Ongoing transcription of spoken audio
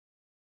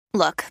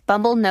Look,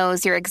 Bumble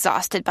knows you're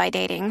exhausted by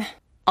dating.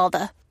 All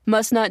the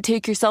must not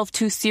take yourself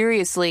too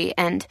seriously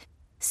and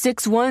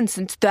 6'1"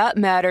 since that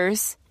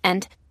matters.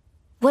 And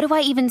what do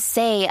I even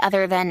say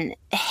other than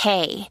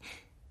hey?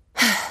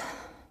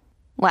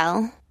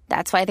 Well,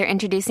 that's why they're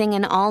introducing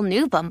an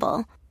all-new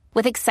Bumble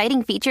with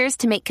exciting features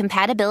to make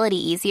compatibility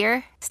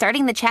easier,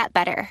 starting the chat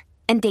better,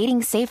 and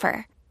dating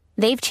safer.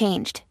 They've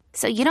changed,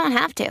 so you don't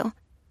have to.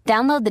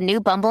 Download the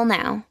new Bumble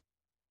now.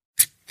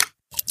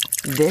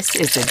 This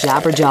is the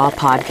Jabberjaw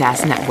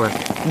Podcast Network.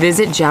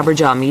 Visit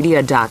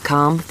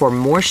jabberjawmedia.com for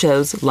more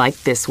shows like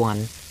this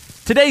one.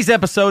 Today's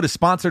episode is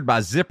sponsored by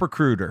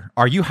ZipRecruiter.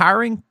 Are you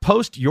hiring?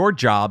 Post your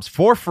jobs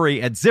for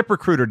free at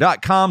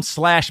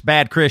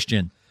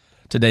ziprecruiter.com/badchristian.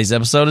 Today's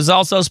episode is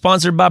also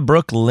sponsored by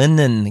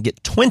Brooklinen.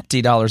 Get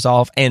 $20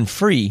 off and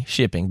free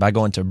shipping by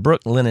going to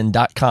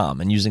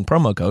brooklinen.com and using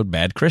promo code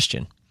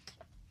BADCHRISTIAN.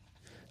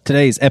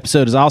 Today's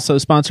episode is also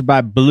sponsored by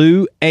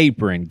Blue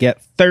Apron.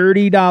 Get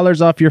 $30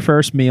 off your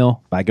first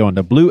meal by going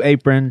to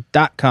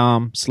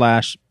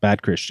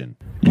blueapron.com/badchristian.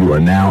 You are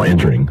now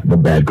entering the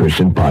Bad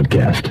Christian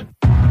Podcast.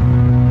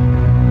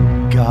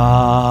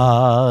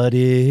 God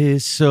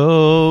is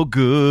so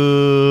good.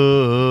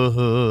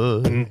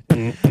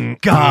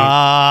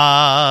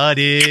 God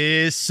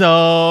is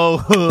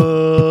so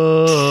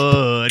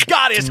hood.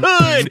 God is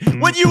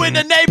hood when you in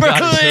the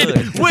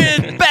neighborhood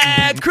with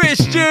Bad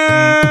Christian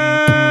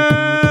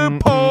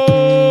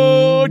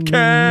Podcast.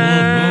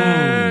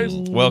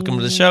 Welcome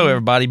to the show,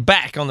 everybody.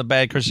 Back on the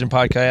Bad Christian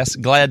Podcast.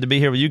 Glad to be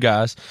here with you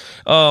guys.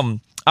 I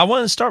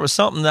wanted to start with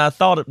something that I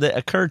thought that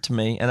occurred to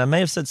me, and I may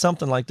have said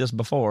something like this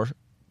before.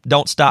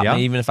 Don't stop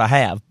me, even if I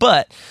have.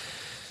 But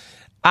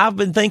I've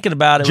been thinking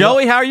about it.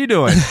 Joey, how are you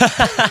doing?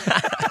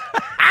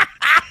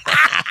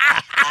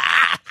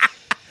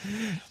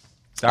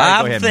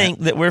 I think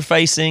that we're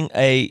facing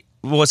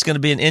what's going to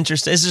be an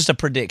interesting. It's just a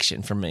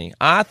prediction for me.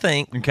 I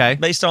think,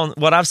 based on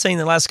what I've seen in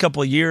the last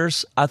couple of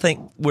years, I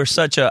think we're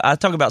I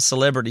talk about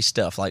celebrity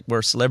stuff, like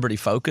we're celebrity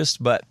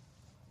focused, but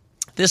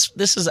this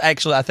is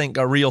actually, I think,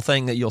 a real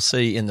thing that you'll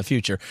see in the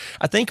future.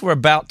 I think we're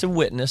about to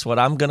witness what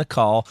I'm going to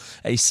call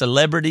a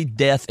celebrity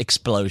death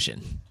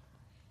explosion.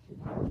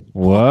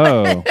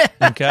 Whoa.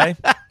 Okay.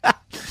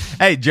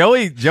 Hey,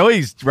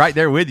 Joey's right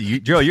there with you.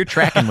 Joey, you're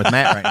tracking with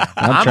Matt right now.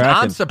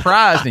 I'm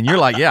surprised, and you're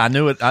like, yeah, I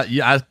knew it.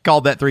 I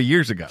called that 3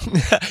 years ago.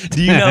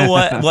 Do you know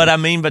what I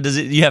mean? But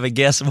you have a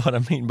guess of what I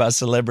mean by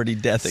celebrity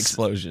death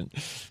explosion?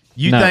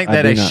 You think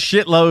that a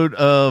shitload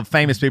of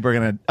famous people are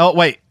going to... Oh,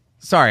 wait.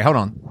 Sorry, hold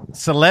on.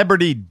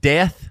 Celebrity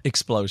death?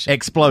 Explosion.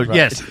 Right.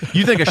 Yes.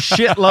 You think a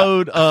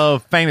shitload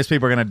of famous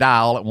people are going to die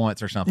all at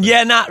once or something?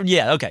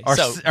 Okay. Or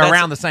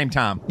around the same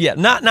time? Yeah,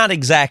 not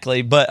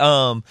exactly, but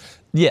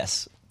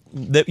yes.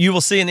 That you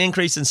will see an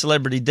increase in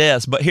celebrity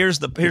deaths, but here's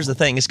the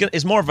thing: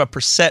 it's more of a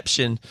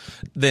perception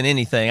than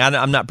anything.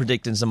 I'm not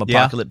predicting some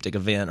apocalyptic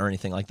event or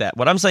anything like that.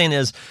 What I'm saying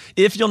is,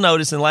 if you'll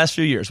notice in the last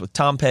few years with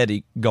Tom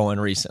Petty going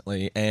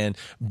recently and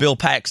Bill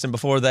Paxton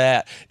before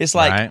that, it's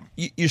like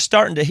you're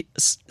starting to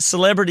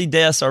celebrity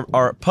deaths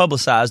are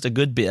publicized a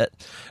good bit.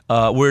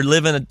 We're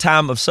living a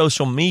time of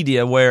social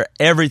media where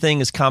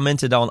everything is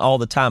commented on all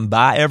the time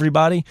by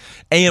everybody,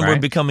 and we're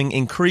becoming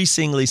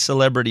increasingly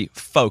celebrity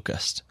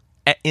focused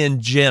in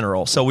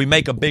general. So we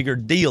make a bigger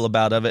deal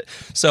about it.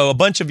 So a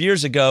bunch of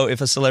years ago, if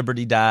a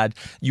celebrity died,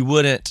 you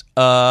wouldn't,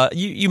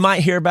 you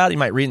might hear about it, you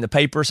might read in the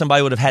paper,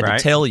 somebody would have had to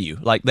tell you,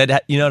 like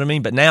that, you know what I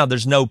mean? But now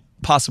there's no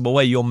possible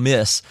way you'll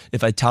miss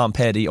if a Tom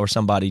Petty or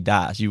somebody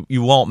dies. You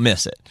won't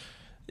miss it.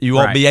 You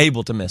won't be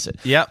able to miss it.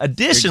 Yep.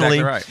 Additionally,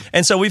 exactly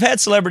and so we've had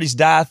celebrities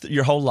die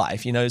your whole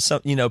life.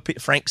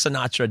 Frank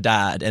Sinatra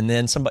died, and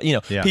then somebody,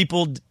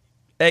 people,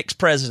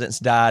 ex-presidents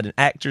died and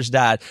actors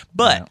died,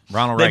 but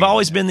they've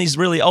always been these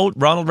really old.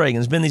 Ronald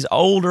Reagan's been these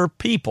older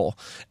people,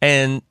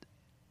 and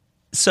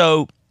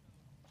so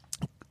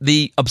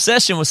the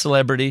obsession with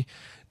celebrity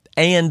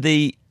and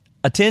the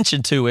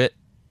attention to it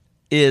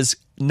is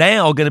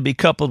now going to be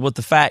coupled with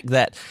the fact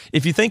that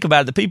if you think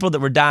about it, the people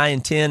that were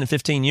dying 10 and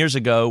 15 years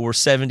ago were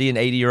 70 and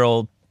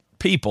 80-year-old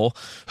people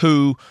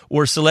who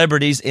were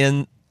celebrities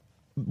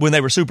when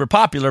they were super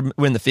popular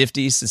in the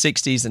 50s and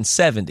 60s and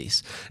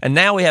 70s. And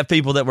now we have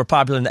people that were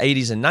popular in the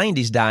 80s and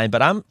 90s dying,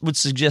 but I would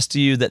suggest to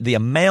you that the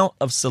amount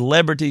of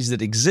celebrities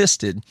that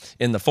existed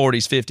in the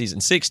 40s, 50s, and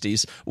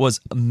 60s was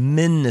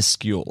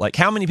minuscule. Like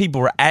how many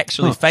people were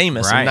actually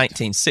famous in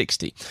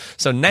 1960?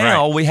 So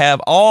now we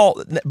have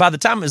by the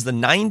time it was the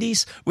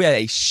 90s, we had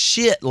a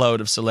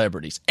shitload of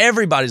celebrities.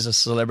 Everybody's a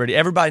celebrity.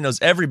 Everybody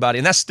knows everybody,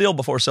 and that's still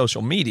before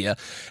social media.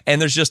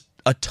 And there's just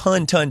a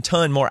ton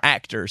more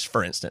actors,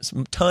 for instance,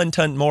 ton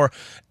more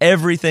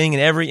everything in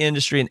every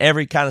industry and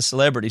every kind of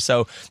celebrity.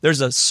 So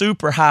there's a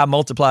super high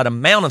multiplied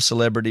amount of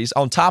celebrities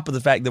on top of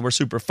the fact that we're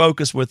super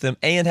focused with them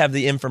and have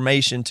the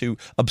information to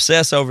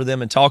obsess over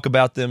them and talk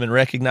about them and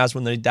recognize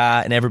when they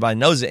die, and everybody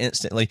knows it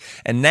instantly.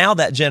 And now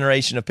that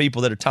generation of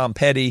people that are Tom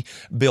Petty,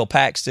 Bill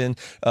Paxton,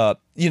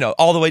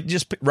 all the way,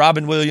 just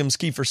Robin Williams,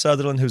 Kiefer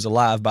Sutherland, who's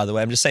alive, by the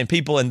way. I'm just saying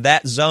people in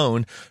that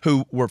zone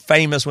who were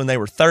famous when they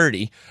were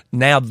 30,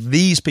 now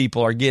these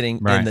people are getting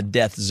in the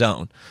death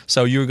zone.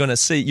 So you're going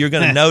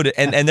to notice,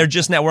 and they're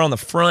just now, we're on the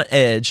front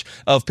edge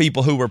of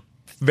people who were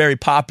very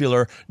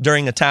popular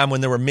during a time when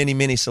there were many,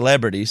 many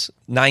celebrities,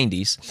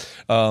 90s.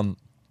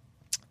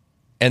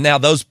 And now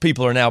those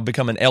people are now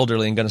becoming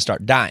elderly and going to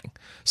start dying.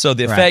 So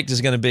the effect is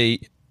going to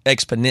be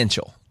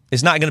exponential.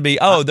 It's not going to be,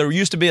 there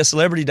used to be a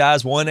celebrity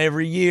dies one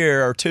every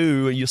year or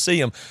two, and you'll see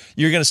them.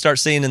 You're going to start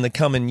seeing in the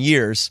coming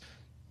years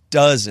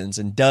dozens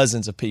and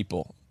dozens of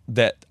people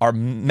that are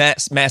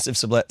massive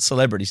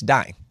celebrities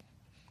dying.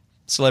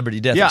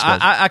 Celebrity death. Yeah,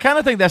 I kind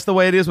of think that's the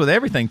way it is with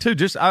everything, too.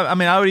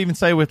 I would even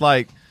say with,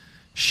 like,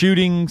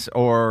 shootings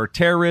or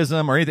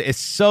terrorism or anything, it's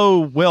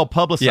so well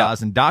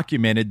publicized and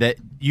documented that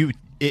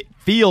it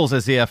feels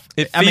as if...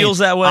 It feels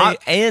that way,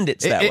 and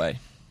it's that way.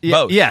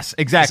 Both. Yes,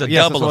 exactly.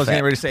 Yes, that's what I was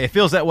getting ready to say. It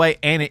feels that way,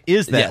 and it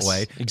is that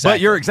way. Exactly. But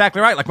you're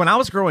exactly right. Like when I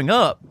was growing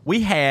up,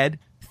 we had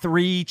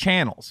 3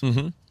 channels.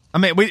 Mm-hmm. I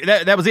mean,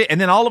 that was it. And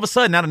then all of a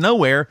sudden, out of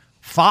nowhere,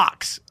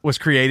 Fox was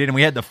created, and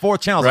we had the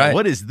 4th channel. Like,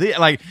 what is this?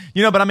 Like,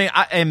 but I mean,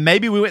 and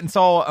maybe we went and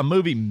saw a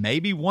movie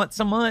maybe once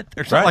a month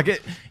or something.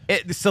 Like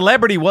it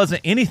celebrity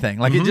wasn't anything.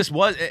 Like it just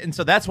was, and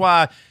so that's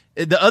why.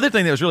 The other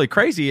thing that was really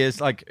crazy is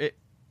like.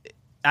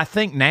 I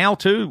think now,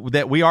 too,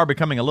 that we are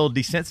becoming a little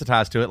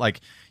desensitized to it. Like,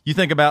 you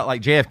think about,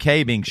 like,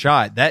 JFK being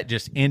shot. That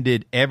just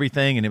ended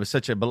everything, and it was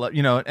such a,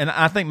 and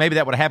I think maybe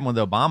that would have happened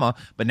with Obama,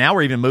 but now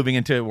we're even moving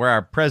into where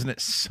our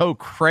president's so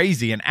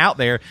crazy and out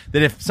there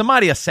that if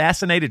somebody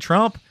assassinated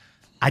Trump,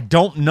 I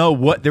don't know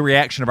what the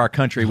reaction of our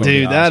country would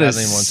be. Dude, that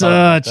is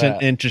such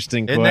an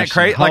interesting question. Isn't that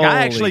crazy? Like,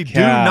 I actually do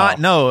not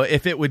know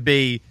if it would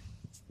be...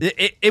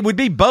 It would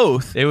be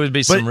both. It would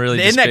be some really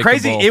isn't that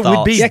crazy? It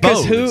would be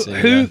both.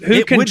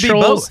 Who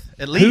controls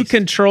who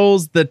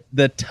controls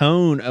the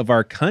tone of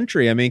our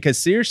country? I mean, because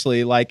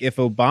seriously, like if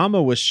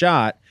Obama was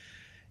shot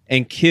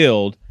and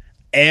killed,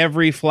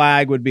 every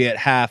flag would be at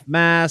half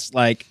mast.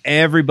 Like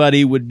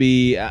everybody would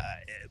be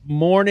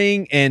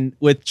mourning. And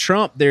with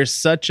Trump, there's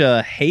such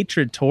a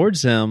hatred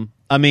towards him.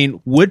 I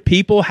mean, would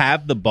people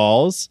have the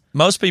balls?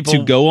 Most people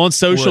to go on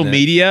social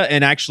media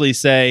and actually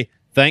say,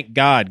 "Thank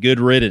God, good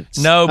riddance."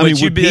 No, but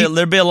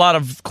there'd be a lot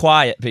of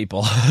quiet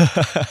people.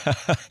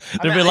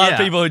 There'd be a lot of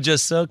people who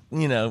just,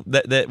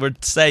 that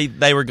would say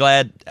they were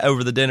glad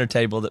over the dinner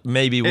table that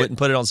maybe wouldn't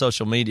put it on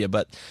social media.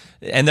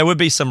 And there would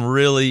be some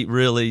really,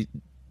 really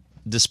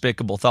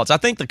despicable thoughts. I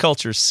think the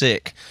culture's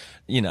sick.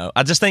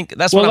 I just think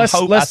that's what I'm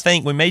hoping. I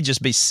think we may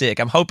just be sick.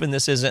 I'm hoping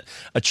this isn't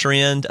a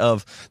trend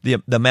of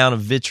the amount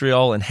of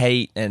vitriol and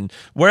hate, and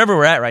wherever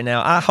we're at right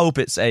now, I hope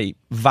it's a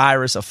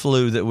virus, a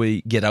flu that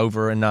we get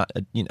over and not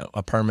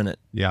a permanent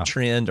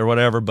trend or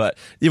whatever. But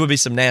it would be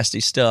some nasty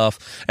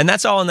stuff, and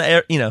that's all in the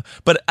air.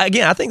 But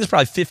again, I think there's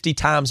probably 50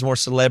 times more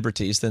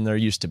celebrities than there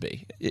used to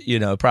be.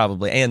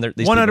 Probably, and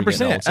these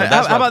 100%. So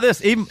how about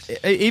this?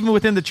 Even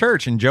within the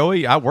church, and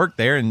Joey, I work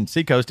there, and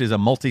Seacoast is a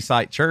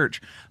multi-site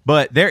church.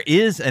 But there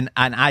is an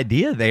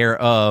idea there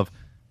of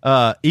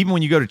even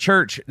when you go to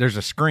church, there's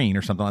a screen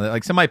or something like that.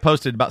 Like somebody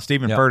posted about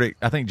Stephen Furtick.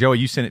 I think, Joey,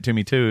 you sent it to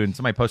me too. And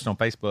somebody posted on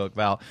Facebook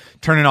about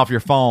turning off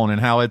your phone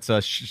and how it's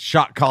a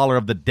shot collar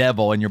of the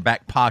devil in your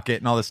back pocket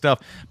and all this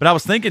stuff. But I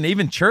was thinking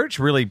even church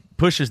really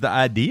pushes the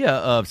idea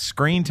of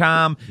screen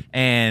time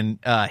and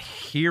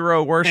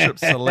hero worship,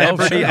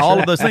 celebrity, all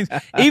of those things.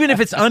 Even if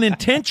it's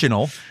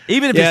unintentional,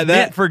 even if it's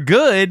meant for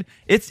good,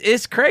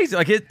 it's crazy.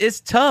 Like it's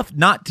tough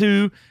not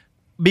to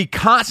be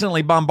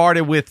constantly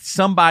bombarded with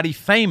somebody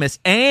famous.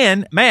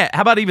 And Matt,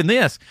 how about even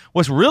this?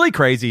 What's really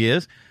crazy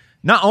is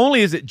not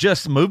only is it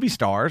just movie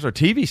stars or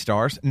TV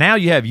stars, now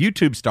you have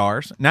YouTube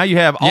stars. Now you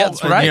have all,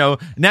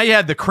 now you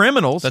have the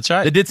criminals that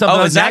did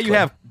something. Exactly. Now you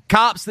have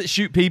cops that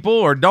shoot people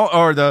or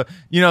the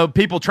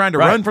people trying to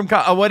run from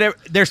cops or whatever.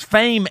 There's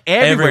fame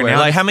everywhere now.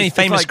 Like how many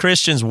famous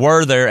Christians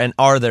were there and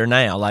are there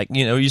now? Like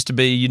it used to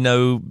be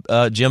Jim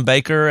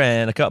Bakker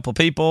and a couple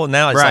people.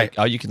 Now it's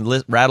like you can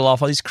rattle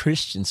off all these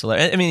Christians.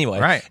 I mean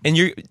anyway, and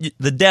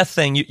the death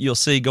thing you'll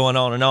see going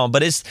on and on.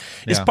 But it's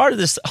part of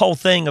this whole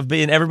thing of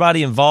being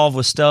everybody involved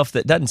with stuff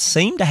that doesn't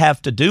seem to have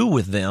to do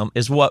with them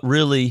is what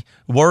really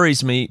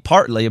worries me.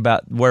 Partly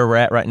about where we're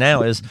at right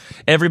now is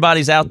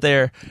everybody's out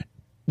there.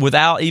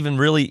 Without even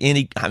really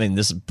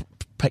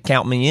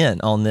count me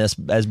in on this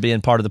as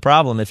being part of the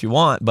problem if you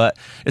want, but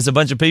it's a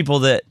bunch of people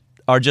that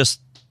are just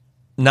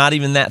not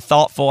even that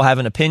thoughtful,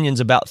 having opinions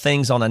about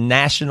things on a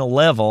national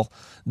level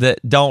that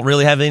don't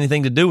really have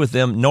anything to do with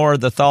them, nor are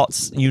the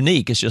thoughts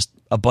unique. It's just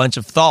a bunch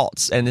of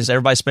thoughts, and it's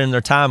everybody spending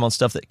their time on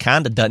stuff that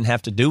kind of doesn't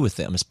have to do with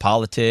them. It's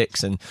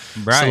politics and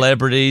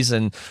celebrities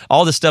and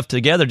all this stuff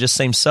together just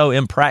seems so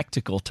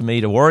impractical to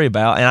me to worry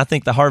about. And I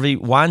think the Harvey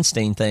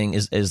Weinstein thing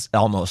is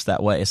almost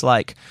that way. It's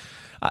like,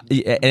 and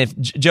if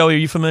Joey, are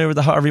you familiar with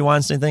the Harvey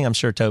Weinstein thing? I'm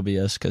sure Toby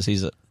is because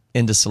he's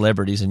into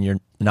celebrities and you're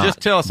not.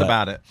 Just tell us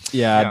about it.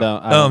 Yeah.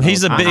 I don't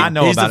he's a big,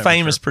 he's the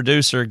famous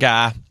producer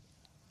guy.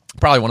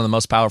 probably one of the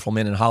most powerful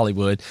men in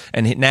Hollywood,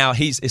 and now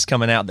it's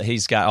coming out that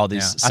he's got all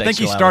these. I think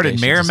he started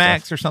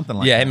Miramax or something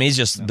like that. Yeah, I mean, he's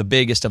just the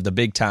biggest of the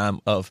big time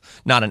of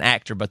not an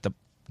actor, but the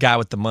guy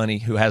with the money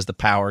who has the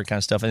power kind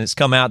of stuff. And it's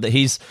come out that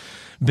he's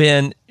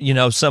been,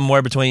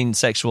 somewhere between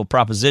sexual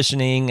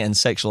propositioning and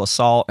sexual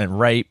assault and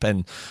rape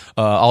and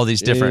all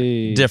these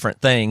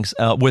different things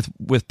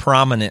with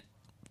prominent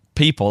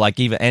people, like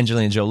even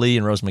Angelina Jolie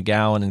and Rose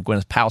McGowan and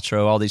Gwyneth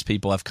Paltrow. All these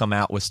people have come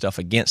out with stuff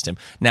against him.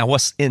 Now,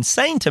 what's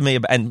insane to me,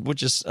 and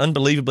which is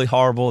unbelievably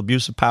horrible,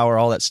 abuse of power,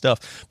 all that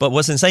stuff, but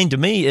what's insane to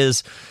me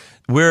is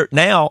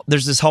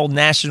there's this whole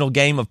national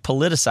game of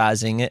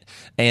politicizing it,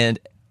 and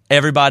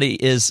everybody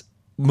is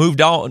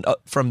moved on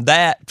from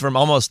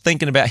almost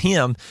thinking about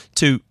him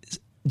to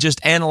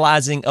just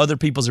analyzing other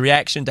people's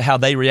reaction to how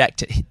they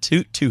react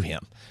to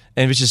him,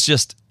 and which is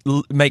just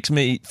makes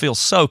me feel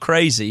so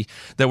crazy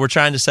that we're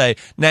trying to say,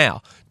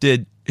 now,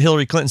 did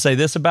Hillary Clinton say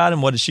this about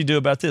him? What did she do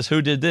about this?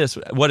 Who did this?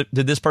 What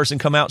did this person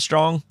come out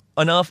strong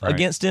enough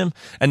against him?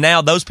 And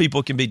now those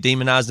people can be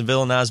demonized and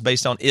villainized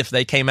based on if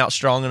they came out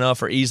strong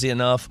enough or easy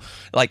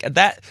enough. Like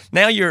that.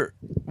 Now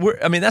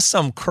that's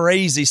some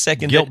crazy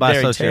secondary guilt by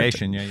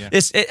association. Territory.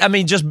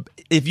 Yeah. Just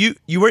if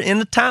you were in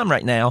a time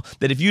right now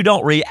that if you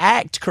don't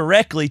react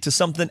correctly to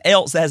something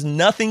else that has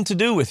nothing to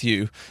do with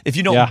you, if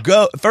you don't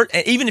go first,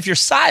 even if you're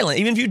silent,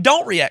 even if you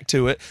don't react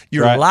to it,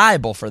 you're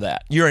liable for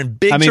that. You're in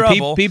big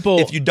trouble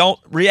if you don't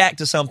react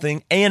to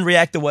something and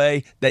react the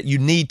way that you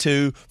need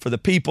to for the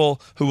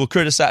people who will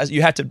criticize.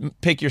 You have to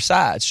pick your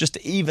sides just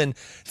to even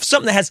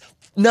something that has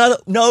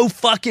no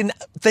fucking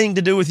thing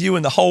to do with you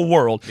in the whole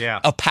world. Yeah.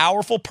 A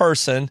powerful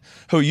person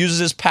who uses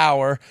his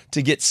power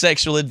to get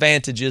sexual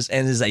advantages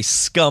and is a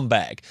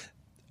scumbag.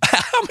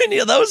 How many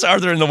of those are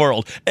there in the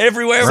world?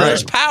 Everywhere where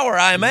there's power,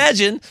 I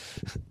imagine.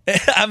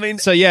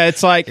 So yeah,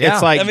 it's like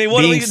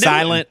being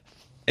silent.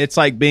 It's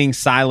like being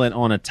silent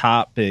on a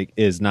topic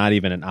is not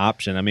even an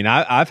option. I mean,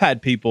 I've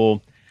had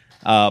people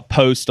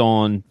post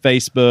on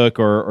Facebook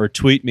or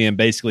tweet me and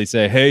basically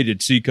say, hey,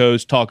 did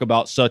Seacoast talk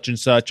about such and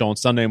such on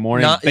Sunday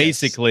morning?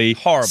 Basically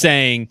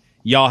saying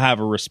y'all have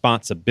a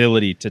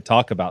responsibility to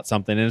talk about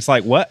something. And it's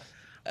like,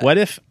 what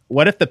if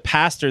the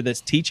pastor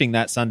that's teaching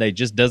that Sunday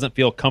just doesn't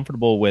feel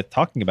comfortable with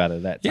talking about it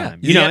at that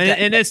time?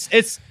 And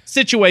it's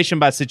situation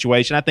by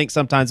situation. I think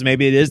sometimes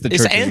maybe it is the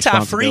church's responsibility. It's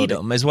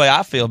anti-freedom is the way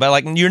I feel. But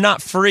like, you're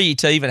not free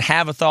to even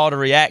have a thought or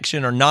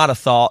reaction or not a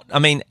thought. I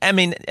mean,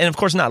 and of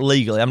course not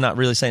legally. I'm not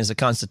really saying it's a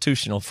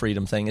constitutional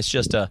freedom thing. It's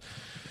just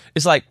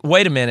it's like,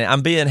 wait a minute,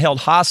 I'm being held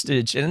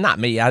hostage, and not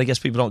me. I guess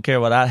people don't care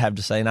what I have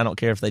to say, and I don't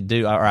care if they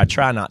do, or I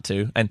try not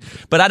to.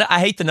 But I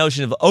hate the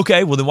notion of,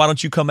 okay, well then why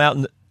don't you come out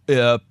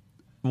and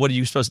what are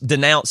you supposed to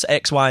denounce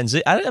X, Y, and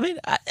Z?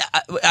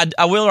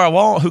 I will or I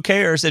won't. Who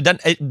cares?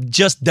 It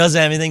just doesn't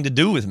have anything to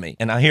do with me.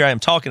 And here I am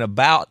talking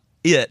about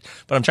it,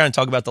 but I'm trying to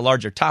talk about the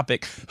larger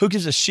topic. Who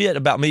gives a shit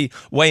about me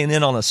weighing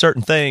in on a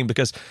certain thing?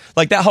 Because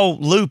like that whole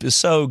loop is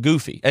so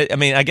goofy.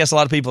 I guess a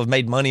lot of people have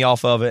made money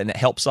off of it, and it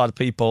helps a lot of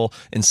people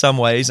in some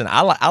ways. And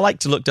I like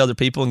to look to other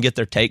people and get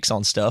their takes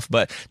on stuff,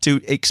 but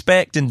to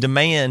expect and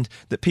demand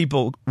that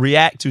people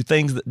react to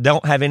things that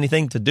don't have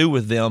anything to do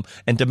with them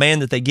and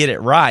demand that they get it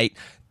right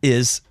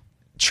is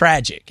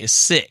tragic, is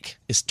sick,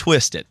 is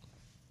twisted.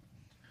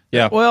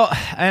 Yeah. Well,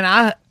 and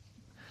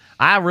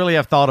I really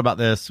have thought about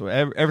this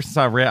ever since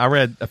I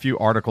read a few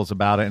articles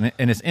about it,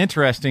 and it's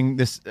interesting,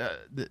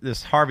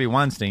 this Harvey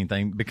Weinstein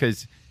thing,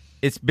 because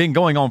it's been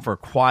going on for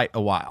quite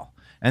a while,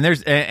 and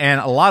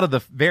a lot of the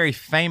very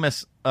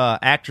famous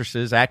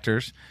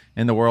actors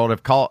in the world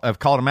have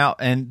called him out,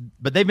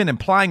 but they've been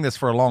implying this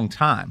for a long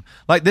time.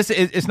 Like this,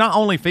 it's not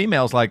only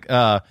females, like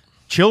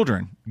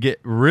children get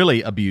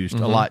really abused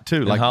a lot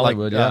too. Like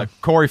Hollywood,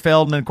 Corey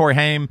Feldman, Corey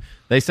Haim,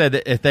 they said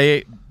that if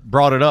they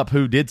brought it up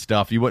who did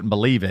stuff, you wouldn't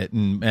believe it,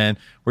 and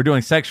we're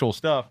doing sexual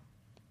stuff.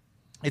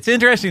 It's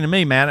interesting to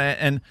me, man,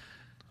 and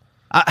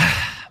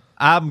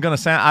I'm gonna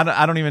say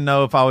I don't even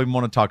know if I even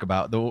want to talk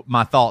about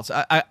my thoughts.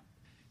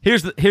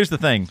 Here's the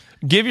thing.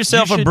 Give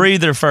yourself a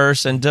breather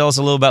first and tell us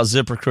a little about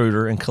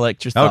ZipRecruiter and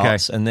collect your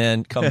thoughts, and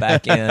then come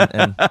back in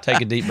and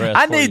take a deep breath.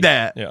 I need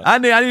that. Yeah. I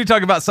need to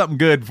talk about something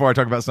good before I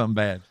talk about something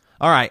bad.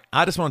 All right,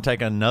 I just want to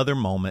take another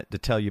moment to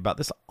tell you about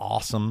this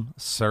awesome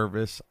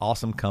service,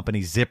 awesome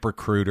company,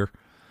 ZipRecruiter.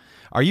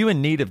 Are you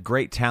in need of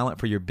great talent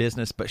for your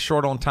business but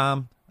short on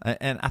time?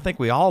 And I think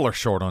we all are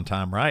short on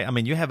time, right? I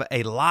mean, you have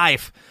a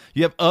life.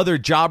 You have other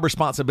job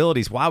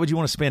responsibilities. Why would you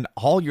want to spend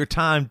all your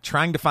time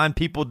trying to find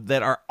people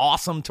that are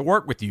awesome to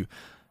work with you?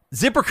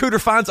 ZipRecruiter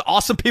finds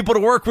awesome people to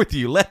work with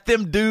you. Let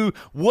them do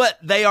what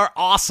they are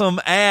awesome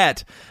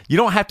at. You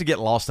don't have to get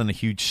lost in a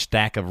huge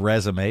stack of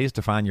resumes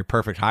to find your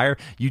perfect hire.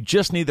 You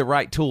just need the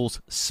right tools,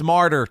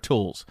 smarter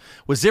tools.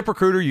 With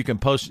ZipRecruiter, you can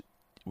post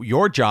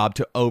your job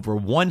to over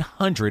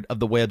 100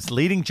 of the web's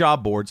leading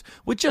job boards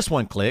with just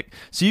one click,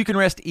 so you can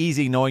rest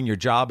easy knowing your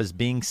job is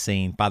being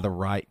seen by the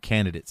right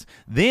candidates.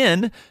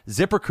 Then,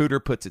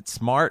 ZipRecruiter puts its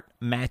smart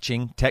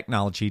matching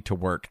technology to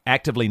work,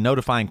 actively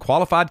notifying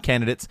qualified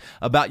candidates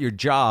about your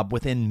job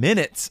within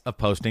minutes of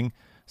posting,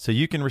 so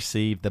you can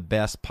receive the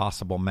best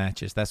possible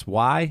matches. That's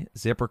why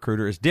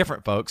ZipRecruiter is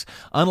different, folks.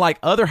 Unlike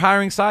other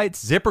hiring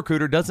sites,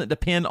 ZipRecruiter doesn't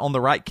depend on the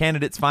right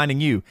candidates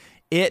finding you.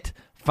 It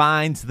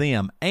finds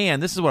them.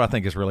 And this is what I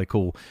think is really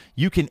cool.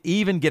 You can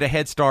even get a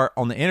head start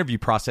on the interview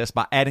process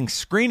by adding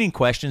screening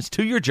questions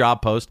to your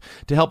job post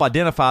to help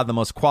identify the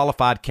most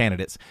qualified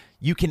candidates.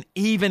 You can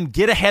even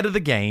get ahead of the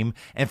game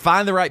and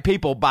find the right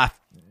people by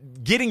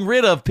getting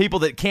rid of people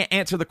that can't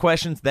answer the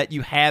questions that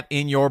you have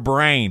in your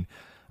brain.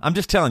 I'm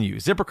just telling you,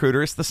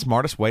 ZipRecruiter is the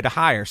smartest way to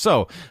hire.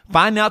 So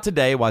find out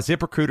today why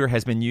ZipRecruiter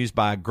has been used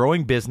by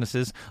growing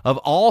businesses of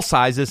all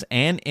sizes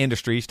and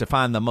industries to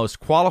find the most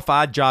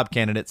qualified job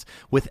candidates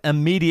with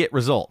immediate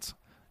results.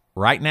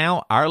 Right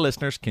now, our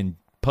listeners can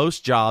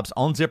post jobs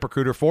on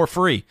ZipRecruiter for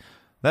free.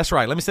 That's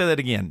right. Let me say that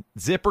again.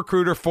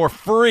 ZipRecruiter for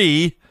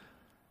free.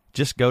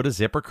 Just go to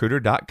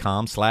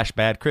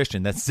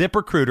ZipRecruiter.com/badchristian. That's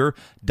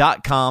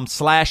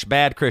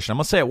ZipRecruiter.com/badchristian. I'm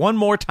going to say it one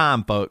more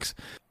time, folks,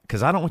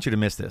 because I don't want you to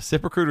miss this.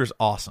 ZipRecruiter is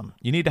awesome.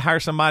 You need to hire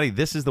somebody,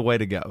 this is the way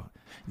to go.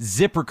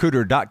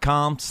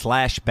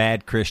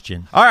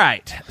 ZipRecruiter.com/badchristian. All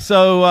right.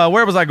 So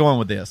where was I going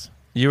with this?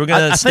 You were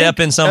going to step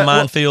in some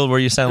minefield where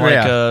you sound like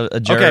a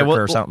jerk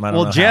or something. I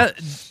don't know.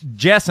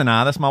 Jess and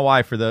I, that's my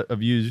wife for the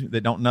of you that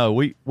don't know,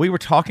 we were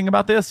talking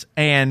about this,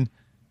 and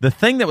the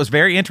thing that was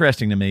very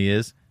interesting to me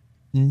is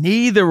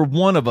neither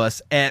one of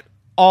us at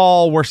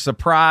all were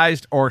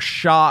surprised or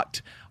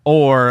shocked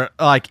or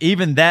like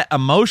even that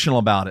emotional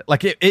about it.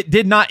 Like it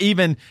did not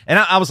even, and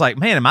I was like,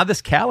 man, am I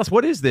this callous?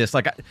 What is this?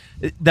 Like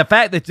the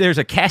fact that there's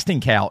a casting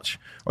couch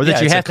or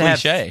that you have to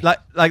have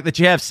like that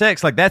you have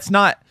sex, like that's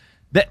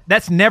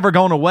never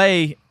gone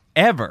away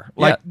ever.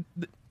 Like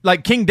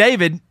King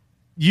David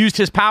used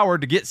his power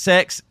to get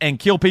sex and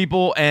kill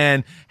people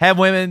and have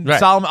women. Right.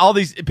 Solomon, all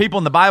these people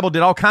in the Bible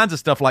did all kinds of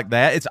stuff like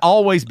that. It's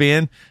always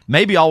been,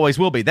 maybe always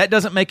will be. That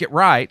doesn't make it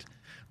right,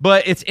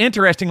 but it's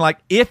interesting. Like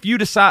if you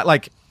decide,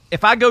 like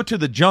if I go to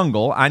the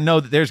jungle, I know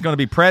that there's going to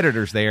be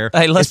predators there.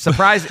 Hey, it's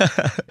surprising.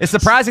 It's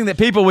surprising that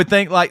people would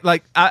think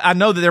like I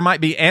know that there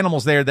might be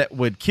animals there that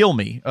would kill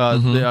me.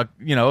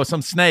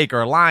 Some snake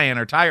or a lion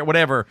or tiger,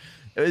 whatever.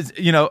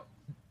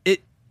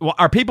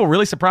 Are people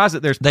really surprised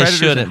that there's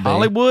predators in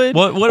Hollywood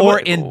or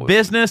in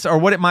business or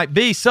what it might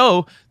be?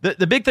 So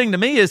the big thing to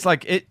me is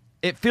like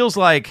it feels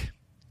like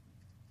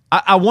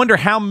I wonder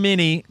how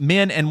many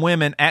men and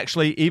women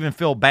actually even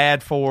feel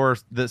bad for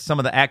some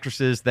of the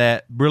actresses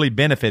that really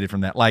benefited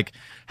from that. Like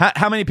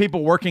how many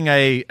people working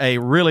a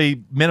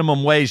really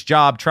minimum wage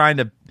job trying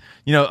to,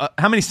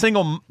 how many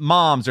single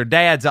moms or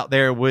dads out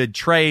there would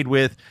trade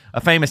with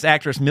a famous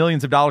actress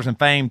millions of dollars in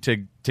fame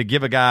to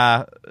give a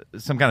guy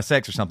some kind of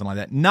sex or something like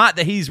that? Not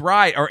that he's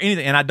right or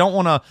anything, and I don't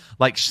want to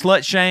like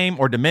slut shame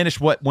or diminish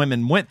what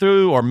women went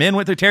through or men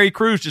went through. Terry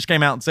Crews just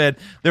came out and said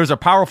there was a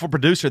powerful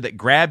producer that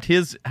grabbed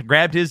his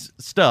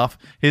stuff,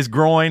 his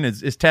groin,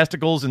 his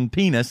testicles and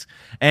penis,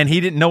 and he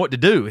didn't know what to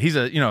do. He's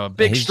a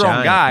big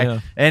strong giant,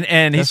 guy,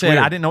 and he said weird.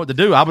 I didn't know what to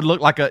do. I would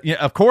look like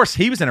of course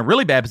he was in a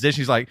really bad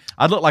position. He's like,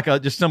 I'd look like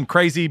just some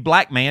crazy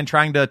black man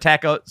trying to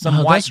attack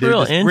some white dude.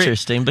 That's real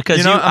interesting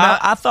because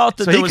I thought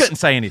that so he couldn't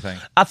say anything.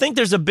 I think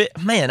there's a bit,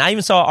 man, I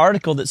even saw an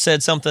article that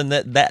said something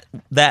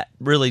that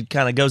really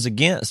kind of goes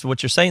against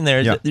what you're saying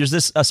there. Yeah. There's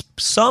this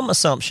some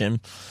assumption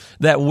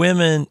that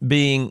women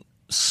being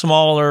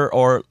smaller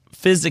or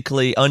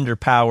physically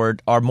underpowered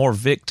are more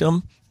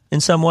victim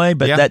in some way,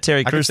 but that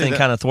Terry Crews thing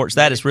kind of thwarts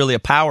that. It's really a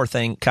power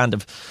thing, kind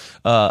of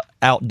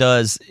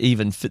outdoes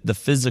even the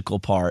physical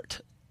part,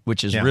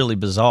 which is really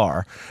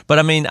bizarre. But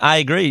I mean, I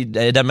agree. It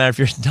doesn't matter if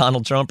you're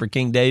Donald Trump or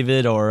King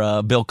David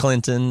or Bill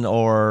Clinton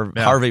or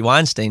Harvey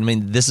Weinstein. I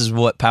mean, this is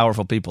what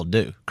powerful people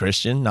do.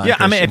 Christian,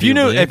 non-Christian. I mean, if you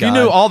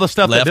knew all the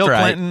stuff that Bill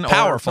Clinton,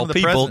 powerful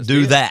people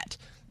do that.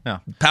 Yeah.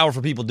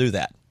 Powerful people do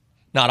that.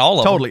 Not all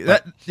of them. Totally.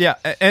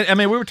 And I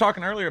mean, we were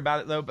talking earlier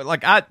about it though, but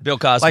like Bill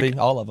Cosby,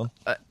 all of them.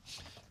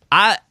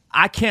 I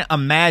can't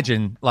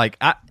imagine I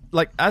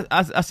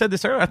said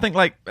this earlier. I think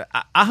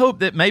I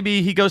hope that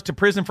maybe he goes to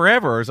prison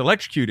forever or is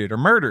electrocuted or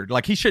murdered.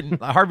 Like he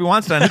shouldn't. Harvey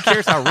Weinstein. Who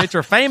cares how rich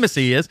or famous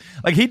he is?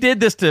 Like he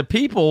did this to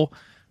people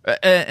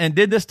and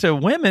did this to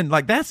women.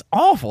 Like that's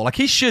awful. Like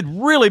he should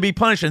really be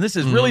punished. And this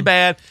is really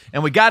bad.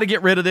 And we got to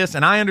get rid of this.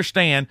 And I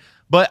understand,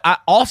 but I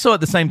also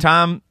at the same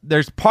time,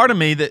 there's part of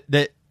me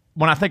that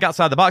when I think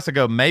outside the box, I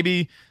go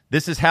maybe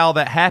this is how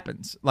that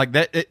happens, like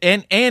that,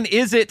 and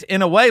is it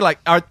in a way like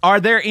are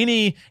there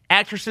any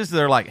actresses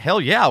that are like hell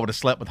yeah I would have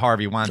slept with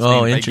Harvey Weinstein?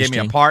 Oh, they gave me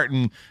a part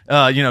in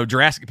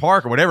Jurassic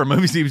Park or whatever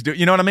movies he was doing.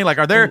 You know what I mean? Like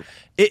are there?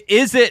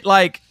 Is it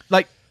like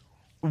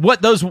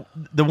what the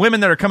women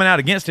that are coming out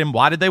against him?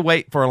 Why did they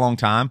wait for a long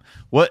time?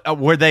 What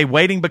were they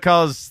waiting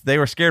because they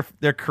were scared for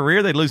their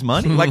career they'd lose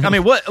money? Like I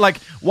mean, what like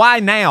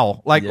why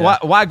now? Like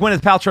why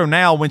Gwyneth Paltrow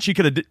now when she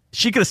could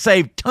have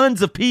saved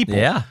tons of people?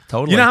 Yeah,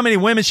 totally. You know how many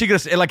women she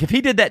could have, like if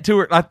he did that to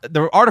her? Like,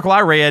 the article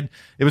I read,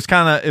 it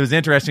was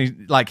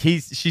interesting. Like she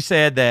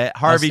said that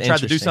Harvey tried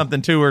to do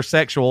something to her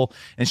sexual,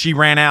 and she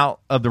ran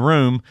out of the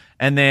room.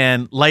 And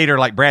then later,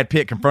 like Brad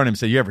Pitt confronted him and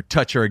said, "You ever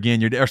touch her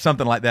again? Or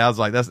something like that." I was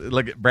like,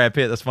 "Look at Brad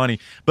Pitt. That's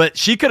funny." But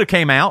she could have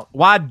came out.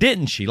 Why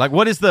didn't she? Like,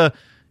 what is the?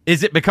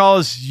 Is it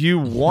because you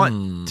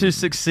want to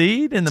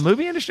succeed in the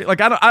movie industry? Like,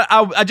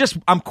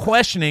 I'm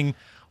questioning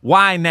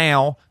why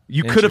now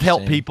you could have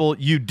helped people,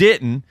 you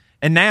didn't,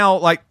 and now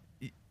like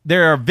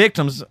there are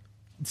victims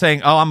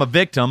saying, "Oh, I'm a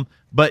victim,"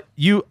 but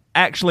you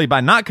actually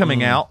by not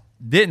coming out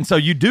didn't. So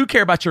you do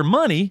care about your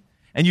money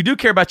and you do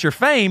care about your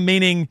fame,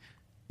 meaning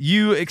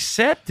you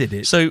accepted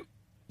it. So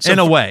in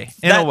a way.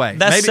 That's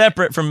maybe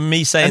separate from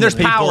me saying there's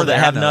that people power that there,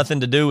 have nothing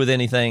to do with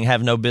anything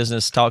have no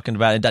business talking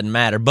about it. It doesn't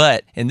matter.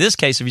 But in this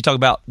case, if you talk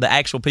about the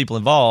actual people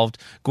involved,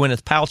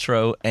 Gwyneth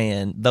Paltrow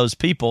and those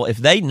people, if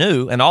they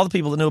knew, and all the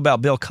people that knew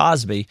about Bill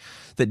Cosby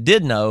that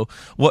did know,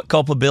 what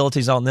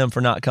culpability's on them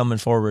for not coming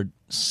forward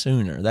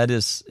sooner? That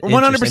is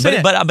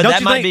 100%. But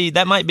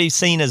that might be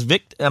seen as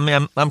victim. I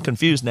mean, I'm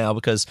confused now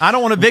because I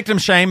don't want to victim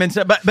shame. And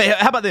but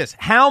how about this?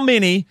 How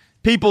many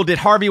people did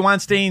Harvey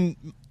Weinstein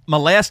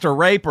molest or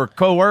rape or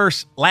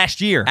coerce last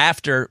year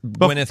after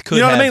Gwyneth could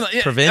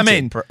have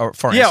prevented?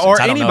 For instance,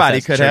 or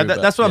anybody could have.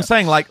 That's what I'm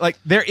saying. Like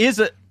there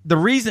is the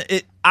reason.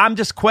 I'm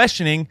just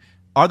questioning.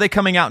 Are they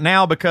coming out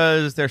now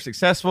because they're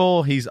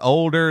successful? He's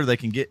older. They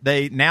can get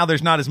now.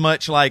 There's not as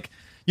much like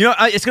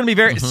it's going to be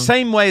very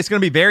same way. It's going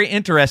to be very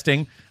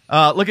interesting.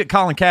 Look at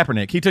Colin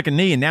Kaepernick. He took a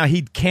knee and now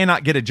he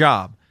cannot get a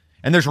job.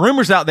 And there's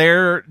rumors out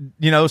there,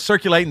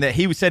 circulating that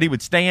he said he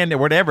would stand or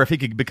whatever if he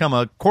could become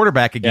a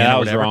quarterback again. Yeah, or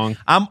whatever. That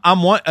was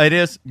wrong. It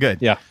is good.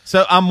 Yeah.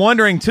 So I'm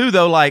wondering too,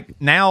 though,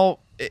 like now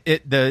the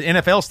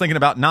NFL's thinking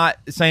about not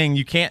saying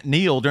you can't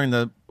kneel during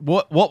the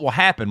what will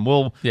happen?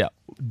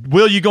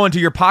 Will you go into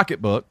your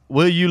pocketbook?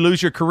 Will you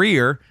lose your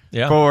career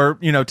for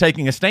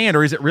taking a stand,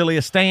 or is it really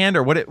a stand,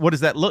 or what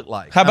does that look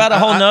like? How about a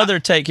whole nother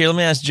take here? Let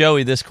me ask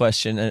Joey this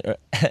question,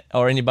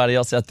 or anybody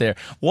else out there.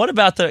 What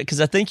about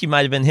because I think you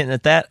might have been hitting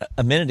at that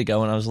a minute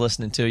ago when I was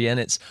listening to you, and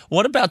it's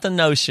what about the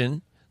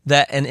notion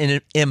that an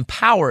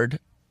empowered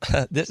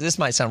this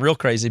might sound real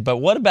crazy, but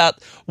what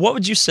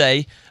would you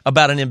say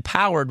about an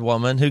empowered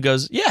woman who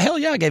goes, yeah, hell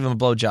yeah, I gave him a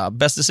blowjob,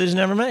 best decision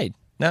ever made.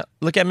 Now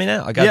look at me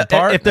now. I got the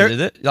part. I did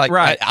it. Like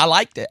right. I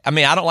liked it. I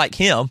mean, I don't like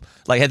him.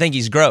 Like I think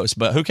he's gross,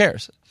 but who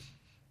cares?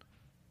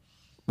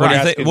 What do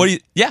you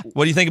think?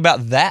 What do you think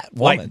about that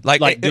woman?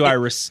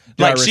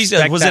 She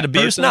said, was it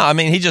abuse? No, I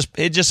mean,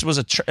 it just was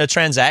a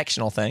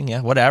transactional thing.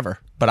 Yeah, whatever.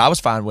 But I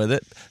was fine with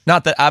it.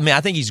 Not that. I mean,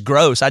 I think he's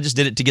gross. I just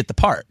did it to get the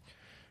part.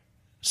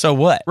 So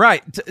what?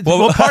 Right.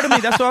 Well, part of me,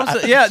 that's what I'm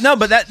saying. Yeah, no,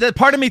 but that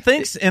part of me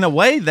thinks in a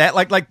way that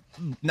like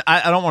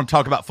I don't want to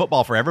talk about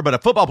football forever, but a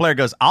football player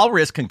goes, I'll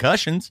risk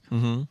concussions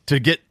to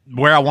get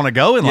where I want to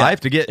go in life,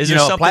 to get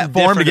a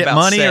platform, to get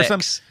money or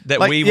something. That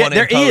we want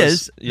to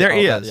impose? There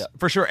is,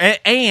 for sure.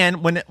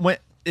 And when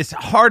it's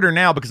harder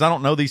now because I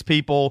don't know these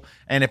people,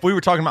 and if we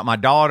were talking about my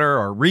daughter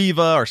or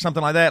Reva or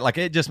something like that, like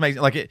it just makes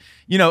like it.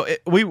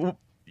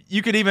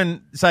 You could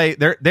even say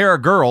there are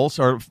girls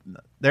or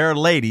there are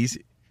ladies.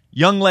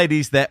 Young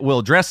ladies that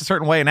will dress a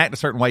certain way and act a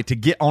certain way to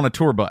get on a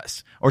tour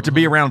bus or to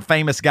be around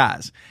famous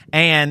guys.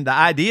 And the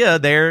idea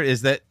there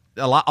is that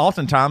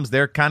oftentimes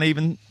they're kind of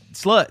even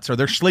sluts or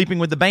they're sleeping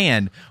with the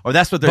band or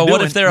that's what they're doing. But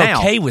what if they're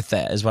okay with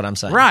that is what I'm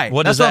saying. Right.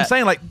 That's what I'm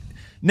saying. Like,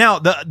 now,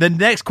 the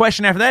next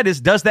question after that is,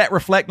 does that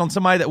reflect on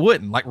somebody that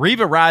wouldn't? Like,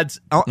 Reva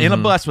rides in a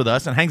bus with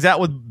us and hangs out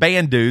with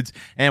band dudes,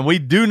 and we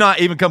do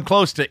not even come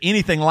close to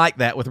anything like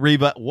that with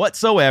Reva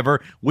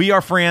whatsoever. We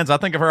are friends. I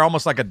think of her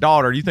almost like a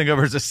daughter. You think of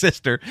her as a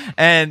sister.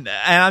 And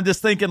I'm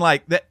just thinking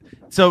like that.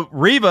 So,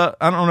 Reva,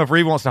 I don't know if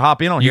Reva wants to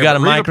hop in on here. You got a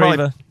mic,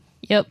 Reva?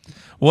 Yep.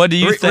 What do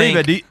you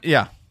think?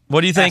 Reva,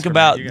 what do you think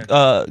about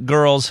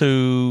girls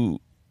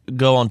who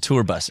go on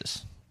tour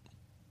buses?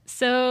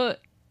 So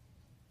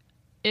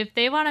if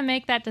they want to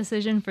make that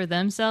decision for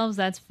themselves,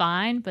 that's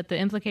fine. But the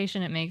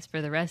implication it makes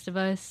for the rest of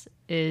us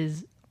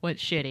is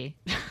what's shitty.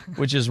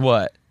 Which is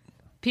what?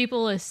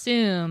 People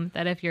assume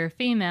that if you're a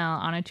female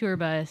on a tour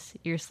bus,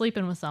 you're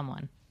sleeping with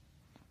someone.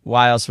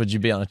 Why else would you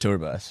be on a tour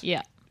bus?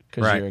 Yeah.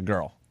 Because you're a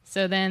girl.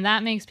 So then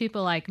that makes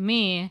people like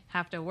me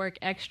have to work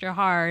extra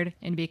hard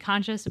and be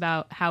conscious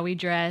about how we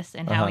dress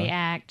and how we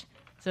act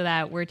so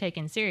that we're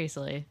taken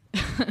seriously.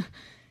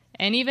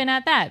 And even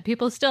at that,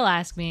 people still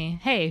ask me,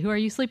 hey, who are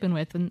you sleeping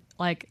with? And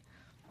like,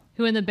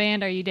 who in the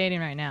band are you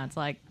dating right now? It's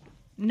like,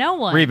 no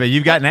one. Reva,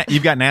 you've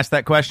gotten asked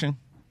that question?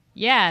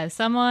 Yeah,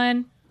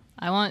 someone.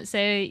 I won't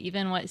say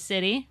even what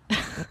city.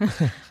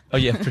 Oh,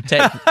 yeah,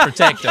 protect them.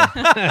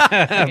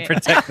 Okay.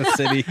 Protect the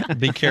city.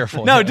 Be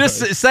careful. No,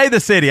 just say the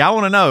city. I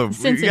want to know.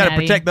 Cincinnati. You got to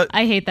protect the.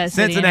 I hate that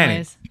city. Cincinnati.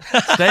 Anyways.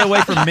 Stay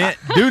away from men.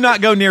 Do not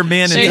go near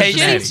men. She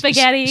hates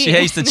spaghetti. She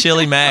hates the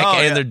Chili Mac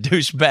and their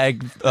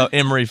douchebag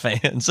Emory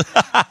fans.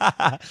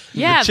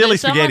 Yeah, the chili but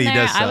spaghetti there,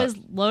 does suck. I was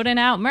loading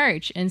out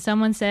merch, and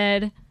someone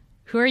said,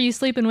 who are you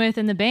sleeping with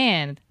in the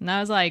band? And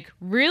I was like,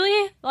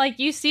 really? Like,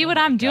 you see what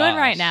I'm doing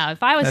right now.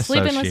 If I was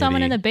sleeping with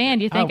someone in the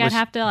band, you think I'd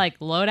have to, like,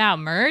 load out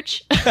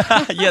merch?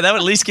 Yeah, that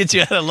would at least get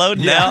you out of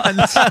loading out.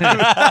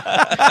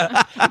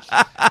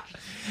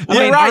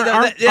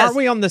 Aren't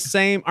we on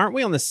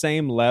the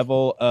same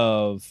level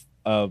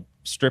of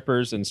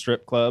strippers and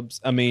strip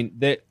clubs? I mean,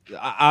 that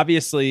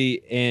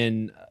obviously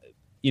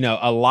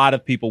a lot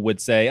of people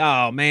would say,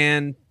 oh,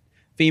 man,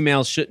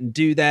 females shouldn't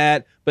do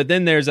that. But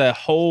then there's a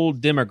whole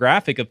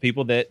demographic of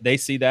people that they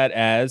see that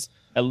as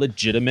a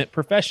legitimate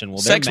profession.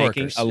 Well, they're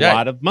making a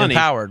lot of money.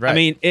 Empowered, right? I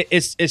mean,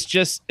 it's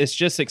just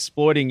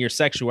exploiting your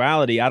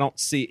sexuality. I don't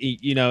see,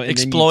 and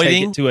exploiting.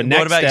 Then you take it to a next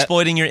what about step.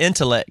 Exploiting your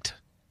intellect?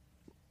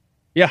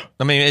 Yeah,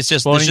 I mean, it's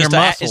just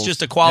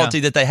a quality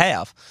that they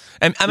have.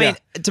 And I mean,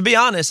 to be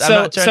honest,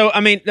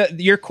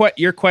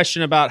 your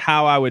question about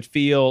how I would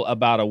feel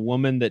about a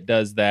woman that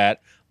does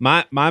that.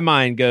 My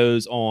mind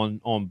goes on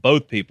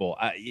both people.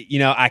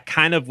 I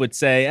kind of would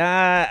say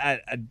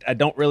I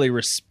don't really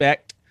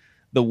respect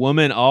the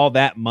woman all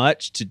that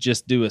much to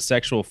just do a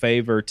sexual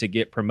favor to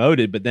get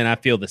promoted, but then I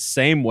feel the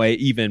same way,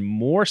 even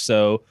more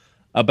so,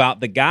 about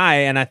the guy.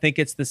 And I think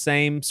it's the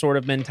same sort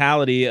of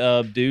mentality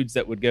of dudes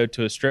that would go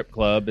to a strip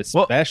club,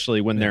 especially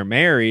when they're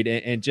married,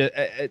 and just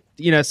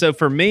So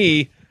for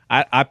me,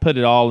 I put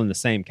it all in the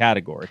same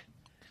category.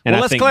 And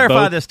let's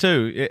clarify this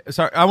too.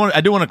 Sorry,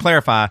 I do want to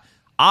clarify.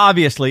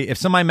 Obviously, if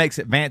somebody makes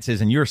advances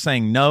and you're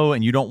saying no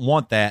and you don't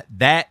want that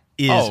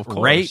is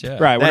rape. Yeah.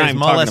 Right, that is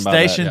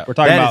molestation. We're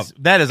talking about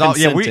that is all.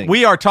 Yeah,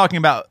 we are talking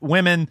about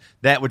women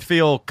that would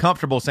feel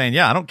comfortable saying,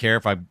 "Yeah, I don't care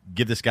if I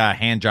give this guy a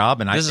hand job."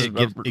 And this is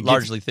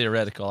largely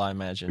theoretical, I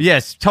imagine.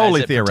 Yes,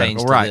 totally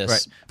theoretical. Right.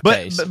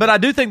 But I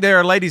do think there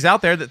are ladies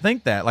out there that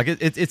think that. Like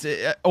it's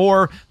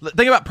or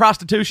think about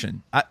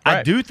prostitution.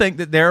 I do think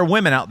that there are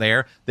women out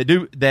there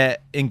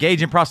that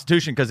engage in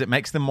prostitution because it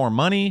makes them more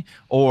money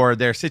or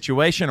their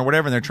situation or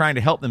whatever, and they're trying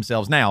to help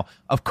themselves. Now,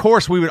 of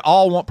course, we would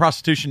all want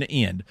prostitution to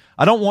end.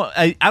 I don't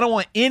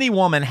want any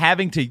woman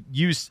having to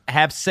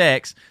have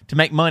sex to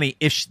make money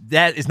if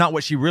that is not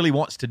what she really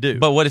wants to do.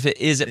 But what if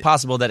is it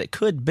possible that it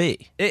could be?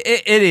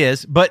 It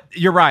is, but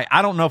you're right.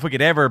 I don't know if we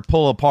could ever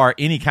pull apart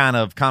any kind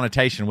of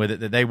connotation with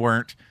it that they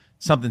weren't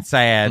something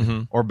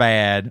sad or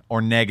bad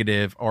or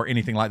negative or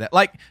anything like that.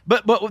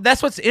 But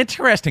that's what's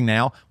interesting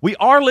now. We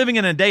are living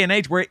in a day and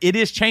age where it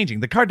is changing.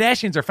 The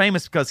Kardashians are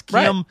famous because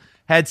Kim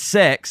had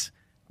sex.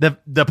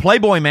 The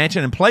Playboy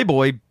Mansion and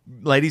Playboy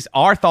ladies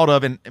are thought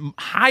of in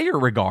higher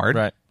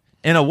regard,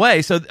 in a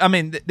way. So I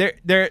mean,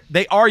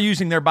 they are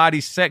using their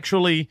bodies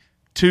sexually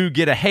to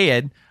get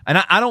ahead. And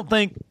I don't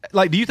think,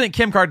 do you think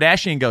Kim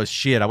Kardashian goes,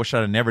 shit, I wish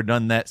I'd have never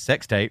done that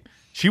sex tape?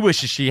 She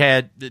wishes she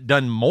had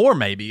done more,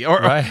 maybe, or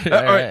you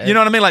know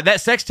what I mean? Like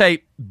that sex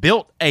tape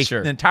built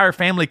an entire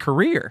family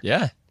career.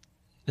 Yeah.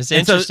 It's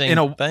interesting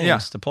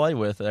things to play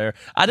with there.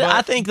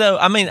 I think, though,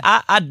 I mean,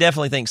 I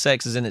definitely think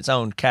sex is in its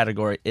own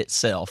category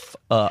itself.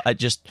 I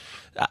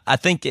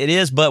think it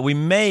is, but we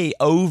may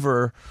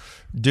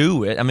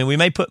overdo it. I mean, we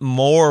may put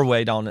more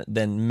weight on it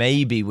than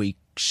maybe we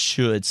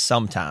should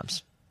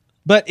sometimes.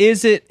 But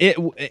is it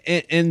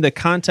in the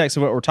context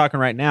of what we're talking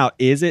right now,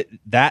 is it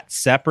that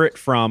separate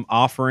from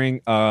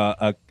offering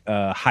a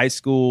high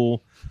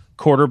school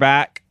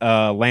quarterback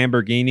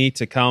Lamborghini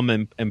to come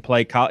and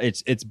play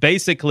college? It's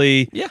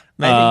basically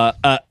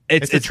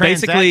it's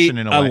basically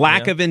a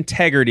lack of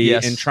integrity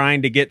in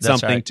trying to get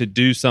something to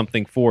do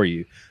something for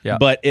you. Yeah.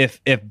 But if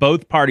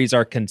both parties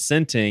are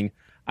consenting,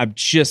 I'm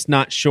just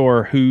not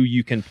sure who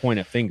you can point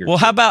a finger to. Well,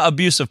 how about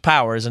abuse of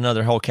power is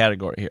another whole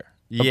category here.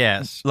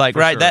 Yes, sure.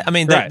 That, I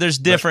mean, there's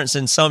difference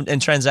in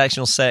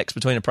transactional sex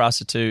between a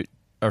prostitute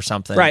or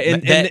something, right?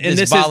 And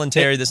this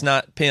voluntary, that's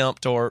not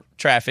pimped or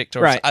trafficked,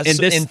 or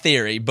in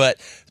theory.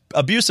 But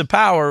abuse of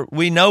power,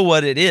 we know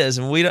what it is,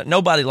 and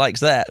nobody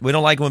likes that. We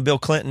don't like it when Bill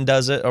Clinton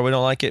does it, or we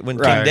don't like it when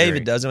King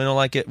David does it. We don't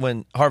like it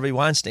when Harvey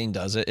Weinstein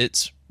does it.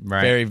 It's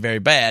very, very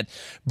bad.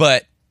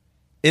 But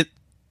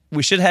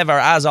we should have our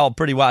eyes all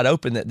pretty wide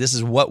open that this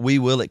is what we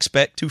will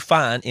expect to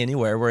find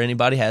anywhere where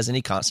anybody has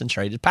any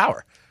concentrated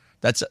power.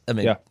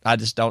 I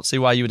just don't see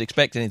why you would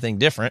expect anything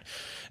different.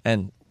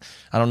 And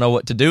I don't know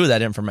what to do with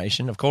that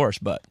information, of course,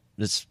 but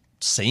this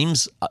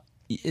seems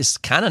it's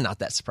kind of not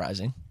that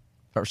surprising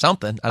or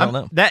something. I don't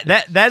know.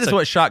 That is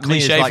what shocked me.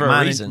 Cliche for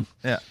a reason.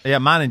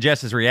 Mine and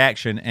Jess's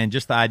reaction, and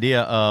just the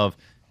idea of,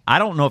 I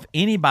don't know if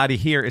anybody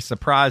here is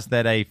surprised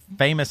that a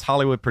famous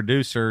Hollywood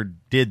producer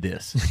did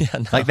this.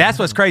 That's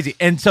what's crazy.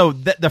 And so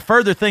the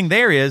further thing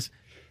there is,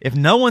 if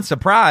no one's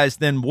surprised,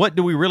 then what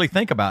do we really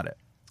think about it?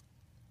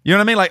 You know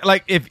what I mean?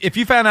 Like if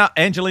you found out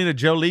Angelina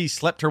Jolie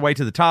slept her way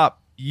to the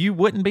top, you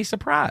wouldn't be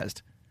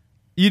surprised.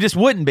 You just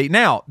wouldn't be.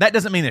 Now, that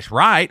doesn't mean it's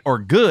right or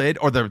good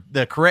or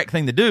the correct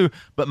thing to do.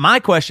 But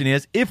my question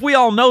is, if we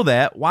all know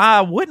that,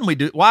 why wouldn't we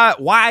do?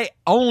 Why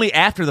only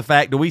after the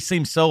fact do we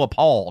seem so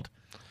appalled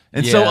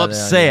and so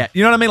upset? Yeah.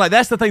 You know what I mean? Like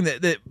that's the thing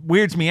that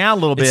weirds me out a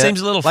little bit. It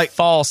seems a little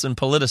false and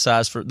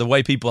politicized for the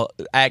way people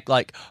act.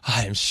 Like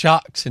I am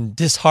shocked and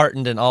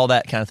disheartened and all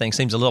that kind of thing.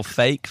 Seems a little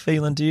fake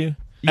feeling to you.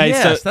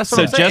 Yes, that's what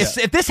I'm saying.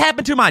 If this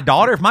happened to my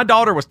daughter, if my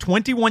daughter was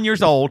 21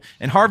 years old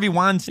and Harvey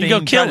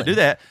Weinstein tried to do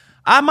that,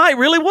 I might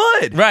really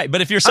would. Right,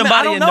 but if you're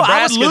somebody in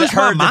Nebraska that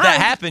heard that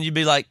happened, you'd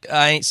be like,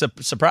 I ain't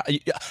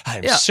surprised.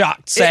 I'm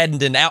shocked,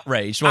 saddened, and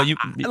outraged. Well,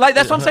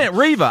 that's what I'm saying.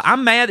 Reva,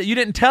 I'm mad that you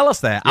didn't tell us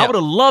that. I would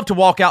have loved to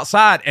walk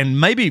outside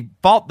and maybe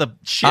fought the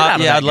shit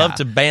out of that guy. I'd love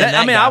to ban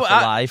that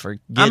guy for life. Or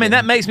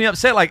that makes me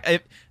upset.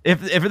 Like,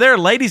 if there are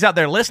ladies out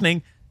there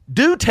listening,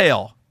 do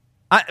tell.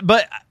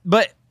 But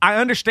I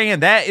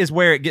understand that is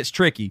where it gets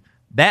tricky.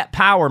 That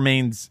power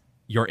means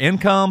your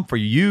income for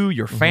you,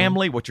 your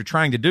family, what you're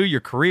trying to do, your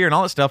career, and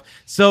all that stuff.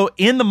 So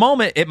in the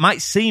moment, it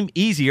might seem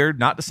easier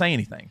not to say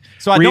anything.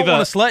 So I don't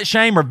want to slut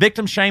shame or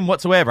victim shame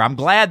whatsoever. I'm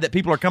glad that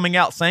people are coming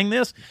out saying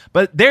this,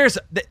 but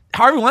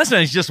Harvey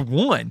Weinstein is just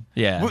one.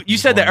 Yeah, you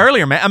said that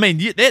earlier, man. I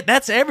mean,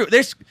 that's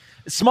there's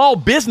small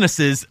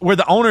businesses where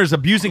the owner is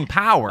abusing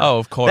power. Oh,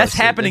 of course. That's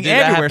happening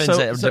everywhere. That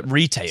happens at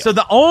retail. So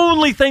the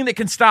only thing that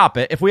can stop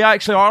it, if we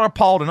actually are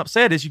appalled and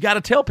upset, is you got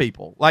to tell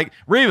people. Like,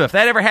 Reva, if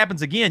that ever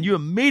happens again, you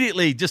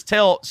immediately just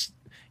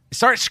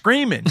start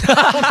screaming.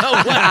 I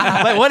don't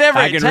know like whatever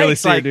I it can takes. really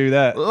see her do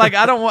that. Like,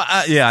 I don't want.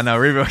 Yeah, I know.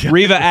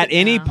 Reva, at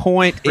any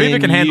point, Reva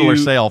can handle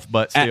herself,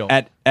 but still,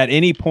 at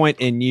any point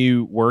in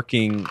you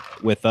working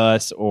with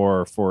us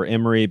or for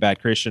Emory,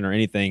 Bad Christian, or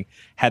anything,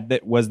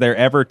 was there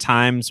ever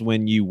times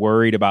when you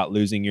worried about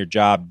losing your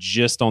job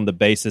just on the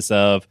basis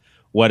of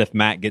what if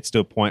Matt gets to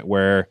a point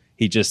where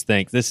he just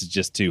thinks this is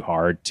just too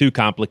hard, too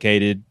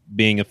complicated,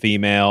 being a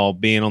female,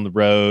 being on the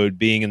road,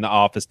 being in the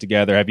office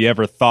together? Have you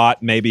ever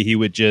thought maybe he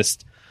would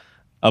just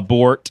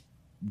abort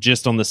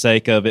just on the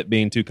sake of it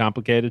being too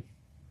complicated?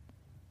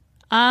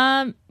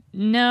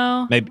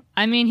 No. Maybe.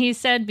 I mean, he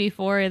said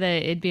before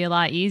that it'd be a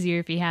lot easier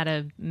if he had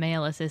a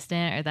male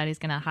assistant, or that he's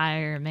going to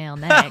hire a male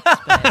next.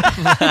 But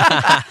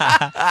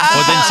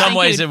well, in some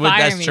ways,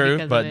 that's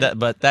true.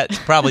 But that's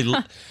probably,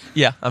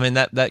 yeah. I mean,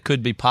 that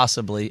could be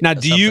possibly. Now,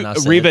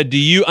 Reva, do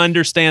you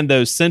understand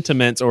those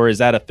sentiments, or is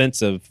that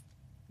offensive?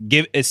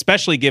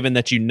 Especially given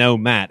that you know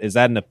Matt, is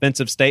that an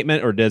offensive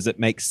statement, or does it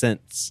make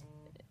sense?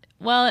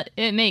 Well,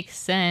 it makes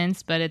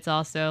sense, but it's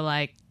also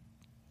like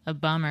a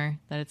bummer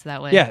that it's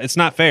that way. Yeah, it's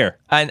not fair.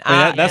 And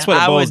that's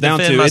what it boils down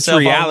to. It's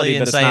reality,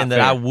 but it's saying not that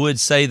fair. I would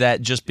say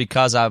that just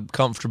because I'm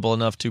comfortable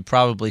enough to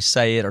probably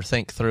say it or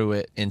think through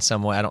it in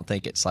some way. I don't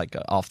think it's like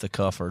a off the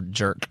cuff or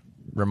jerk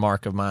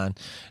remark of mine.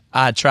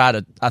 I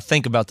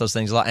think about those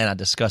things a lot, and I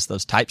discuss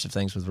those types of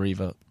things with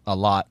Reva a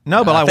lot.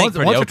 No, but once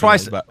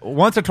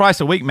or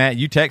twice a week, Matt,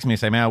 you text me and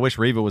say, "Man, I wish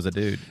Reva was a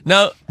dude."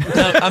 No,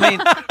 I mean,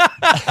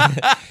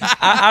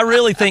 I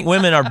really think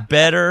women are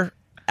better.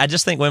 I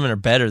just think women are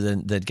better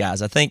than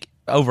guys. I think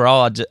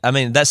overall, I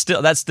mean, that's still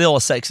a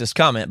sexist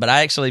comment, but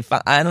I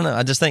don't know.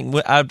 I just think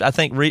I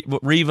think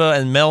Reva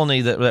and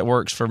Melanie that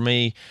works for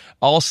me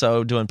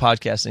also doing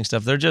podcasting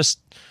stuff. They're just.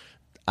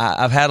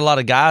 I've had a lot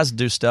of guys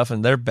do stuff,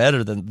 and they're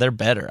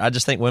better. I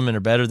just think women are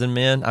better than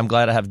men. I'm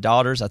glad I have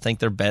daughters. I think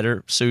they're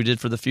better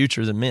suited for the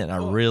future than men. I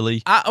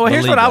really.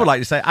 Here's what I would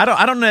like to say.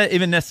 I don't know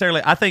even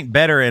necessarily. I think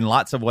better in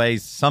lots of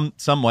ways.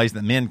 Some ways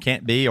that men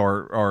can't be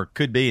or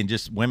could be, and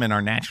just women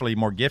are naturally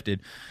more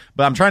gifted.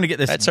 But I'm trying to get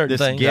this guest.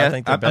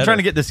 I'm trying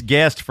to get this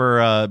guest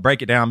for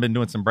Break It Down. I've been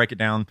doing some Break It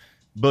Down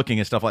booking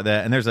and stuff like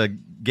that. And there's a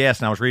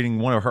guest, and I was reading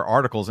one of her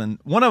articles, and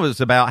one of it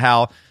was about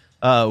how.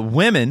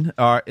 Women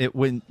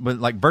when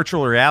like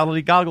virtual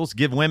reality goggles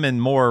give women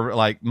more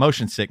like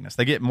motion sickness.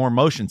 They get more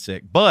motion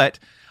sick, but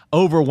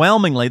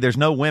overwhelmingly there's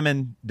no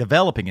women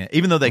developing it,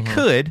 even though they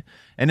could.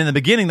 And in the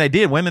beginning they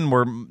did. Women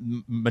were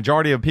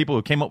majority of people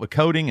who came up with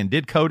coding and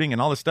did coding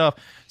and all this stuff.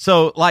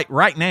 So like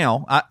right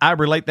now, I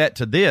relate that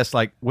to this.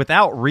 Like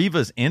without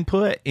Reva's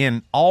input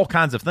in all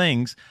kinds of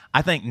things,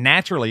 I think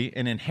naturally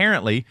and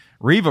inherently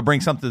Reva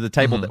brings something to the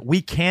table that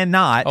we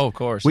cannot. Oh, of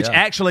course, which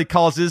actually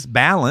causes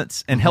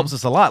balance and helps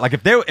us a lot. Like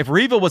if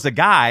Reva was a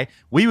guy,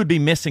 we would be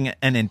missing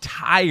an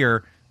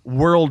entire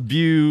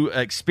worldview,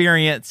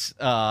 experience,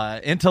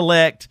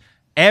 intellect,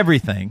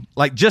 everything.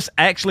 Like just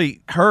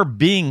actually her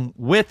being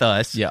with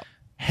us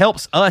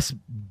helps us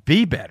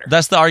be better.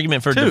 That's the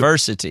argument for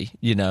diversity.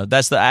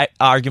 That's the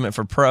argument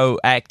for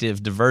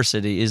proactive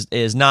diversity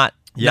is not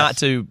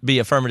to be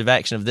affirmative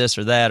action of this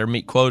or that or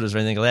meet quotas or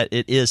anything like that.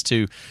 It is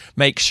to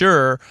make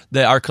sure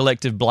that our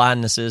collective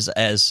blindnesses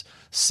as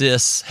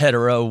cis,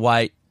 hetero,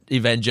 white,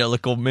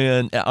 evangelical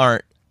men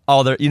aren't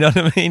all there. You know what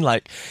I mean?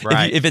 Like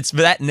if it's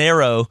that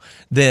narrow,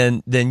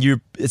 then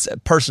it's a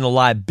personal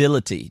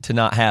liability to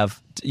not have.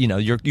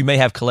 You may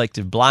have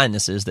collective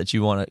blindnesses that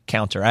you want to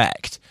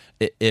counteract.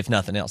 If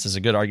nothing else, is a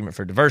good argument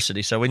for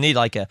diversity. So we need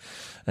like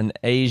an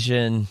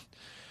Asian.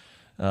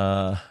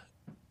 Who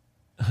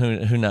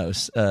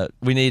knows?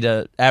 We need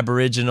a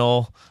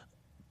Aboriginal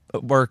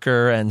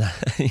worker, and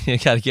you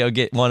got to go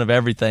get one of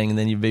everything, and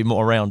then you'd be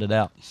more rounded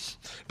out.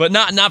 But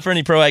not for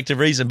any proactive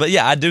reason. But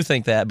yeah, I do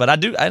think that. But I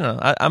don't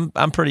know.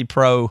 I'm pretty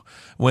pro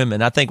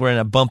women. I think we're in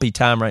a bumpy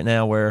time right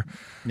now where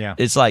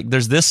it's like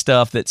there's this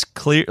stuff that's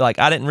clear. Like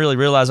I didn't really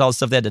realize all the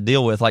stuff they had to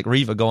deal with, like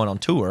Reva going on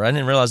tour. I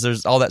didn't realize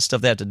there's all that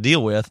stuff they have to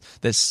deal with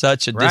that's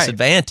such a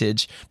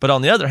disadvantage. But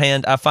on the other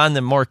hand, I find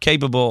them more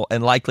capable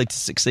and likely to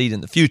succeed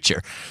in the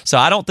future. So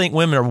I don't think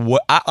women are.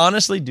 I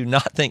honestly do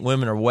not think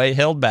women are way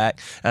held back.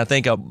 And I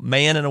think a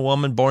man and a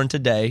woman born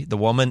today, the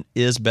woman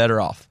is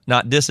better off,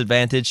 not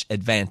disadvantaged,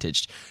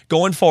 advantaged.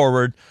 Going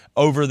forward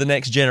over the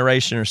next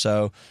generation or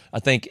so, I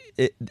think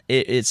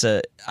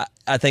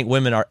I think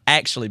women are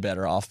actually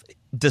better off,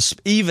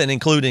 even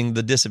including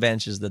the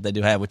disadvantages that they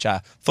do have, which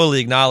I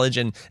fully acknowledge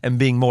and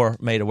being more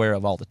made aware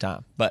of all the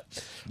time. But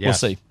we'll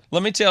see.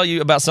 Let me tell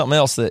you about something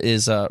else that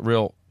is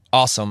real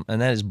Awesome, and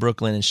that is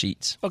Brooklyn and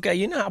Sheets. Okay,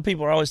 you know how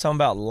people are always talking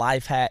about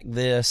life hack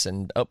this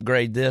and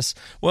upgrade this?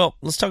 Well,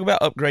 let's talk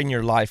about upgrading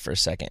your life for a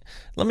second.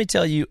 Let me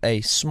tell you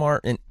a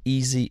smart and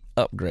easy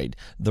upgrade.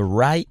 The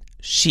right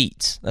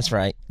sheets. That's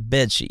right,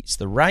 bed sheets.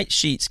 The right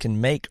sheets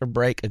can make or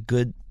break a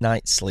good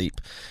night's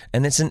sleep,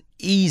 and it's an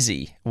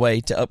easy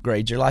way to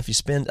upgrade your life. You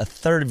spend a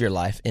third of your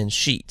life in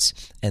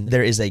sheets, and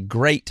there is a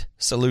great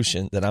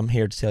solution that I'm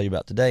here to tell you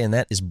about today, and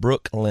that is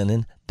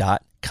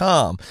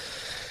brooklinen.com.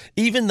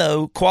 Even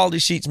though quality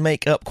sheets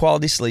make up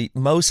quality sleep,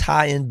 most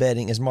high-end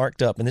bedding is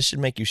marked up, and this should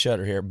make you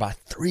shudder here, by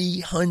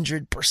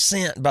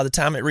 300% by the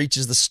time it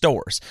reaches the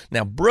stores.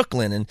 Now,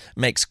 Brooklinen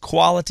makes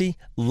quality,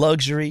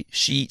 luxury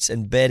sheets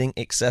and bedding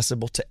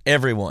accessible to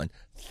everyone.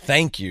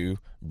 Thank you,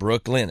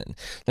 Brooklinen.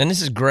 And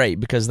this is great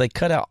because they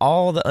cut out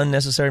all the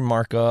unnecessary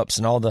markups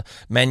and all the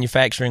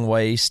manufacturing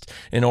waste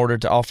in order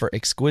to offer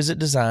exquisite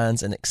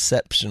designs and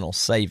exceptional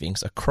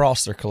savings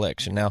across their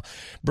collection. Now,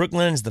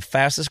 Brooklinen is the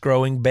fastest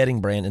growing bedding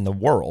brand in the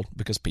world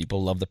because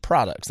people love the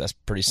products. That's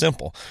pretty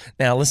simple.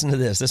 Now, listen to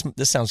this.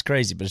 This sounds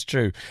crazy, but it's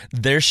true.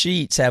 Their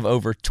sheets have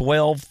over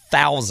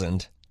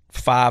 12,000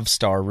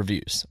 5-star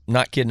reviews.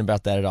 Not kidding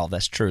about that at all.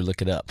 That's true.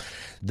 Look it up.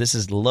 This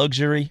is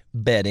luxury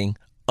bedding,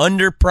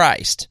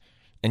 underpriced.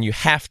 And you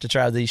have to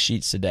try these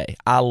sheets today.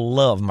 I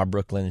love my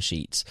Brooklinen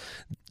sheets.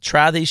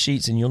 Try these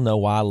sheets and you'll know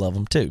why I love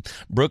them too.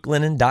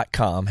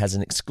 Brooklinen.com has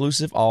an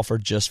exclusive offer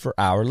just for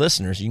our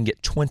listeners. You can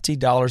get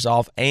 $20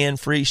 off and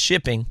free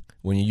shipping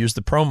when you use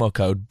the promo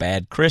code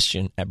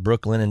BADCHRISTIAN at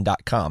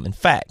brooklinen.com. In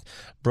fact,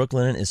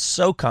 Brooklinen is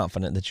so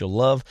confident that you'll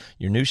love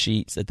your new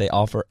sheets that they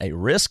offer a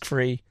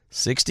risk-free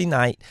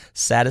 60-night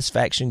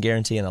satisfaction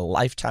guarantee and a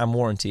lifetime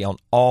warranty on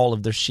all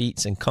of their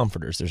sheets and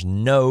comforters. There's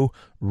no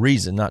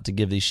reason not to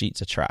give these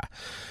sheets a try.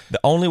 The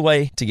only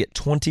way to get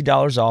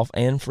 $20 off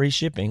and free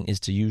shipping is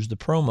to use the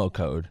promo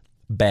code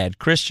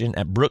BADCHRISTIAN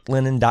at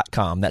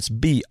brooklinen.com. That's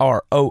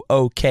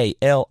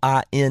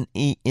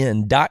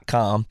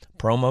BROOKLINEN.com.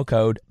 Promo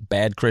code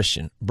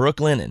BADCHRISTIAN.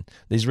 Brooklinen.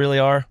 These really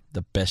are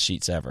the best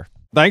sheets ever.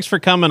 Thanks for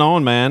coming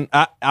on, man.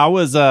 I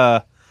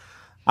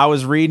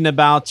was reading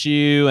about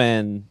you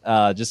and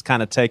just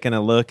kind of taking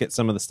a look at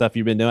some of the stuff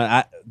you've been doing.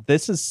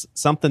 This is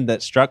something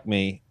that struck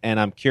me, and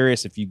I'm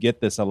curious if you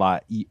get this a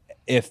lot.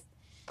 If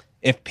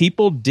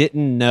people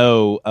didn't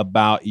know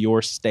about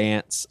your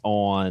stance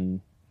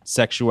on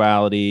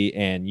sexuality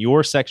and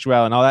your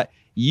sexuality and all that,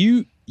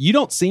 you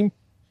don't seem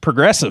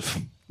progressive.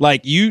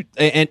 Like you,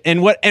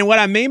 and what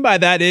I mean by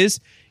that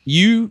is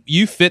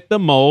you fit the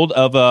mold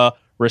of a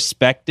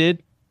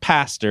respected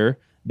pastor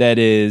that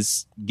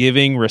is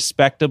giving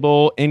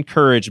respectable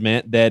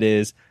encouragement, that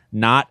is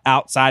not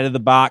outside of the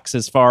box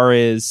as far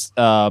as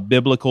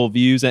biblical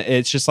views.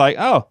 It's just like,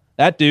 oh,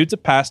 that dude's a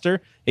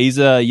pastor. He's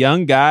a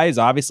young guy. He's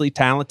obviously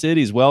talented.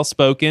 He's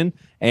well-spoken.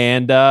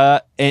 And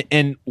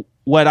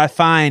what I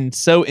find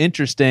so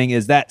interesting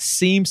is that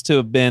seems to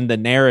have been the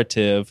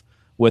narrative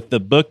with the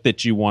book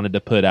that you wanted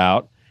to put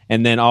out.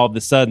 And then all of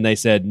a sudden they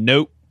said,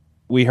 nope,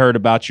 we heard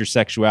about your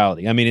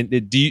sexuality. I mean,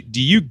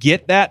 do you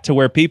get that to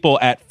where people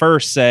at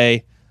first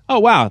say, oh,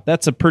 wow,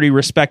 that's a pretty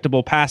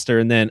respectable pastor,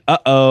 and then,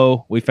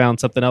 we found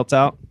something else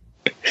out?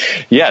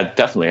 Yeah,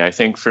 definitely. I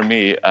think for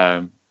me,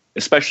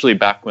 especially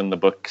back when the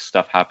book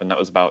stuff happened, that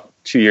was about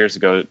 2 years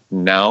ago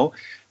now,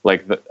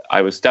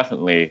 I was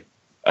definitely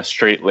a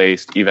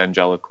straight-laced,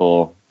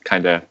 evangelical,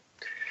 kind of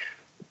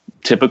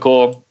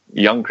typical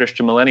young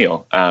Christian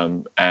millennial,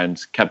 and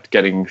kept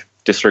getting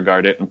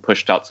disregarded and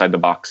pushed outside the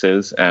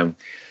boxes. And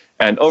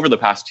over the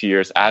past 2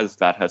 years, as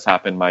that has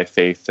happened, my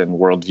faith and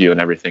worldview and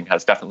everything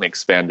has definitely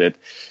expanded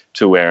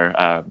to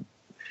where,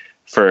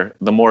 for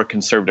the more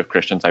conservative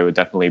Christians, I would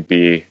definitely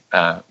be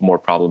more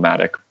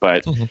problematic.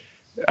 But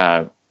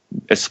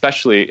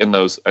especially in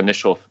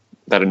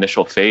that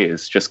initial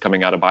phase, just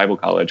coming out of Bible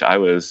college, I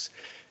was,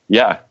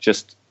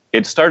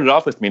 it started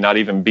off with me not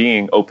even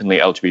being openly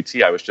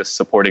LGBT. I was just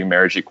supporting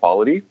marriage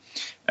equality.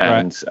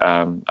 And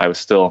I was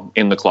still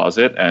in the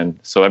closet. And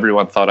so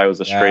everyone thought I was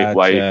a straight,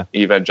 white,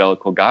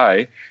 evangelical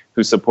guy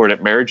who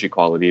supported marriage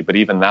equality. But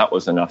even that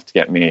was enough to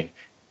get me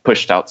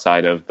pushed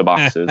outside of the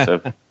boxes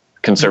of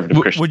conservative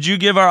Christians. Would you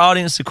give our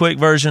audience a quick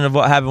version of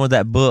what happened with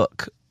that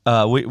book?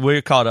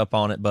 We're caught up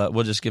on it, but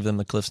we'll just give them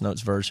the Cliff's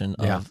Notes version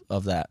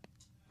of that.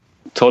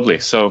 Totally.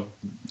 So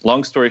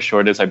long story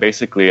short is I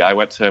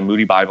went to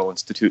Moody Bible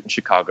Institute in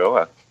Chicago,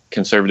 a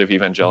conservative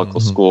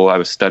evangelical school. I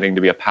was studying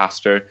to be a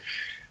pastor.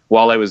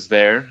 While I was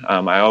there,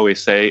 I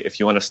always say, if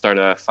you want to start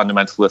a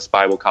fundamentalist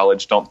Bible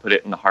college, don't put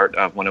it in the heart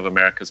of one of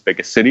America's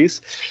biggest cities,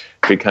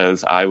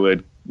 because I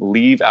would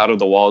leave out of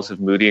the walls of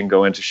Moody and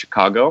go into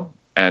Chicago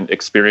and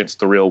experience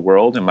the real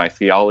world and my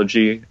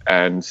theology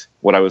and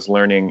what I was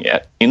learning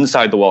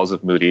inside the walls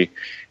of Moody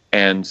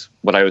and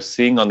what I was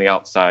seeing on the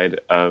outside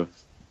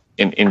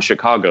in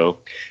Chicago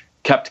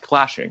kept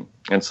clashing.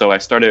 And so I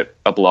started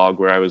a blog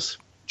where I was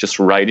just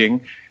writing,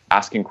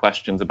 asking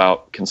questions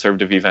about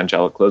conservative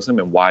evangelicalism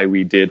and why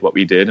we did what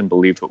we did and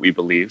believed what we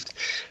believed.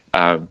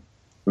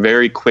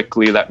 Very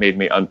quickly, that made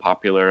me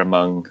unpopular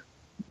among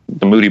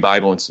the Moody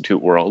Bible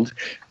Institute world.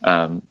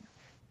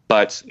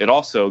 But it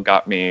also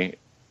got me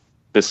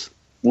this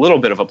little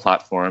bit of a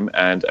platform,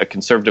 and a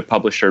conservative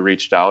publisher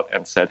reached out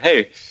and said,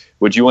 hey,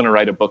 would you want to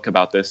write a book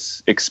about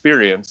this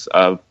experience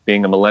of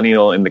being a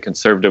millennial in the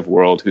conservative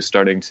world who's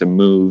starting to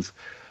move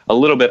a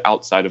little bit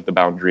outside of the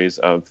boundaries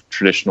of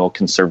traditional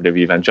conservative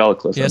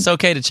evangelicalism? Yeah, it's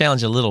okay to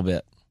challenge a little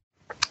bit.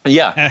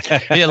 Yeah.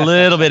 Be a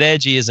little bit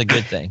edgy is a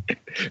good thing.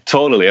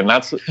 Totally. And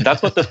that's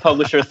what this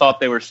publisher thought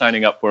they were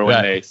signing up for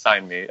when they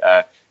signed me.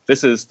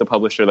 This is the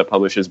publisher that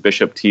publishes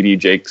Bishop T.D.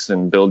 Jakes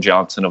and Bill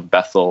Johnson of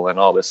Bethel and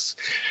all this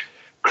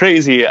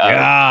crazy.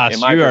 Gosh,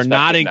 you are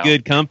not in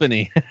good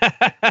company.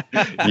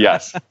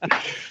 Yes.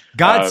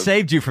 God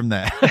saved you from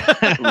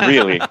that.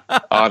 Really,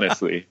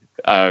 honestly.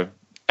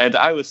 And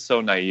I was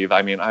so naive.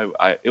 I mean,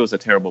 it was a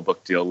terrible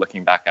book deal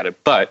looking back at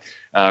it. But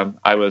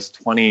I was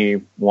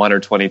 21 or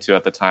 22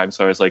 at the time.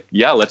 So I was like,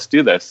 yeah, let's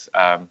do this.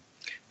 And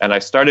I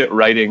started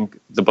writing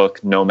the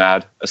book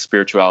Nomad, A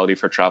Spirituality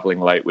for Traveling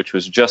Light, which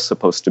was just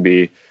supposed to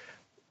be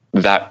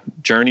that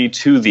journey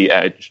to the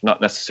edge, not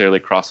necessarily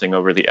crossing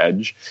over the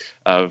edge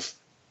of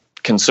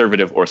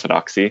conservative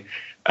orthodoxy.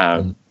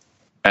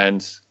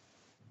 And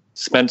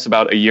spent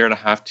about a year and a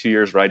half, 2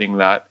 years writing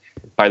that.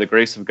 By the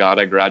grace of God,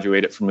 I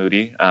graduated from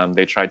Moody.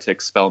 They tried to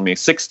expel me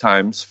 6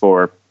 times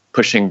for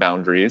pushing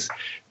boundaries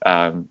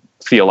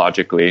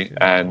theologically. Good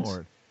and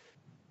Lord.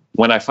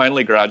 When I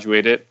finally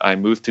graduated, I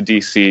moved to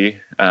D.C.,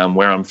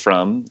 where I'm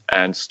from,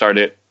 and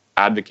started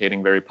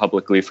advocating very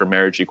publicly for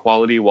marriage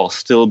equality while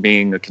still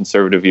being a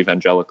conservative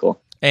evangelical.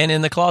 And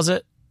in the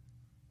closet?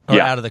 Or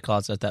out of the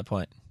closet at that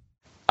point?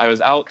 I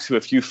was out to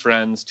a few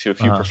friends, to a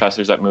few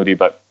professors at Moody,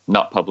 but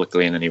not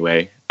publicly in any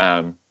way.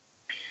 And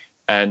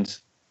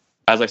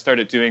as I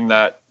started doing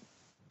that,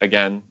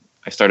 again,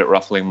 I started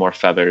ruffling more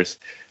feathers.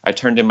 I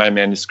turned in my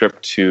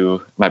manuscript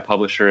to my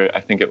publisher, I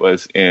think it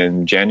was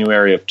in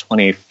January of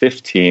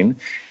 2015.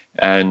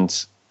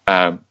 And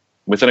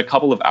within a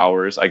couple of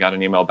hours, I got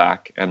an email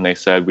back and they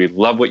said, we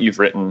love what you've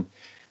written,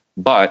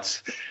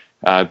 but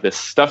this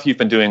stuff you've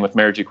been doing with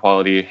marriage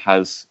equality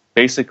has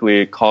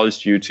basically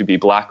caused you to be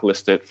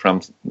blacklisted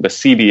from the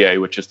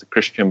CBA, which is the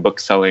Christian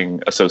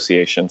Bookselling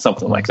Association,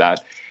 something like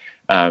that.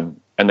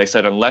 And they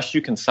said, unless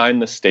you can sign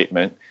this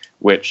statement,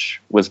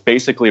 which was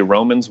basically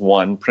Romans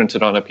 1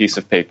 printed on a piece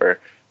of paper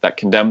that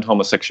condemned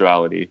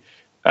homosexuality,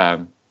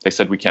 they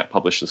said, we can't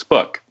publish this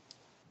book.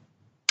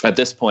 At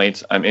this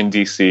point, I'm in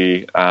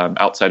D.C.,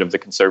 outside of the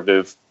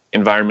conservative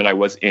environment I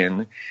was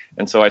in.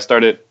 And so I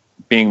started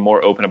being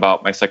more open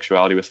about my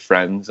sexuality with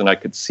friends, and I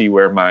could see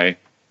where my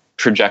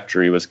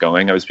trajectory was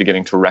going. I was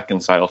beginning to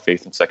reconcile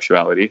faith and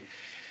sexuality.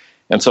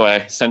 And so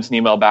I sent an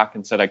email back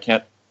and said, I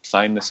can't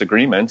sign this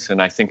agreement,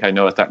 and I think I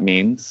know what that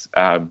means.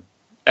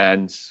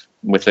 And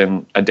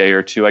within a day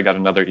or two, I got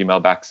another email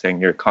back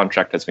saying your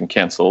contract has been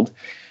canceled.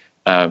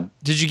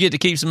 Did you get to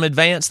keep some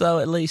advance, though,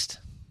 at least?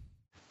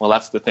 Well,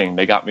 that's the thing.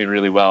 They got me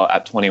really well.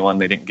 At 21,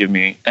 they didn't give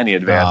me any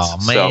advance.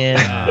 Oh,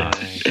 man.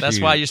 So.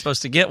 That's why you're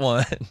supposed to get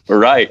one.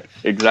 Right.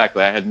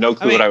 Exactly. I had no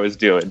clue what I was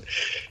doing.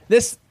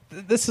 This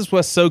is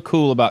what's so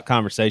cool about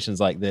conversations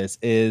like this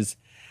is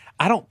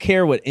I don't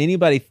care what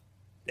anybody...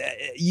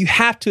 You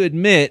have to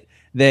admit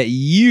that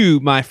you,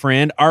 my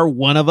friend, are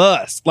one of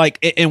us. Like,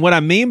 and what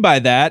I mean by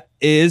that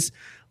is,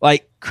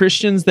 like,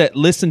 Christians that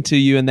listen to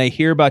you and they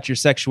hear about your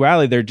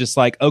sexuality, they're just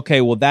like,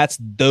 okay, well, that's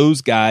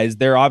those guys.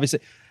 They're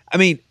obviously... I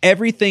mean,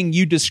 everything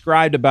you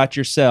described about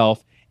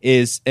yourself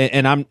is,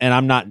 and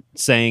I'm not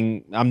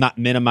saying, I'm not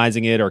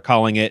minimizing it or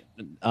calling it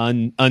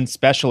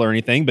unspecial or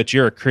anything, but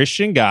you're a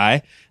Christian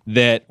guy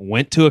that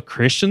went to a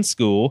Christian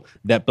school,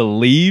 that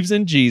believes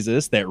in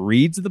Jesus, that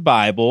reads the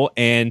Bible,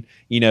 and,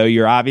 you know,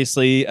 you're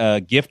obviously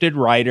a gifted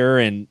writer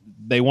and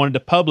they wanted to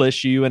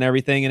publish you and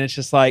everything. And it's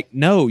just like,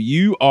 no,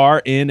 you are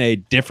in a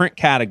different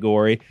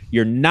category.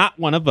 You're not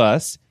one of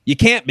us. You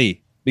can't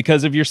be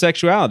because of your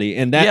sexuality.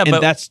 And that,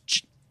 and that's...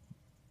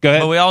 Go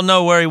ahead. But we all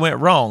know where he went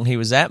wrong. He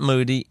was at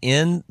Moody,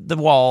 in the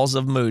walls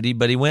of Moody,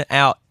 but he went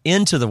out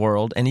into the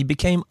world and he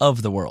became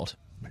of the world.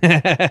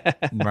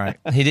 Right.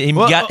 He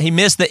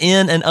missed the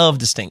in and of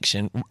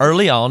distinction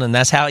early on, and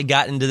that's how he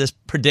got into this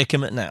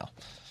predicament now.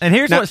 And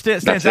here's what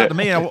stands out to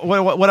me. And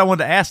what I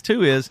wanted to ask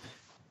too is,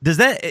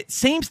 it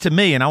seems to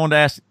me, and I wanted to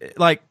ask,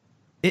 like,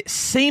 it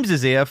seems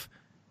as if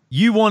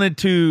you wanted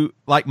to,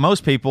 like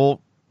most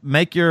people,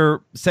 make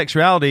your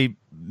sexuality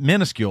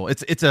minuscule.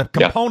 It's a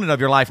component of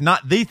your life,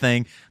 not the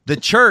thing. The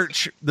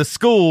church, the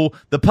school,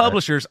 the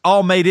publishers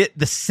all made it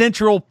the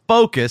central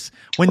focus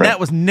when that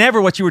was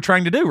never what you were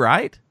trying to do,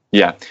 right?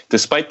 Yeah.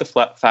 Despite the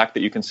fact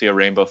that you can see a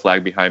rainbow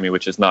flag behind me,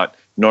 which is not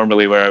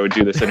normally where I would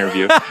do this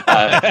interview.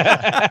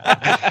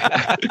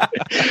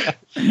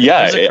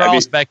 There's a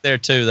cross back there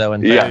too, though.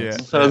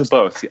 So there's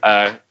both.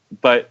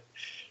 But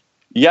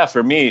yeah,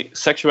 for me,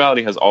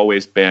 sexuality has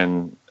always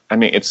been,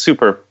 it's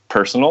super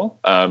personal,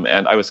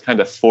 and I was kind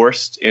of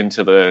forced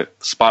into the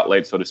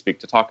spotlight, so to speak,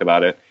 to talk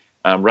about it.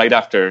 Right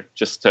after,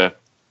 just to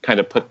kind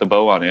of put the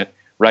bow on it,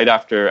 right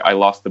after I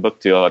lost the book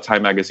deal, a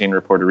Time magazine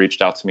reporter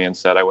reached out to me and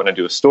said, I want to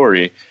do a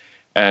story.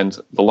 And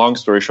the long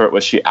story short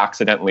was she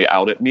accidentally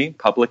outed me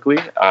publicly.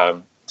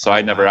 So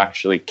I never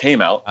actually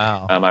came out.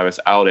 Wow. I was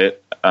outed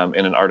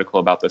in an article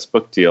about this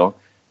book deal.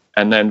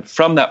 And then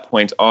from that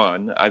point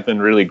on, I've been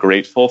really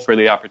grateful for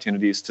the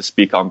opportunities to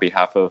speak on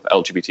behalf of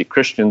LGBT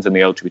Christians and the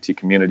LGBT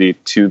community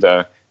to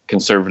the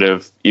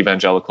conservative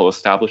evangelical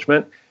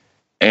establishment.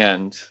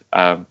 And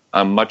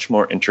I'm much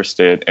more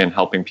interested in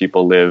helping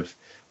people live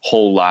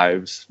whole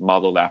lives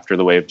modeled after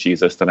the way of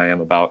Jesus than I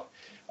am about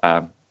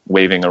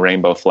waving a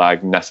rainbow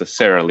flag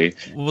necessarily.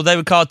 Well, they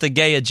would call it the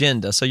gay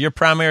agenda. So your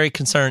primary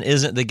concern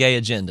isn't the gay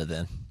agenda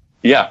then?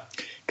 Yeah,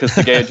 because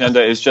the gay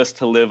agenda is just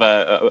to live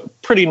a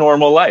pretty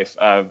normal life.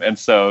 And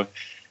so,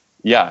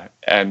 yeah,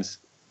 and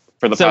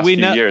for the past few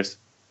years...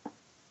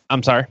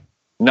 I'm sorry.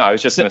 No, I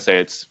was just going to say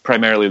it's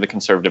primarily the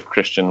conservative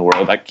Christian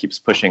world that keeps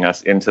pushing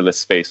us into this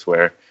space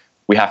where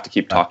we have to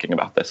keep talking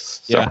about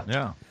this. So.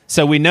 Yeah.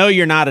 So we know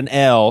you're not an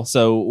L.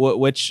 So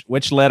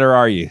which letter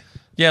are you?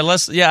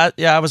 Yeah,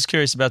 I was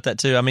curious about that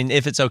too. I mean,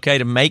 if it's okay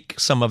to make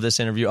some of this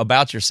interview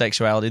about your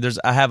sexuality,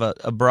 I have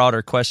a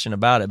broader question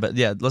about it. But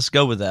yeah, let's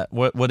go with that.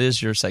 What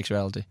is your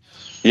sexuality?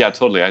 Yeah,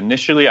 totally.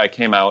 Initially, I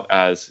came out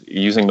as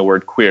using the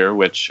word queer,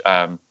 which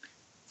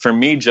for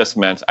me just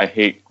meant I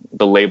hate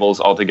the labels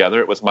altogether.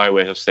 It was my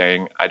way of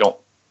saying I don't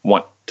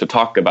want to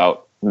talk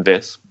about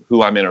this.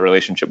 Who I'm in a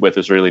relationship with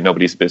is really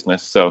nobody's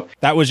business. So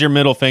that was your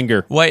middle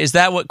finger. Wait, is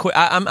that what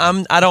I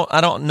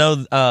don't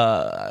know.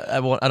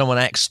 I don't want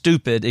to act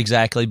stupid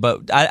exactly,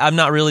 but I'm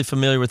not really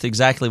familiar with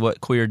exactly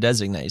what queer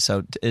designates.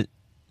 So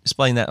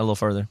explain that a little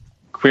further.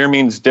 Queer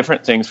means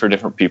different things for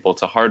different people.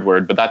 It's a hard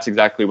word, but that's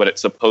exactly what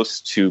it's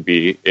supposed to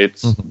be.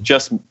 It's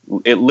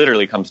it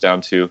literally comes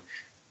down to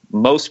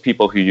most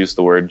people who use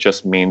the word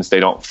just means they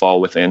don't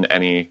fall within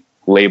any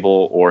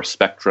label or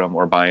spectrum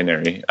or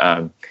binary.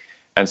 And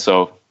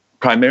so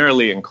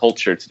primarily in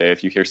culture today,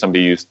 if you hear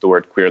somebody use the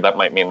word queer, that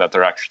might mean that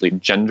they're actually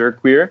gender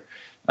queer,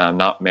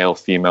 not male,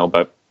 female,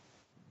 but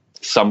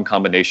some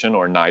combination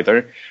or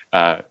neither.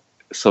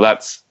 So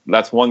that's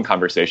one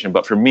conversation.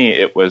 But for me,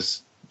 it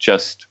was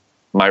just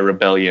my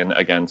rebellion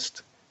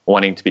against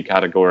wanting to be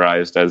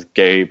categorized as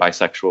gay,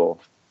 bisexual,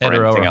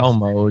 hetero or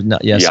homo,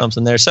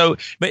 something there. So,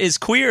 but is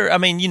queer, I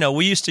mean,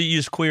 we used to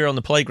use queer on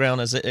the playground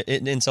as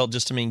an insult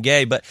just to mean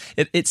gay, but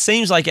it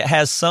seems like it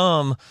has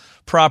some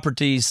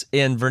properties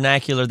in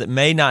vernacular that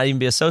may not even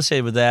be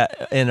associated with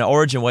that in an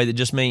origin way that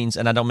just means,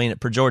 and I don't mean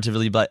it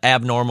pejoratively, but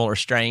abnormal or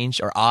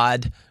strange or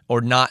odd or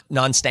not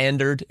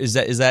non-standard. Is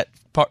that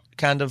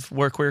kind of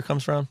where queer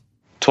comes from?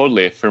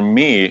 Totally. For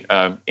me,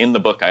 in the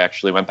book, I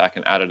actually went back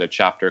and added a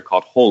chapter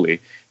called Holy,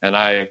 and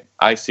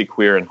I see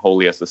queer and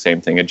holy as the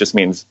same thing. It just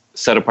means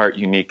set apart,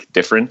 unique,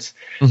 different.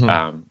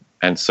 And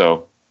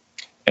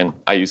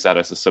I use that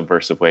as a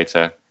subversive way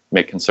to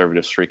make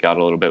conservatives freak out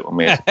a little bit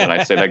when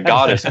I say that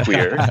God is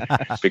queer,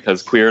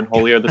 because queer and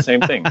holy are the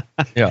same thing.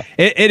 Yeah,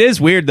 it is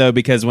weird though,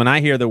 because when I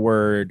hear the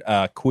word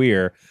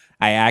queer,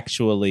 I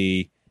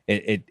actually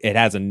it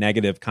has a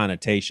negative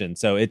connotation.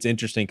 So it's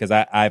interesting because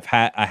I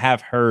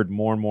have heard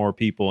more and more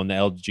people in the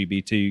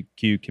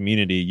LGBTQ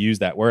community use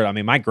that word. I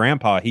mean, my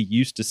grandpa, he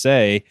used to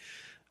say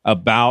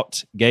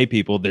about gay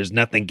people, "There's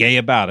nothing gay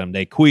about them.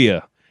 They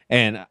queer,"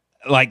 and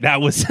like that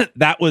was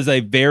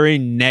a very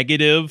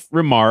negative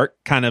remark,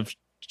 kind of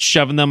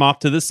shoving them off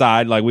to the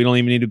side, like we don't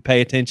even need to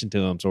pay attention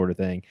to them, sort of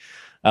thing.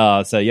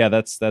 So yeah,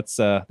 that's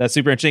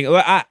super interesting.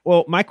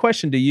 Well, my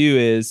question to you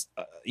is,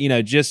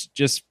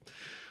 just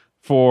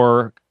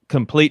for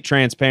complete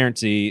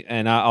transparency,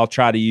 and I'll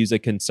try to use a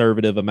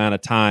conservative amount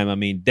of time. I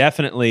mean,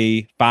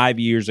 definitely 5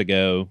 years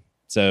ago.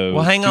 So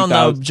well, hang on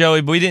though,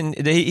 Joey. But we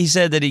didn't. He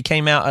said that he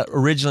came out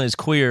originally as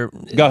queer.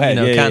 Go ahead.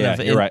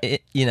 You're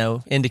right.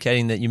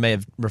 Indicating that you may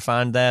have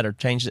refined that or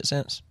changed it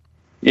since.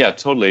 Yeah,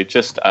 totally.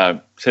 Just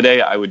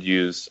today I would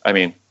use,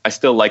 I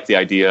still like the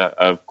idea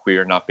of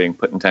queer not being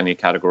put into any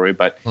category,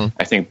 but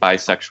I think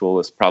bisexual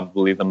is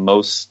probably the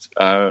most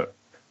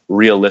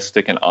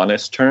realistic and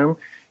honest term,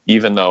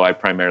 even though I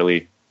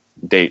primarily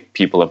date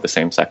people of the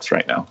same sex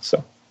right now.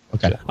 So.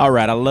 Okay. All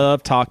right. I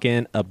love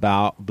talking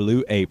about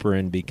Blue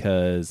Apron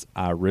because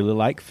I really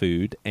like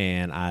food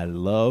and I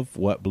love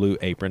what Blue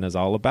Apron is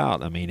all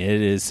about. I mean,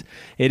 it is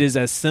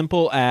as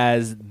simple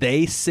as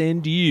they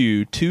send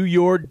you to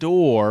your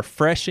door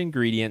fresh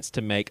ingredients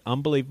to make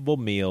unbelievable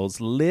meals.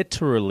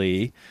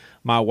 Literally,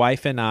 my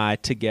wife and I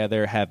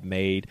together have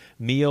made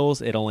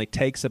meals. It only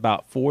takes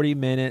about 40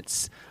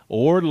 minutes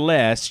or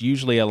less,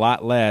 usually a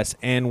lot less,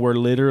 and we're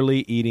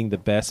literally eating the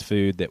best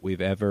food that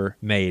we've ever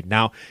made.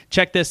 Now,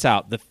 check this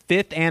out. The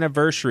 5th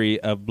anniversary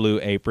of Blue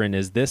Apron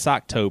is this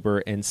October,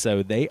 and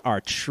so they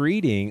are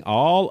treating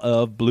all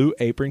of Blue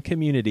Apron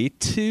community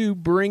to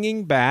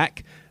bringing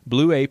back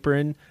Blue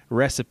Apron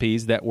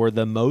recipes that were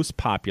the most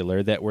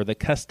popular, that were the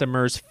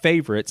customers'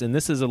 favorites, and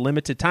this is a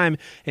limited time.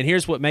 And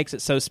here's what makes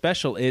it so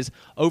special is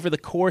over the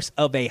course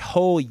of a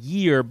whole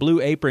year, Blue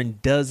Apron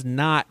does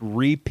not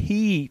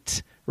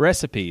repeat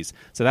recipes.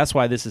 So that's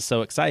why this is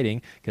so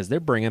exciting, because they're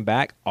bringing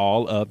back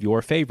all of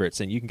your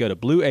favorites. And you can go to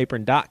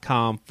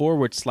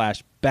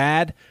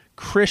blueapron.com/bad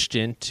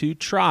Christian to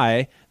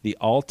try the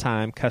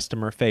all-time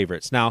customer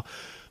favorites. Now,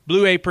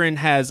 Blue Apron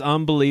has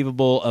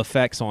unbelievable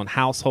effects on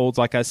households.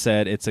 Like I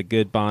said, it's a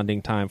good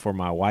bonding time for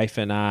my wife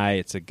and I.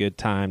 It's a good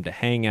time to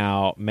hang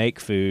out, make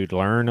food,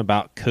 learn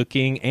about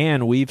cooking,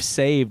 and we've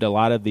saved a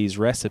lot of these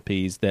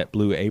recipes that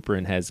Blue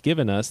Apron has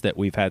given us that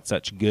we've had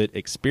such good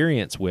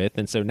experience with.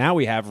 And so now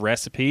we have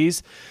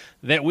recipes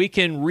that we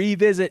can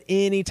revisit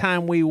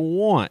anytime we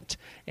want.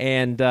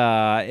 And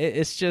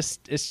we're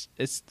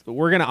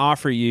going to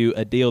offer you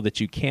a deal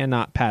that you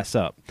cannot pass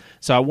up.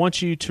 So I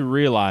want you to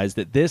realize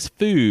that this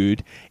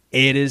food,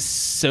 it is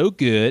so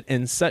good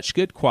and such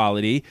good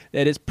quality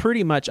that it's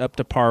pretty much up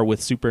to par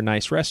with super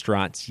nice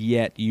restaurants,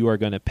 yet you are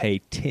going to pay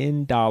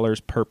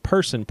 $10 per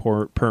person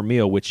per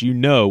meal, which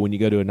when you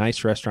go to a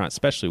nice restaurant,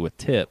 especially with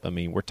tip, I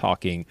mean, we're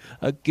talking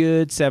a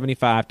good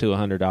 $75 to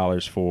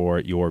 $100 for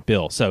your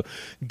bill. So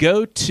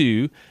go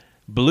to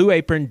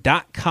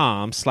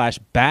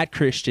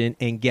blueapron.com/badchristian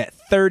and get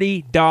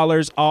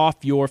 $30 off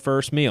your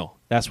first meal.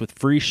 That's with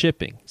free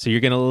shipping. So you're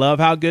going to love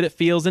how good it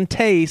feels and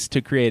tastes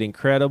to create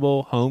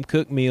incredible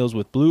home-cooked meals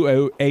with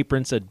Blue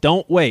Apron. So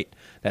don't wait.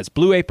 That's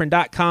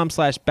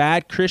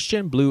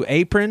blueapron.com/badchristian. Blue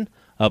Apron,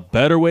 a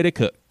better way to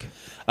cook.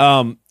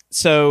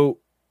 So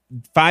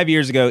 5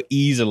 years ago,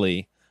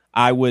 easily,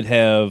 I would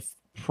have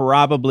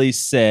probably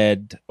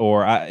said,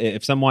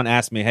 if someone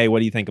asked me, hey, what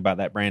do you think about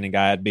that Brandan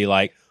guy? I'd be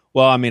like,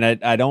 well, I mean,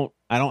 I don't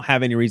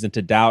have any reason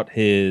to doubt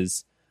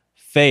his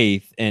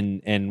faith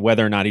and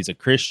whether or not he's a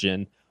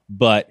Christian,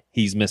 but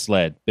he's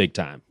misled big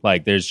time.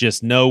 Like, there's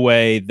just no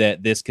way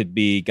that this could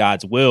be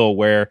God's will,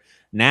 where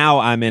now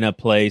I'm in a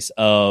place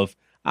of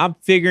I'm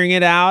figuring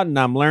it out and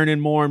I'm learning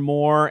more and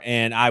more.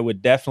 And I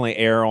would definitely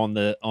err on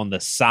the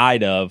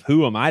side of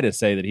who am I to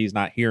say that he's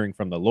not hearing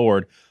from the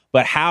Lord?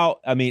 But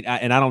how, I mean,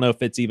 and I don't know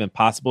if it's even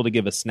possible to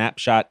give a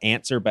snapshot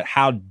answer, but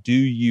how do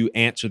you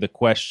answer the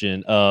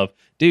question of,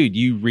 dude,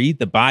 you read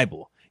the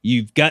Bible,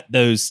 you've got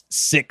those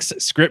 6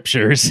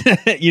 scriptures,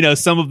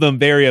 some of them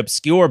very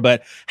obscure,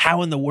 but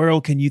how in the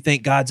world can you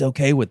think God's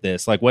okay with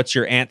this? Like, what's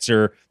your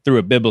answer through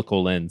a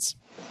biblical lens?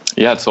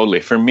 Yeah,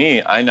 totally. For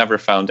me, I never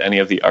found any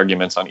of the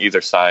arguments on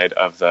either side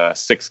of the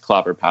 6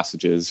 clobber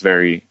passages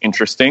very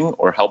interesting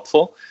or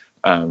helpful.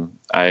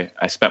 I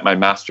spent my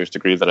master's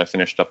degree that I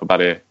finished up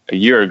about a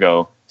year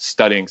ago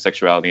studying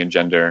sexuality and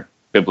gender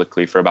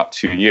biblically for about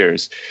 2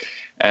 years.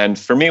 And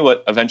for me,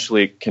 what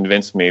eventually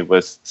convinced me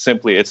was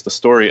simply it's the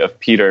story of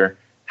Peter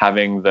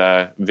having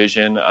the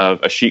vision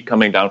of a sheet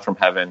coming down from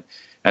heaven.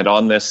 And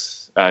on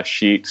this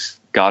sheet,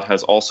 God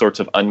has all sorts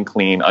of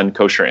unclean,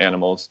 unkosher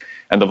animals.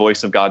 And the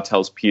voice of God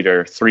tells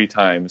Peter 3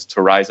 times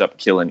to rise up,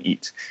 kill, and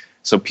eat.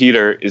 So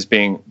Peter is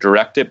being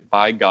directed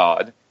by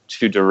God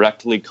to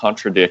directly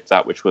contradict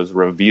that which was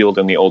revealed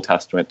in the Old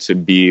Testament to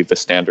be the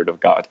standard of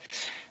God.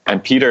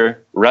 And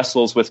Peter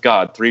wrestles with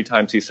God 3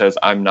 times. He says,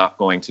 I'm not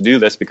going to do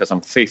this because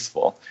I'm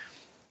faithful.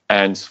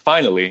 And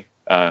finally,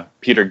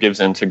 Peter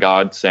gives in to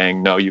God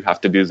saying, no, you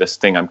have to do this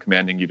thing I'm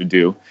commanding you to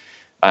do.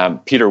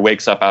 Peter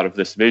wakes up out of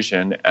this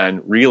vision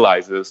and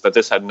realizes that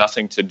this had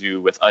nothing to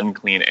do with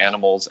unclean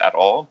animals at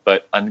all,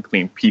 but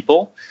unclean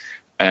people.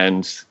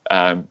 And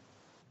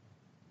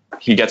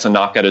he gets a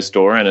knock at his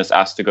door and is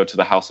asked to go to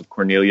the house of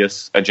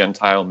Cornelius, a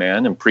Gentile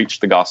man, and preach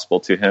the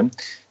gospel to him.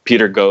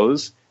 Peter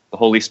goes, the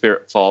Holy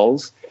Spirit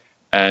falls,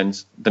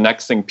 and the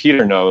next thing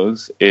Peter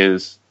knows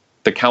is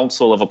the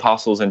council of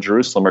apostles in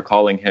Jerusalem are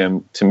calling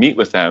him to meet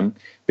with them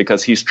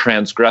because he's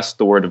transgressed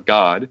the word of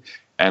God.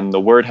 And the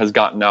word has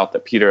gotten out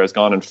that Peter has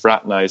gone and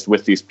fraternized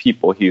with these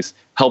people. He's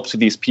helped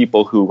these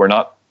people who were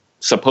not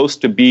supposed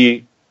to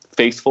be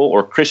faithful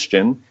or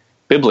Christian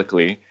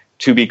biblically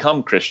to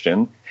become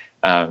Christian.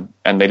 And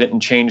they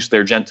didn't change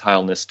their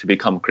Gentileness to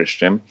become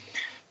Christian.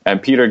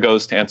 And Peter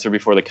goes to answer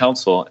before the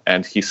council,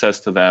 and he says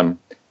to them,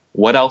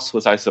 what else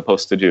was I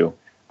supposed to do?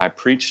 I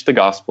preached the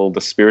gospel,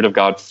 the Spirit of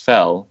God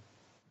fell,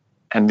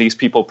 and these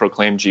people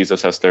proclaimed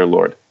Jesus as their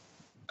Lord.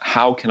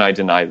 How can I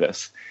deny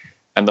this?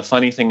 And the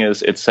funny thing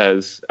is, it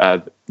says,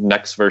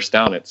 next verse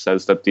down, it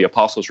says that the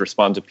apostles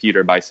respond to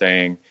Peter by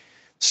saying,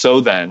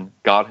 so then,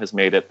 God has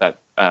made it that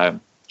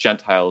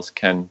Gentiles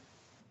can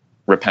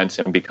repent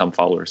and become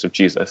followers of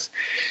Jesus.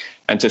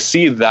 And to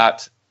see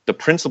that the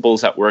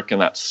principles at work in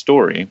that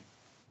story,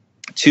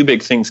 2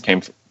 big things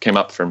came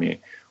up for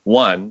me.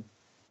 One,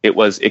 it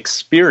was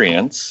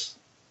experience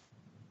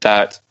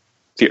that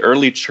the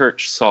early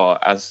church saw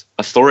as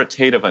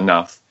authoritative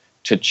enough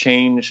to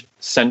change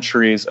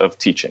centuries of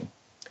teaching.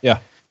 Yeah.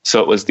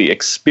 So it was the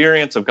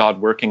experience of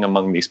God working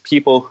among these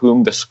people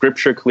whom the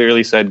scripture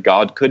clearly said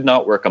God could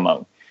not work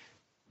among,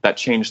 that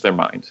changed their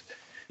mind.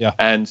 Yeah.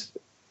 And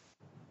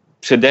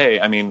today,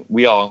 I mean,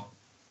 we all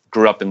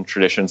grew up in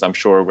traditions, I'm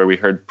sure, where we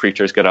heard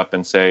preachers get up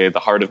and say, the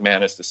heart of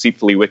man is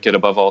deceitfully wicked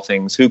above all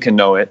things. Who can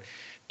know it?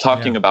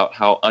 Talking about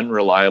how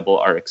unreliable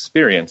our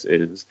experience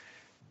is.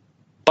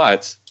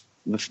 But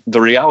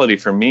the reality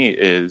for me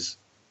is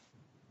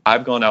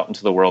I've gone out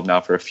into the world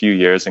now for a few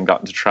years and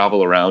gotten to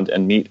travel around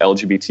and meet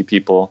LGBT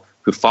people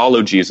who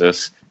follow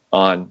Jesus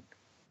on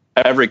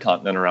every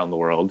continent around the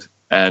world.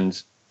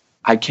 And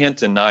I can't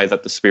deny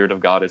that the Spirit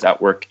of God is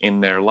at work in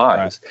their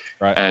lives.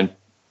 Right. And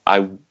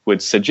I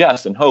would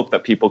suggest and hope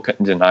that people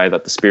couldn't deny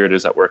that the Spirit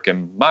is at work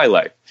in my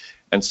life.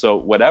 And so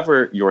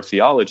whatever your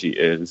theology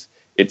is,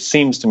 it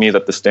seems to me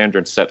that the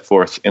standard set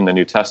forth in the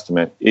New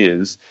Testament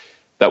is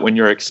that when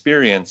your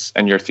experience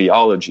and your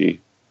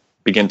theology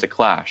begin to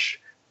clash,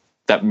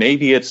 that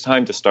maybe it's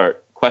time to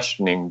start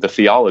questioning the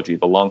theology,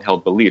 the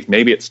long-held belief.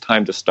 Maybe it's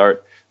time to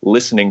start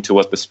listening to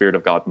what the Spirit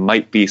of God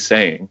might be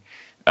saying.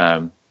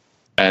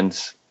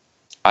 And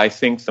I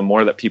think the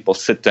more that people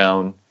sit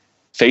down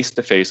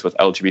face-to-face with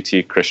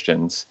LGBT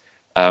Christians,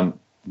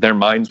 their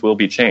minds will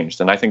be changed.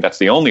 And I think that's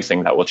the only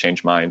thing that will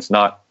change minds,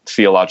 not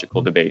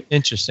theological debate.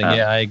 Interesting.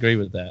 Yeah, I agree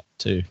with that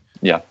too.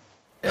 Yeah.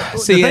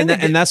 See, and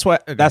that's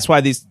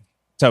why these,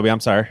 Toby,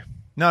 I'm sorry.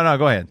 No,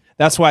 go ahead.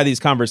 That's why these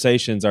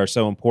conversations are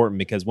so important,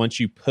 because once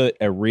you put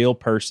a real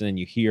person and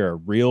you hear a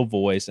real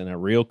voice and a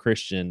real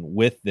Christian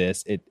with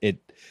this,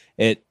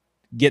 it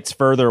gets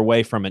further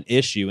away from an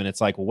issue. And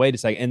it's like, well, wait a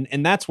second.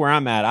 And that's where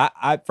I'm at.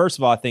 I first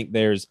of all, I think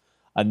there's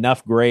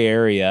enough gray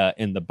area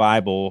in the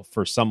Bible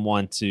for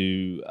someone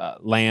to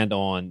land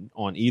on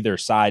either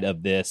side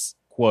of this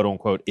quote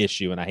unquote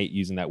issue. And I hate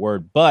using that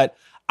word, but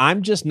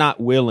I'm just not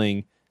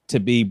willing to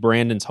be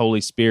Brandon's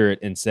Holy Spirit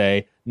and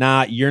say,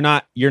 nah, you're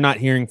not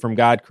hearing from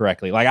God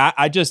correctly. Like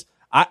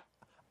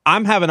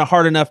I'm having a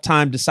hard enough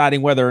time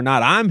deciding whether or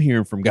not I'm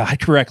hearing from God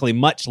correctly,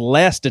 much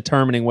less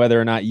determining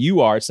whether or not you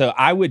are. So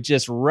I would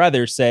just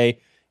rather say,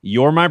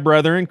 you're my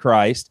brother in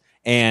Christ,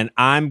 and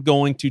I'm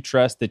going to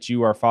trust that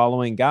you are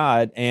following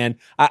God. And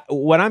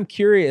what I'm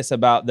curious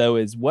about, though,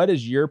 is what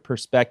is your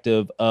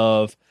perspective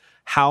of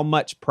how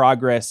much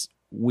progress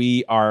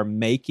we are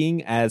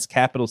making as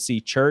capital C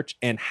Church,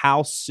 and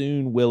how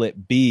soon will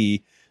it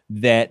be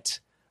that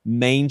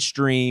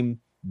mainstream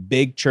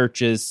big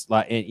churches,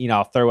 like,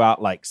 I'll throw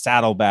out like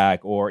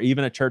Saddleback, or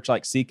even a church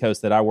like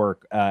Seacoast that I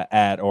work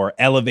at, or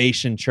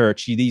Elevation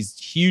Church, these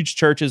huge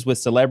churches with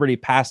celebrity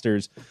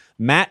pastors.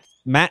 Matt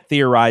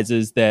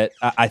theorizes that,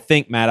 I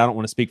think, Matt, I don't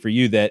want to speak for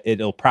you, that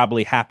it'll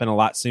probably happen a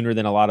lot sooner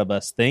than a lot of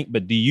us think.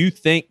 But do you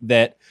think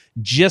that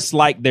just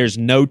like there's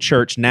no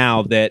church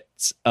now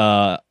that's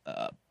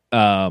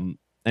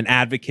an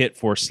advocate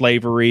for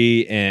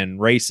slavery and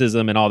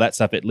racism and all that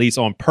stuff, at least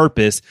on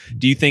purpose,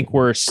 do you think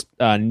we're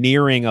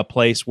nearing a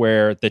place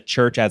where the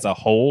church as a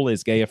whole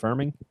is gay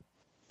affirming?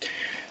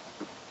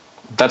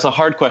 That's a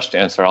hard question to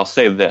answer. I'll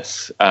say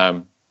this.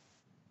 I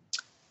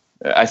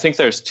think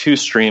there's two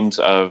streams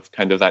of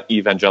kind of that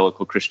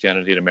evangelical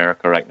Christianity in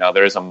America right now.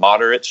 There is a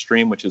moderate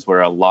stream, which is where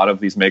a lot of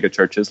these mega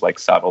churches like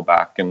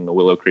Saddleback and the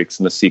Willow Creeks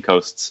and the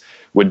Seacoasts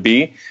would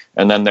be.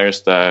 And then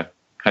there's the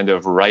kind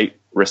of right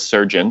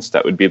resurgence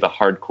that would be the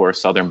hardcore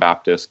Southern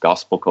Baptist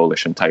Gospel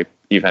Coalition type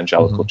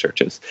evangelical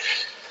churches.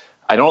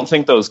 I don't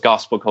think those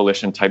Gospel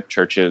Coalition type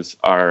churches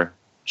are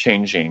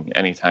changing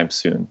anytime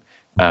soon.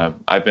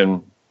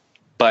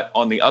 But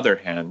on the other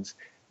hand,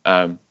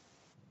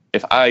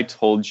 if I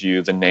told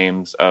you the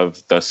names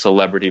of the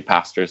celebrity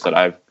pastors that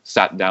I've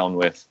sat down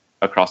with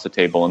across the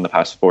table in the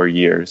past 4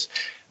 years,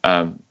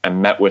 and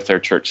met with their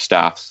church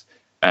staffs,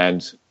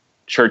 and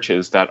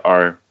churches that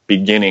are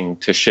beginning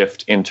to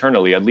shift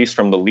internally, at least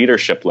from the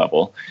leadership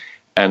level,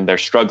 and they're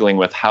struggling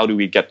with how do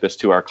we get this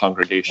to our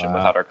congregation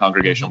without our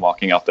congregation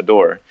walking out the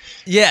door.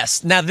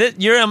 Yes. Now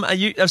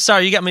I'm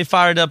sorry, you got me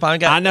fired up.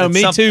 I know,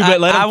 me too, but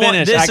let him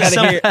finish. I got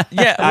to hear.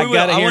 Yeah, I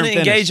want to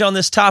engage on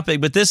this topic,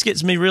 but this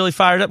gets me really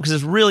fired up because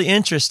it's really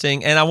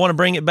interesting, and I want to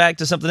bring it back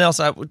to something else.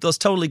 Let's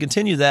totally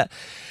continue that.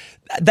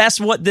 That's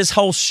what this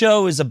whole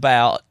show is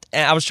about.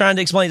 And I was trying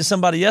to explain to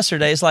somebody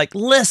yesterday, it's like,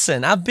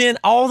 listen, I've been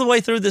all the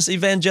way through this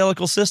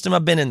evangelical system.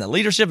 I've been in the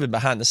leadership and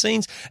behind the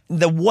scenes.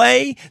 The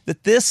way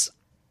that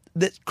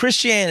that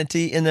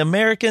Christianity in the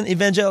American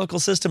evangelical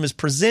system is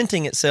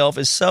presenting itself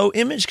is so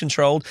image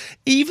controlled.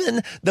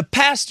 Even the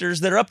pastors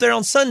that are up there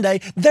on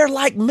Sunday, they're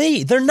like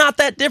me. They're not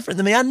that different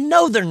than me. I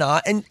know they're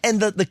not. And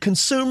the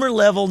consumer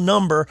level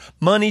number,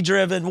 money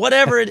driven,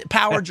 whatever it,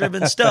 power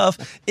driven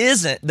stuff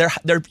isn't.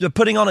 They're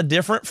putting on a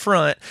different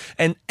front,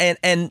 and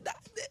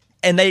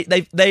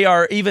they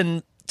are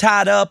even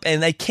tied up,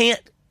 and they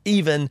can't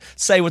even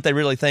say what they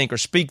really think or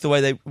speak the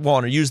way they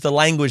want or use the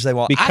language they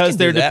want. Because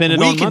they're dependent on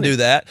money. We can do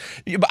that.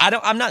 But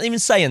I'm not even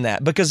saying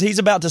that, because he's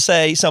about to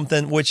say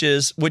something which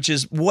is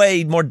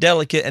way more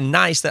delicate and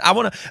nice that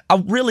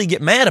I really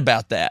get mad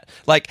about that.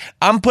 Like,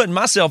 I'm putting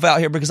myself out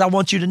here because I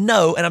want you to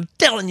know, and I'm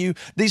telling you,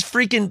 these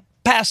freaking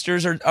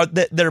pastors that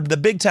are the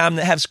big time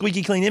that have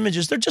squeaky clean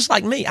images, they're just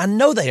like me. I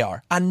know they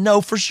are. I know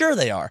for sure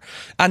they are.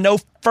 I know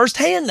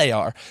firsthand they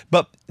are.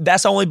 But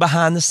that's only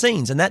behind the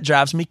scenes, and that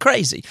drives me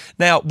crazy.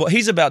 Now, what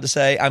he's about to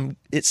say,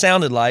 it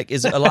sounded like,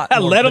 is a lot more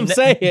let him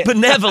say it.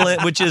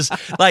 Benevolent, which is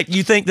like,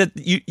 you think that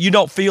you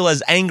don't feel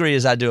as angry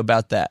as I do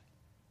about that.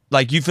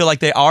 Like, you feel like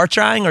they are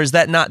trying, or is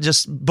that not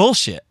just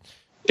bullshit?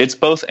 It's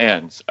both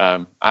ands.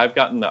 I've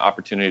gotten the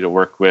opportunity to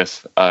work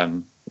with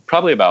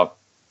probably about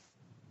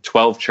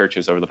 12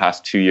 churches over the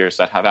past 2 years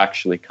that have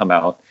actually come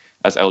out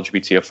as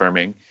LGBT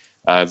affirming.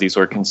 These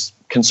were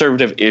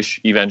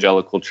conservative-ish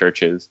evangelical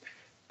churches.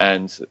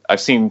 And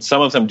I've seen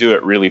some of them do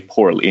it really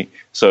poorly.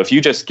 So if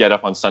you just get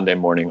up on Sunday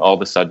morning all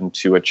of a sudden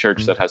to a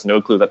church that has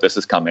no clue that this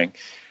is coming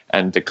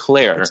and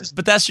declare...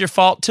 But that's your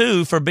fault,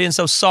 too, for being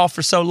so soft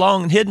for so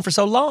long and hidden for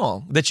so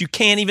long that you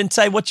can't even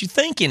say what you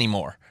think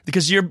anymore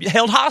because you're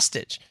held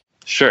hostage.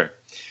 Sure.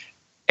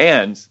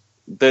 And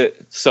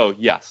so,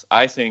 yes,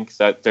 I think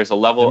that there's a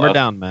level We're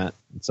down, Matt.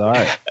 It's all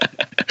right.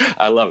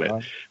 I love it.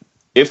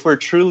 If we're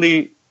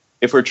truly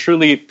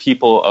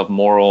people of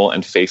moral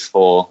and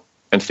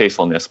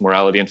faithfulness,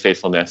 morality and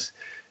faithfulness,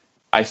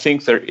 I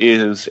think there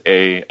is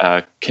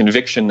a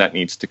conviction that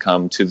needs to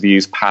come to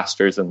these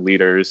pastors and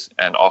leaders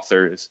and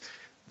authors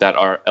that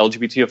are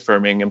LGBT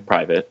affirming in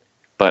private,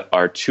 but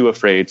are too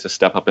afraid to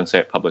step up and say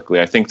it publicly.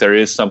 I think there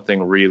is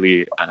something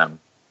really,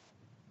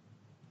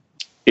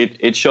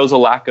 it shows a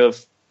lack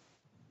of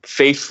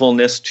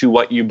faithfulness to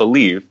what you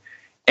believe.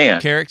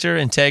 And character,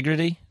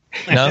 integrity,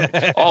 no?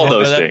 All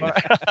those things.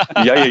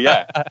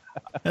 Yeah.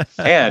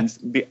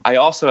 And I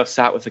also have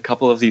sat with a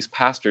couple of these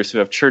pastors who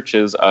have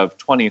churches of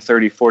 20,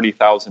 30,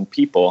 40,000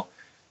 people.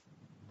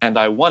 And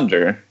I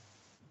wonder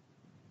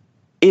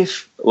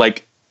if,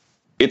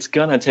 it's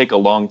going to take a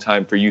long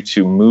time for you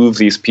to move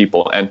these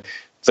people. And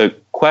the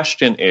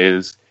question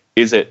is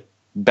it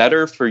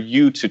better for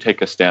you to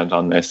take a stand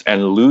on this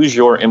and lose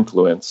your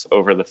influence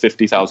over the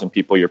 50,000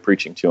 people you're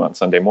preaching to on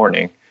Sunday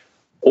morning?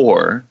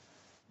 Or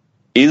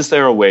is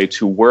there a way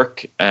to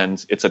work,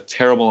 and it's a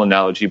terrible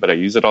analogy, but I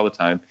use it all the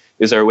time,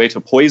 is there a way to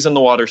poison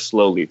the water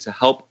slowly to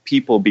help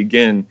people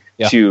begin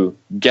to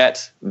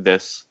get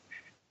this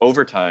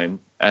over time,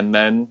 and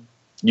then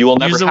you will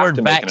never have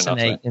to make an announcement? Use the word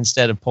vaccinate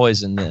instead of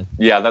poison then.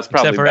 Yeah, that's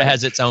probably Except for it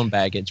has its own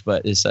baggage,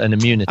 but it's an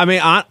immunity. I mean,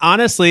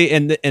 honestly,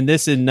 and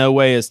this in no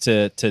way is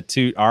to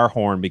toot our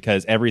horn,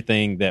 because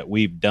everything that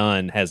we've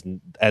done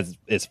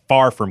is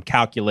far from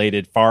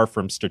calculated, far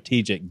from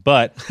strategic.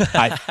 But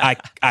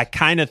I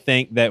kind of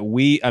think that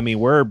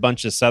we're a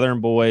bunch of Southern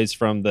boys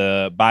from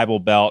the Bible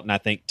Belt, and I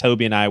think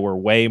Toby and I were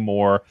way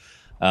more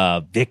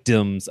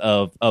victims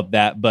of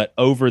that. But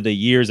over the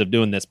years of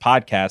doing this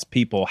podcast,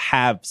 people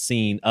have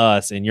seen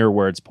us, in your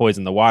words,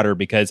 poison the water,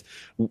 because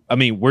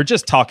we're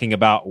just talking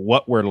about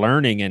what we're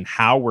learning and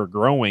how we're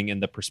growing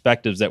and the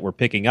perspectives that we're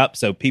picking up.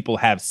 So people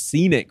have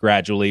seen it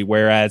gradually.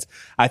 Whereas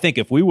I think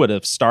if we would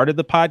have started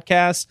the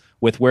podcast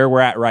with where we're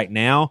at right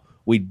now,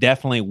 we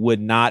definitely would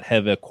not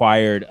have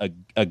acquired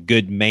a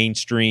good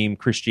mainstream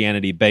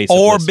Christianity base.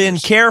 Or been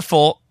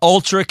careful,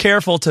 ultra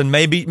careful to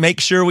maybe make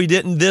sure we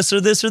didn't this or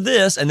this or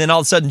this, and then all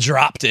of a sudden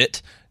dropped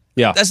it.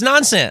 Yeah. That's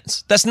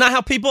nonsense. That's not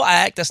how people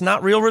act. That's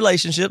not real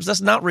relationships.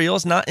 That's not real.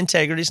 It's not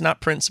integrity. It's not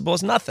principle.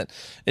 It's nothing.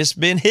 It's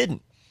been hidden.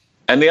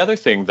 And the other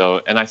thing, though,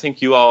 and I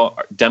think you all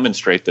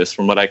demonstrate this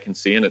from what I can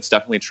see, and it's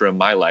definitely true in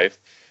my life,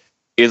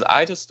 is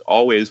I just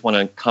always want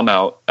to come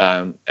out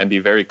and be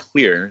very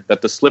clear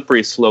that the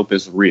slippery slope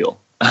is real.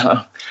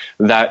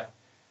 That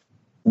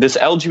this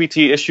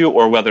LGBT issue,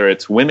 or whether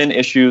it's women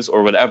issues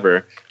or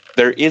whatever,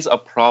 there is a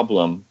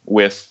problem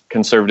with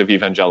conservative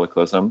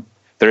evangelicalism.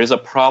 There is a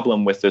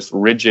problem with this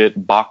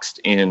rigid,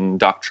 boxed-in,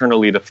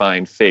 doctrinally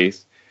defined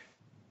faith.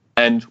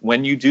 And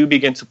when you do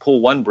begin to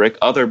pull one brick,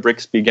 other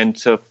bricks begin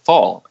to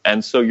fall.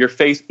 And so your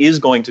faith is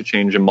going to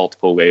change in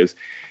multiple ways.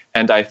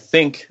 And I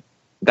think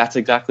that's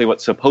exactly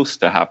what's supposed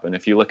to happen.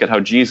 If you look at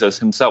how Jesus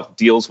himself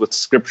deals with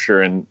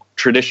scripture and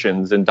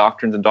traditions and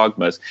doctrines and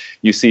dogmas,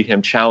 you see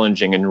him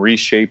challenging and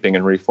reshaping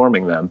and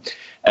reforming them.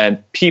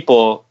 And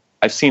people,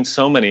 I've seen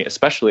so many,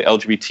 especially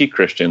LGBT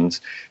Christians,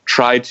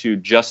 try to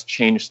just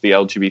change the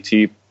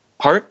LGBT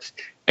part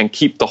and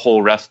keep the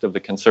whole rest of the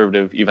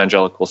conservative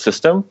evangelical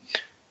system.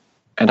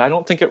 And I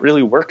don't think it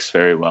really works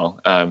very well.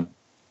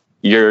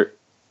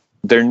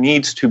 There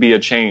needs to be a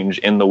change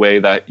in the way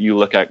that you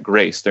look at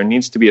grace. There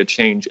needs to be a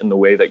change in the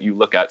way that you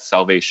look at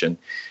salvation.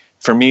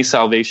 For me,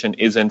 salvation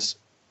isn't,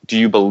 do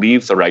you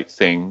believe the right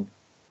thing?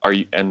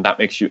 And that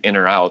makes you in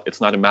or out.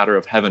 It's not a matter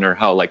of heaven or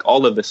hell. Like,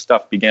 all of this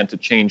stuff began to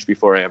change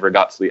before I ever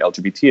got to the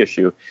LGBT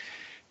issue.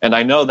 And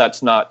I know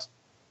it's not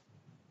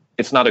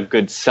a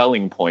good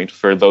selling point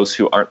for those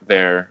who aren't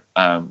there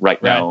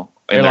right now.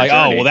 They're like,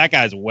 journey. Oh, well, that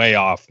guy's way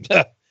off.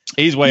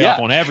 He's way off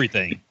on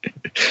everything.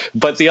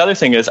 But the other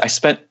thing is, I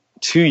spent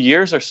 2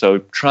 years or so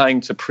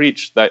trying to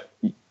preach that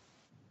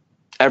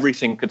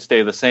everything could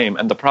stay the same.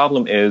 And the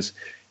problem is,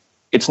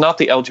 it's not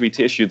the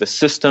LGBT issue. The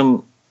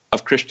system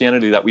of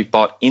Christianity that we've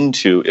bought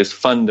into is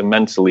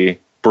fundamentally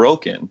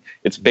broken.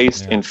 It's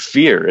based in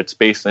fear. It's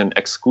based in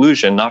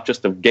exclusion, not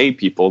just of gay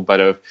people, but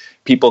of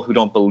people who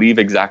don't believe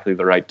exactly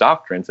the right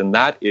doctrines. And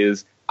that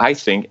is, I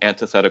think,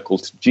 antithetical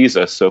to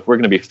Jesus. So if we're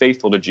going to be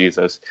faithful to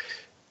Jesus,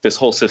 this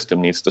whole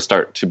system needs to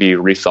start to be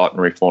rethought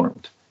and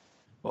reformed.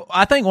 Well,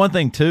 I think one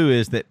thing, too,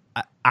 is that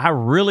I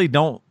really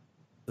don't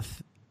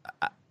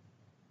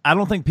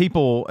think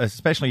people,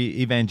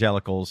 especially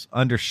evangelicals,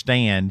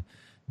 understand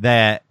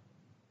that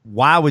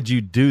why would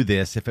you do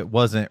this if it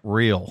wasn't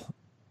real?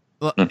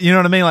 You know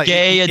what I mean? Like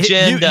gay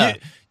agenda.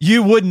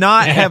 You would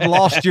not have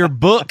lost your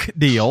book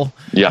deal.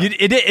 Yeah.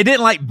 It didn't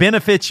like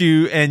benefit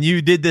you, and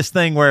you did this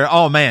thing where,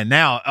 oh man,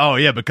 now, oh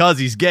yeah, because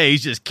he's gay,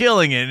 he's just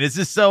killing it. It's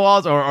just so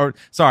awesome. Or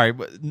sorry,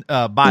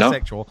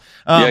 bisexual,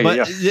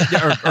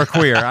 or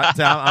queer.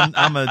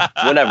 I'm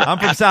whatever. I'm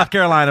from South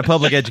Carolina,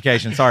 public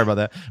education. Sorry about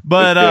that.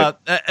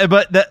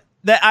 But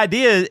the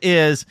idea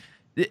is,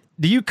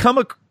 do you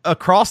come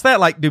across that?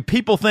 Like, do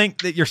people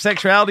think that your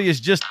sexuality is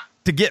just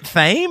to get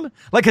fame?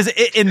 Like, because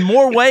in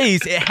more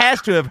ways, it has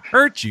to have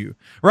hurt you,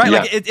 right? Yeah.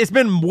 Like, it's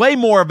been way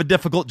more of a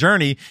difficult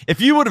journey. If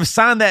you would have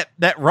signed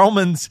that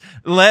Romans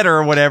letter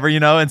or whatever,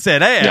 and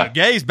said, hey,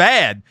 gay's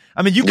bad.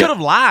 I mean, you could have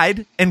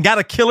lied and got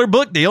a killer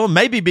book deal and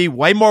maybe be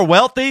way more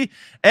wealthy,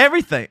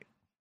 everything.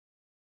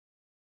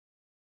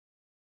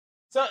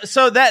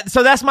 So that's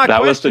my question.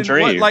 That was the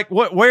dream.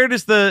 Where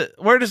does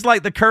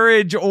the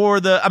courage or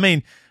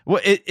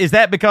is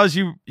that because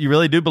you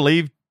really do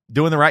believe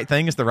doing the right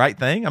thing is the right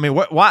thing? I mean,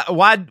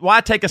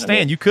 why take a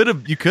stand? You could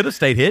have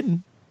stayed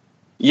hidden.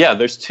 Yeah,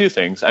 there's two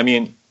things. I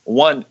mean,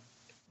 one,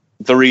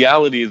 the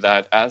reality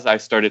that as I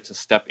started to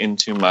step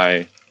into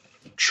my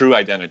true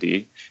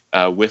identity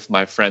with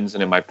my friends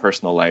and in my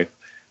personal life,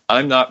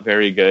 I'm not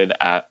very good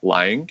at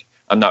lying.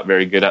 I'm not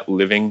very good at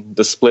living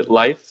the split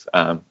life.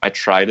 I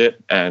tried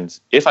it, and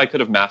if I could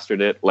have mastered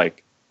it,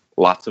 like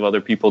lots of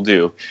other people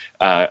do,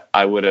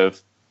 I would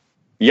have,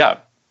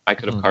 I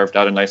could have carved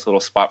out a nice little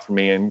spot for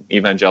me in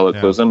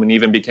evangelicalism and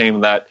even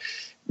became that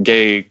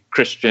gay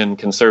Christian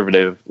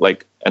conservative,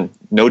 and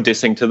no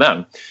dissing to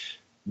them.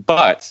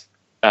 But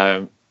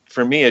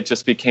for me, it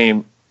just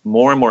became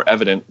more and more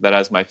evident that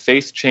as my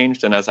face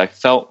changed and as I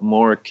felt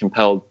more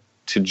compelled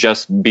to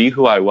just be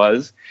who I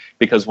was,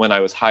 because when I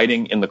was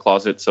hiding in the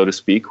closet, so to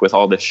speak, with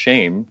all this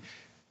shame,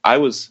 I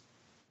was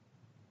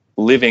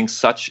living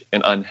such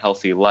an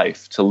unhealthy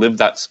life. To live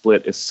that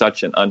split is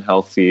such an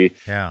unhealthy,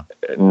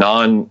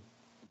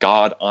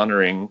 non-God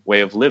honoring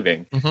way of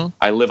living. Mm-hmm.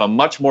 I live a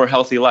much more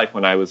healthy life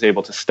when I was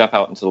able to step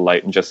out into the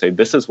light and just say,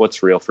 this is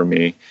what's real for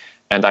me.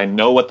 And I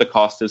know what the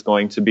cost is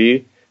going to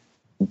be.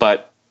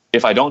 But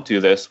if I don't do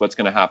this, what's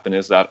going to happen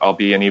is that I'll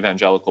be an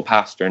evangelical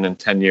pastor, and in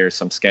 10 years,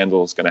 some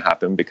scandal is going to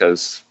happen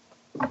because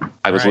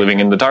I was living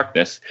in the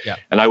darkness. Yeah.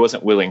 And I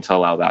wasn't willing to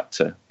allow that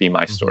to be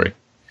my story.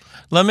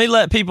 Let me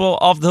let people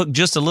off the hook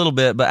just a little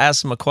bit, but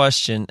ask them a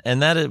question,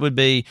 and that it would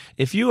be,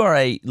 if you are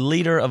a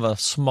leader of a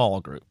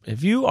small group,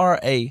 if you are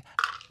a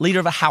leader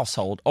of a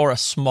household or a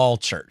small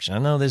church, I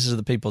know this is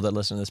the people that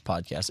listen to this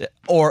podcast,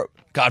 or,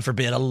 God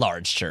forbid, a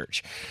large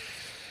church,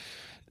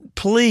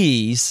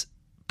 please,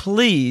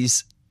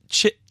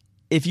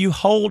 if you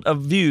hold a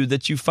view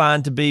that you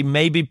find to be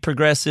maybe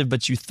progressive,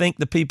 but you think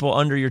the people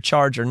under your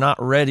charge are not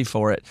ready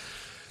for it,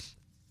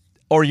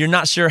 or you're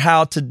not sure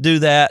how to do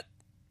that,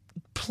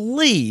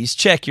 please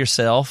check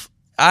yourself.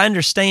 I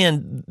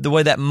understand the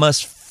way that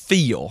must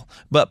feel,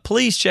 but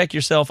please check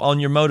yourself on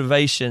your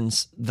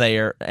motivations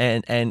there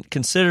and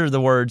consider the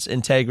words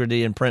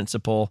integrity and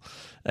principle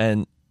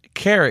and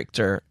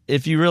character.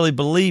 If you really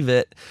believe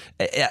it,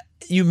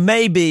 you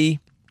may be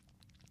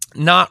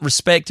not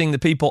respecting the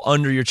people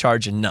under your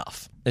charge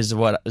enough is the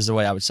way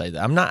I would say that.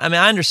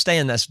 I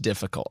understand that's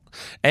difficult.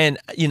 And,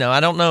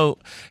 I don't know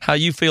how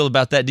you feel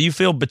about that. Do you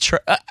feel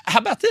betrayed? How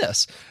about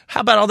this?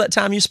 How about all that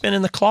time you spent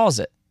in the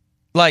closet?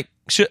 Was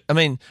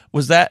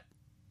that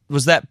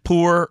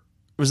poor?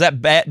 Was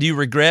that bad? Do you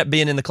regret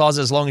being in the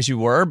closet as long as you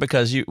were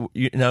because you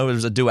know there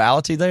was a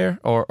duality there?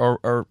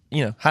 Or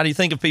how do you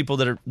think of people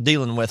that are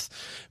dealing with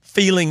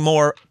feeling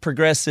more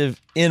progressive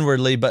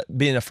inwardly but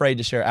being afraid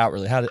to share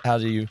outwardly? How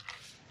do you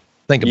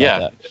think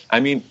about that?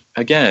 I mean,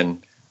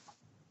 again,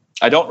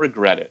 I don't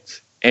regret it.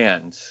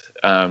 And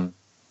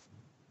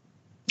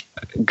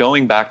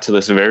going back to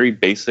this very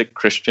basic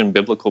Christian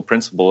biblical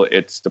principle,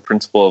 it's the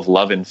principle of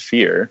love and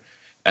fear,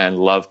 and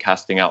love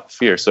casting out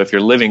fear. So if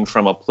you're living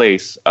from a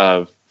place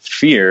of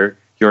fear,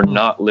 you're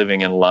not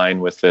living in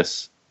line with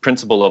this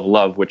principle of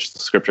love, which the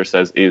scripture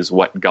says is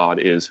what God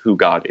is, who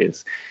God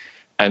is.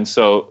 And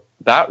so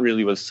that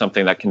really was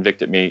something that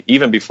convicted me.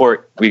 Even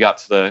before we got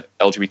to the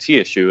LGBT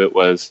issue, it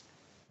was,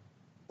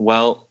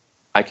 well,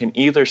 I can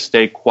either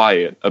stay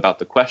quiet about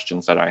the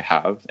questions that I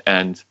have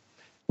and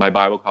my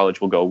Bible college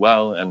will go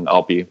well and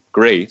I'll be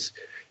great,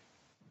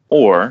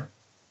 or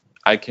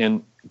I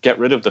can get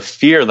rid of the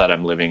fear that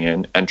I'm living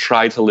in and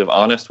try to live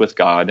honest with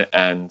God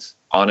and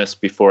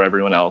honest before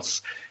everyone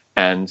else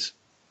and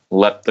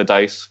let the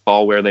dice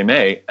fall where they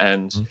may.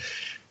 And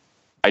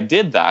I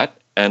did that.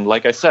 And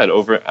like I said,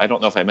 I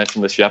don't know if I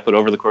mentioned this yet, but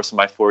over the course of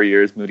my 4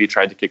 years, Moody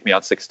tried to kick me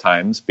out 6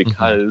 times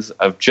because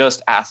of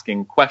just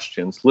asking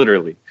questions,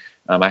 literally.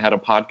 I had a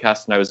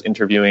podcast and I was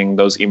interviewing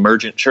those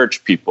emergent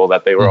church people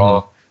that they were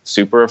all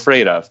super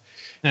afraid of.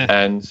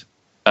 And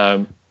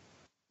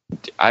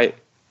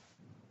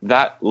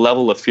that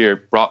level of fear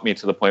brought me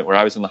to the point where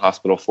I was in the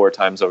hospital 4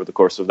 times over the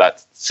course of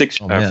that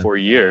 4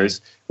 years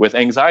with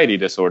anxiety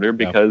disorder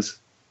because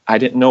I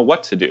didn't know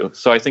what to do.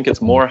 So I think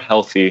it's more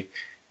healthy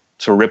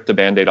to rip the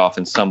Band-Aid off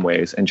in some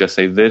ways and just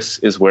say, this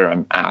is where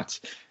I'm at.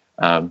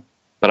 But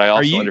I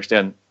also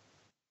understand.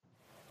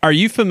 Are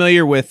you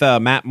familiar with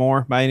Matt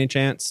Moore by any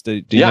chance?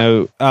 Do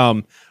you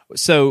know?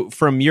 So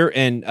from your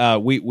end,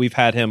 we've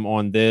had him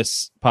on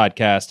this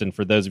podcast, and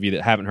for those of you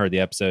that haven't heard the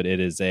episode, it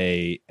is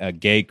a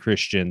gay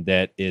Christian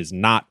that is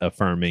not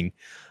affirming,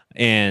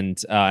 and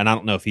I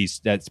don't know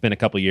if that's been a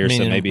couple of years,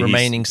 so maybe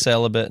remaining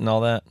celibate and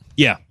all that.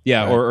 Yeah,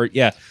 right. or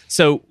yeah.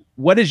 So,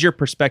 what is your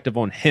perspective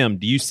on him?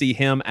 Do you see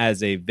him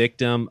as a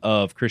victim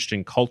of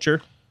Christian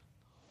culture?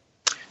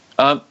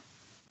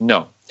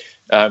 No,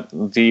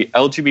 the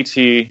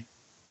LGBT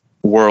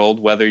world,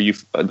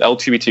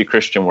 LGBT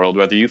Christian world,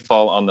 whether you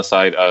fall on the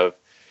side of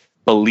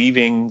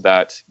believing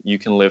that you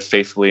can live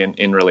faithfully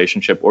in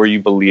relationship, or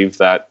you believe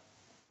that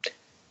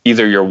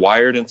either you're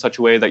wired in such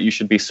a way that you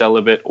should be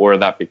celibate, or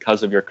that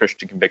because of your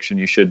Christian conviction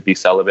you should be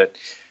celibate,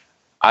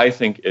 I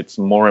think it's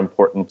more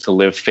important to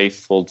live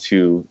faithful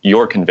to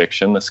your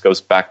conviction. This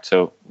goes back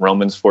to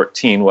Romans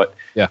 14.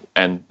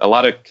 And a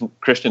lot of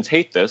Christians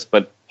hate this,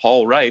 but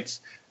Paul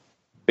writes,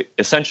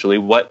 essentially,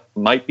 what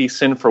might be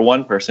sin for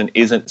one person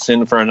isn't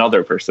sin for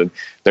another person.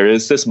 There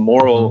is this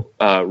moral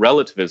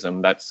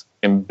relativism that's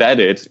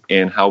embedded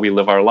in how we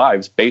live our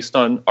lives based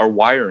on our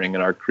wiring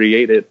and our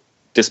created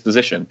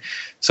disposition.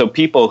 So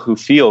people who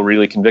feel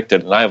really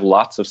convicted, and I have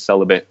lots of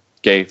celibate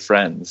gay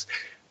friends,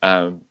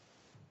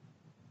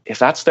 if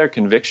that's their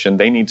conviction,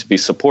 they need to be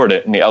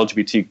supported. And the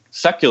LGBT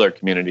secular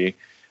community,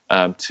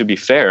 to be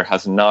fair,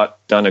 has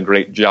not done a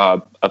great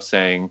job of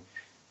saying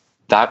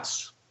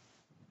that's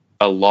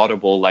a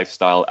laudable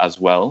lifestyle as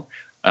well.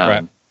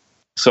 Right.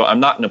 So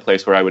I'm not in a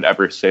place where I would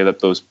ever say that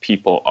those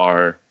people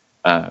are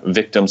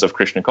victims of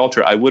Christian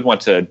culture. I would want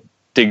to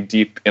dig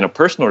deep in a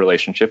personal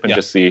relationship and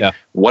just see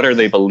what are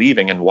they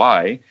believing and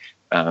why.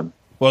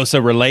 Well, so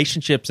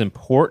relationship's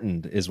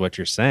important is what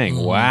you're saying.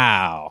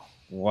 Wow.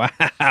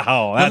 That's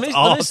awesome.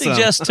 Let me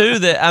suggest too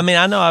that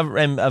I know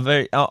I'm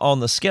very on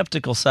the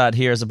skeptical side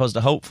here as opposed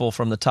to hopeful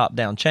from the top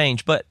down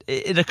change, but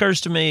it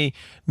occurs to me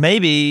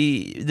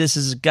maybe this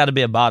has got to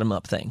be a bottom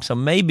up thing. So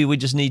maybe we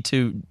just need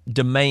to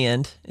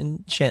demand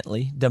and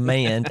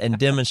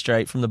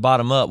demonstrate from the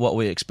bottom up what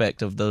we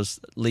expect of those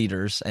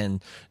leaders and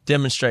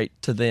demonstrate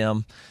to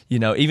them,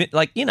 even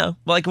like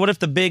what if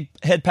the big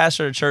head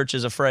pastor of church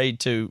is afraid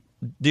to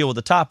deal with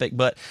the topic,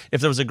 but if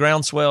there was a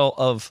groundswell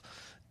of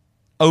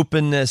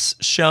openness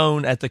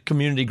shown at the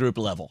community group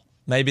level,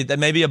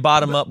 maybe a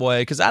bottom up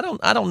way, because I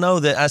don't know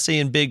that I see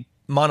in big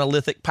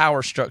monolithic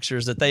power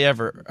structures that they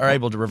ever are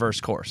able to reverse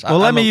course. Well,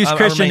 let me use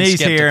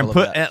Christianese here and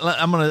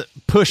I'm going to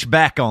push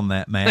back on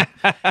that, man.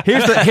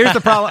 Here's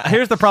the problem.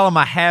 Here's the problem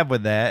I have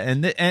with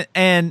that,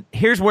 and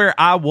here's where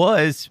I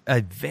was a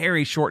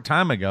very short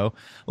time ago.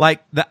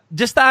 Like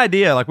just the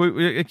idea, like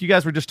you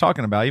guys were just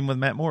talking about, even with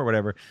Matt Moore or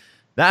whatever.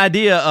 The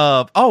idea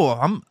of,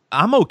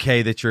 I'm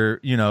okay that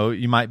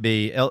you might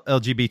be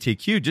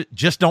LGBTQ,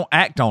 just don't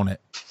act on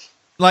it.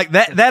 Like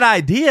that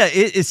idea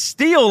is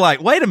still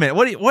like, wait a minute,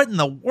 what in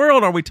the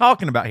world are we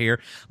talking about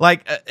here?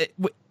 Like,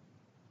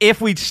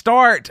 if we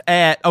start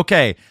at,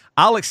 okay,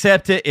 I'll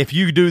accept it if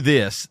you do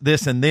this,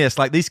 and this,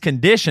 like these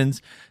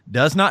conditions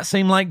does not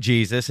seem like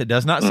Jesus. It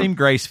does not seem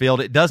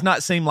grace-filled. It does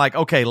not seem like,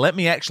 okay, let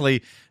me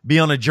actually be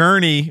on a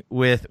journey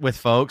with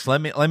folks. Let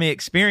me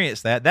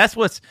experience that. That's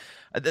what's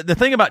the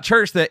thing about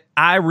church that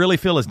I really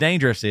feel is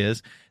dangerous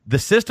is the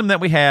system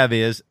that we have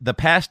is the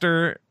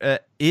pastor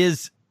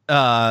is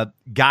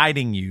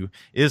guiding you,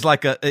 is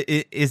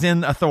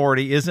in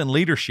authority, is in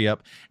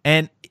leadership.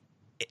 And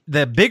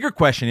the bigger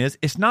question is,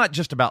 it's not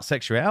just about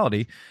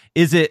sexuality.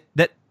 Is it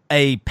that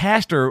a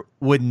pastor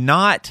would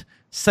not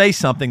say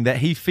something that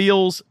he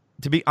feels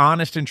to be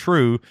honest and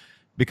true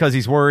because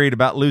he's worried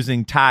about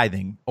losing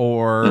tithing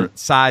or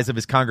size of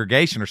his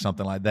congregation or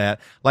something like that?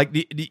 Like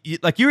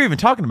like you were even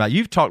talking about,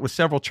 you've talked with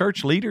several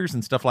church leaders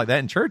and stuff like that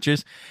in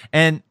churches.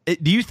 And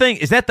do you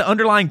think, is that the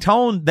underlying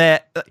tone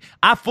that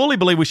I fully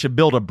believe we should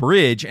build a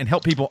bridge and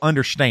help people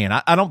understand?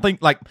 I don't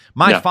think, like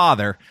my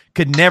father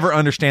could never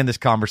understand this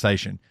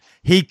conversation.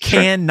 He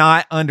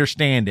cannot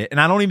understand it.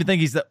 And I don't even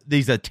think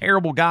he's a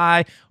terrible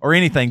guy or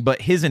anything,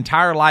 but his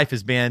entire life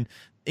has been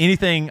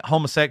anything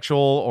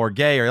homosexual or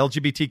gay or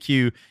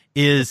LGBTQ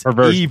is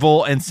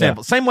evil and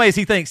sinful. Same way as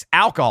he thinks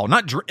alcohol,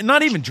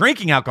 not even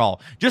drinking alcohol,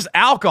 just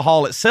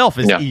alcohol itself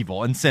is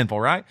evil and sinful,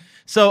 right?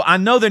 So I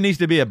know there needs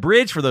to be a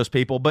bridge for those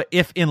people, but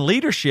if in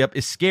leadership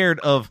is scared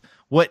of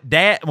what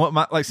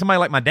somebody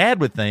like my dad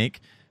would think,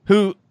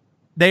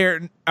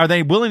 are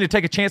they willing to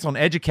take a chance on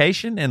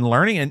education and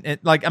learning? And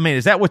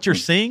is that what you're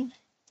seeing?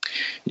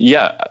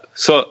 Yeah.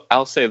 So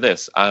I'll say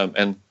this,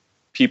 and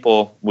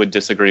people would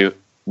disagree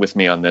with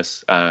me on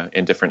this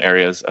in different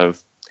areas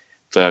of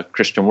the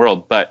Christian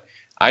world, but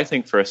I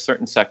think for a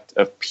certain sect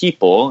of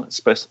people,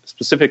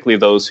 specifically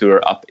those who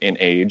are up in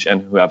age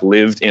and who have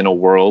lived in a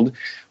world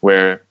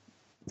where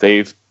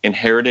they've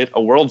inherited a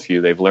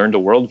worldview, they've learned a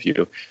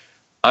worldview,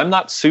 I'm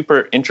not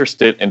super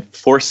interested in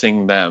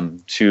forcing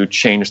them to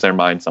change their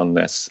minds on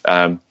this.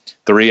 The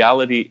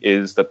reality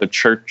is that the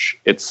church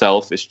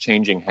itself is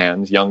changing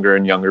hands. Younger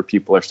and younger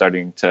people are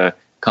starting to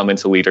come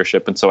into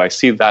leadership. And so I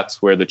see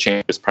that's where the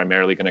change is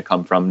primarily going to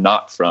come from,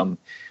 not from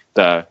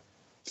the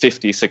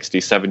 50, 60,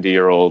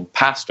 70-year-old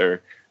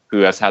pastor who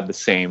has had the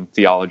same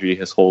theology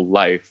his whole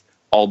life,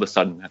 all of a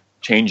sudden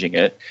changing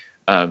it.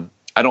 I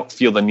don't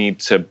feel the need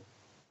to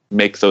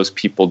make those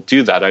people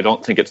do that. I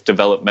don't think it's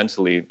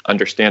developmentally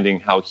understanding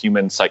how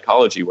human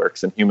psychology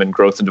works and human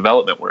growth and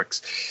development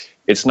works.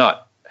 It's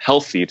not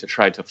healthy to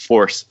try to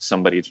force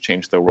somebody to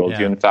change their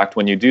worldview. In fact,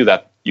 when you do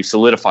that, you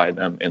solidify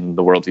them in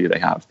the worldview they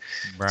have.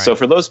 Right. So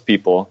for those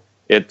people,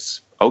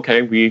 it's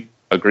okay, we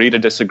agree to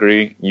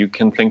disagree. You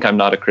can think I'm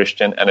not a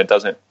Christian and it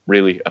doesn't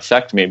really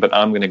affect me, but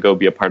I'm going to go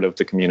be a part of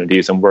the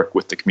communities and work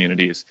with the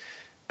communities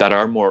that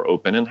are more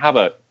open and have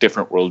a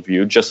different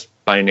worldview just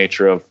by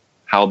nature of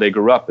how they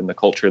grew up and the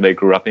culture they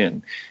grew up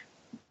in.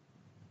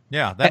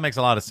 Yeah, that makes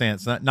a lot of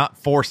sense. Not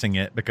forcing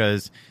it,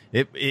 because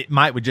it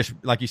might would just,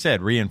 like you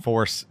said,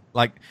 reinforce.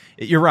 Like,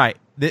 you're right.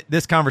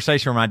 This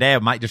conversation with my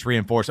dad might just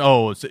reinforce.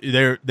 Oh, so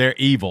they're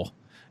evil.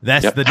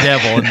 That's the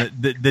devil,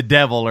 and the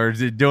devil are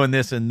doing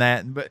this and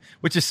that. But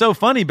which is so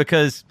funny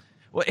because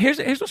here's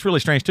what's really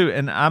strange too.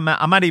 And I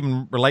might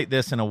even relate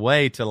this in a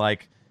way to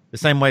like the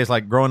same way as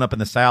like growing up in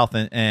the South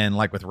and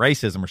like with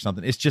racism or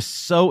something. It's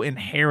just so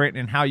inherent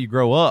in how you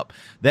grow up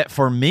that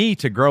for me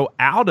to grow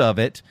out of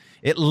it,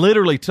 it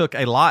literally took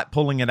a lot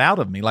pulling it out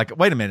of me. Like,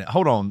 wait a minute,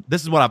 hold on.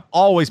 This is what I've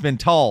always been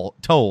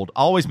told,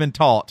 always been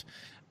taught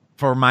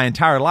for my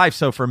entire life.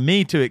 So for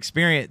me to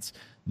experience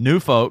new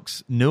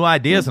folks, new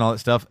ideas and all that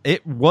stuff,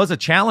 it was a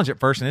challenge at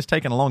first, and it's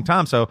taken a long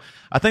time. So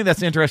I think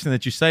that's interesting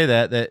that you say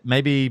that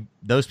maybe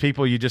those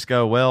people you just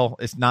go, well,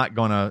 it's not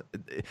going to,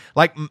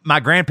 like my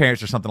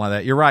grandparents or something like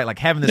that. You're right. Like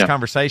having this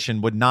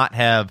conversation would not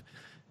have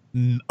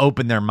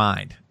opened their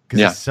mind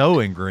because it's so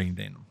ingrained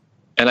in them.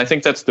 And I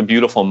think that's the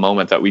beautiful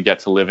moment that we get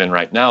to live in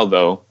right now,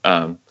 though,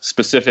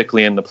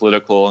 specifically in the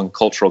political and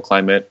cultural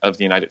climate of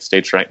the United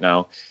States right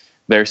now.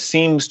 There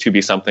seems to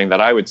be something that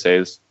I would say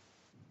is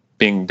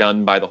being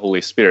done by the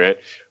Holy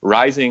Spirit,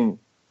 raising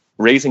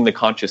the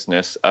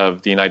consciousness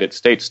of the United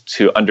States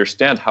to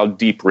understand how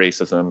deep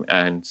racism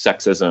and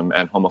sexism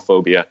and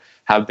homophobia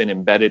have been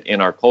embedded in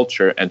our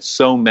culture. And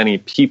so many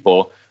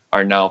people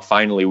are now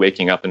finally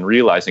waking up and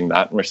realizing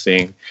that. And we're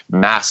seeing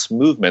mass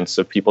movements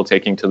of people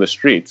taking to the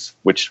streets,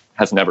 which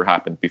has never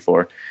happened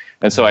before.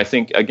 And so I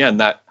think, again,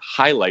 that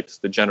highlights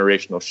the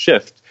generational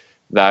shift,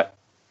 that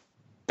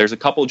there's a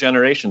couple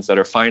generations that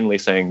are finally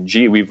saying,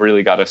 gee, we've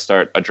really got to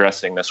start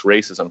addressing this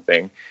racism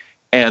thing.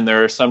 And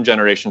there are some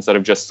generations that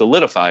have just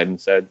solidified and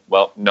said,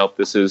 well, nope,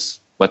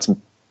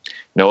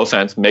 no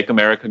offense, make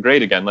America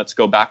great again. Let's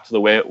go back to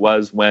the way it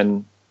was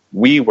when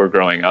we were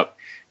growing up.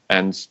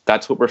 And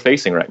that's what we're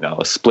facing right now,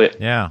 a split.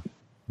 Yeah.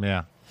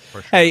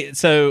 For sure. Hey,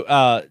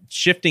 so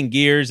shifting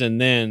gears and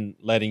then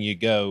letting you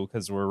go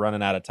because we're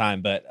running out of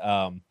time. But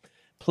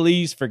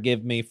please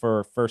forgive me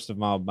for, first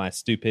of all, my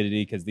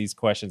stupidity, because these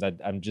questions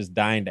I'm just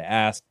dying to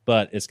ask,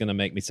 but it's going to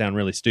make me sound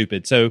really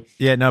stupid. So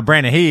yeah, no,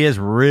 Brandon, he is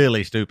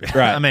really stupid.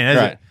 Right. I mean,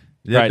 right.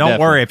 Don't definitely.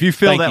 worry. If you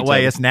feel Thank that you, way,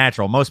 Toby. it's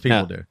natural. Most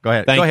people do. Go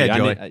ahead. Thank Go ahead, you.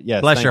 Joey.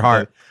 Yes, bless your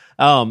heart.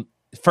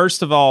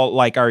 First of all,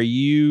 like, are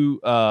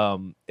you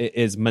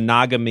is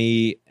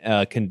monogamy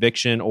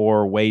conviction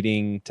or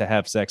waiting to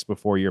have sex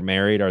before you're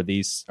married? Are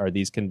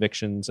these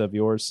convictions of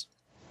yours?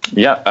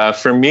 Yeah,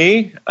 for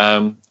me,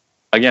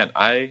 again,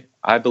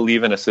 I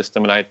believe in a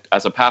system, and I,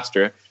 as a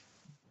pastor,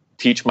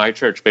 teach my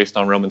church based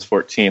on Romans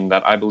 14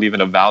 that I believe in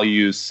a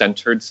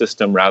values-centered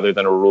system rather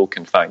than a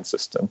rule-confined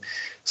system.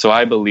 So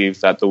I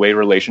believe that the way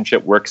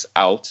relationship works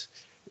out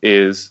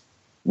is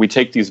we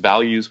take these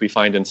values we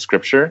find in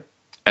Scripture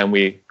and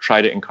we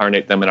try to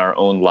incarnate them in our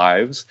own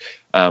lives,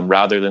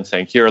 rather than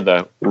saying, here are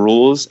the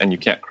rules and you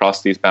can't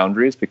cross these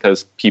boundaries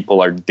because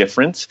people are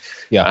different.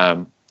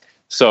 Yeah.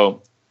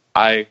 So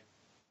I,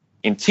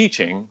 in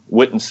teaching,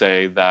 wouldn't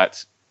say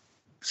that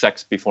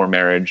sex before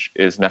marriage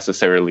is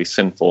necessarily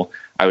sinful.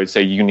 I would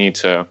say you need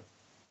to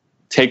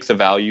take the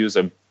values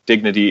of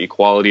dignity,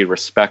 equality,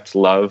 respect,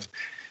 love,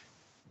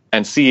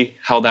 and see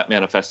how that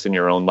manifests in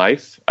your own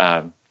life.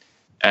 And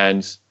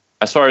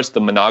as far as the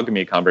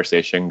monogamy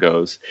conversation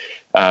goes,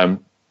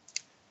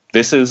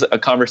 this is a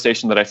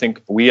conversation that I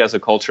think we as a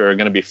culture are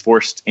going to be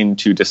forced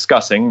into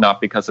discussing, not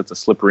because it's a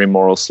slippery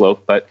moral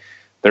slope, but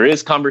there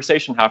is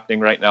conversation happening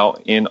right now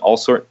in all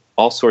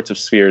sorts of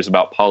spheres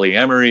about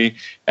polyamory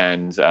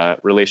and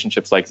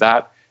relationships like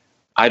that.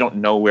 I don't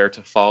know where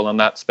to fall on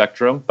that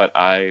spectrum, but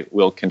I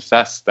will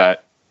confess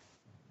that,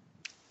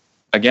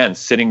 again,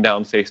 sitting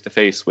down face to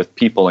face with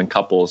people and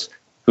couples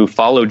who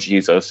follow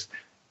Jesus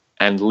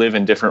and live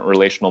in different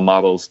relational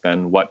models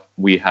than what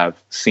we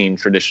have seen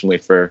traditionally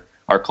for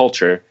our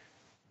culture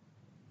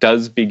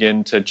does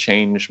begin to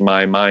change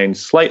my mind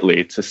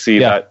slightly to see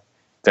that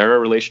there are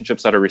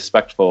relationships that are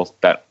respectful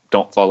that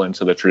don't fall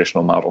into the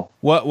traditional model.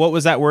 What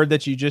was that word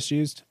that you just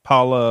used?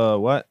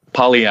 What?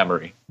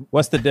 Polyamory.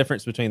 What's the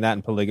difference between that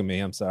and polygamy?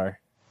 I'm sorry.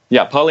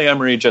 Yeah,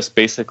 polyamory just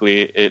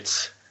basically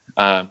it's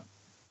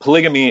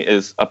polygamy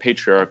is a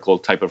patriarchal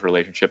type of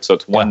relationship, so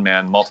it's one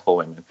man, multiple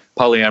women.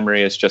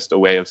 Polyamory is just a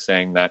way of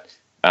saying that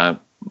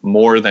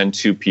more than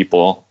two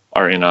people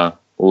are in a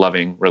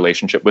loving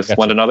relationship with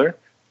one another.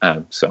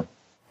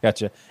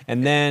 Gotcha.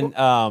 And then,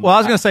 well, I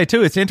was going to say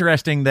too, it's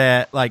interesting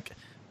that like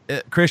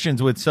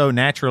Christians would so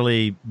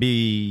naturally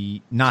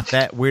be not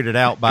that weirded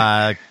out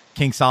by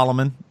King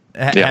Solomon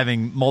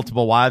having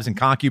multiple wives and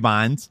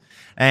concubines,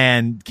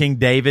 and King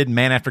David,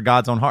 man after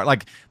God's own heart.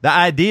 Like, the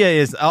idea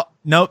is,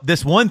 no,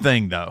 this one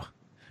thing though.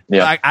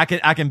 Yeah, I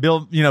can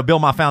build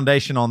my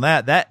foundation on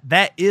that.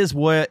 That is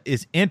what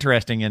is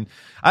interesting, and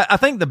I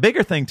think the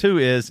bigger thing too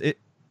is it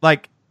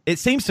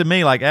seems to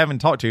me, like, I haven't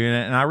talked to you,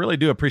 and I really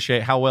do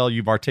appreciate how well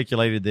you've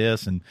articulated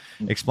this and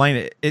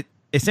explained it.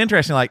 It's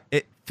interesting. Like,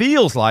 it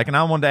feels like, and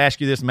I wanted to ask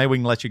you this, and maybe we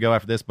can let you go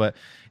after this, but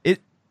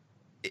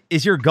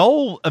is your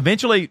goal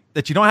eventually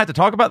that you don't have to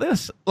talk about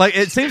this? Like,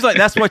 it seems like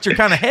that's what you're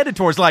kind of headed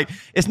towards. Like,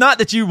 it's not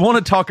that you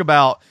want to talk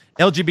about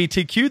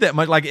LGBTQ that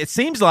much. Like, it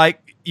seems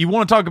like you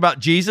want to talk about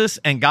Jesus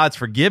and God's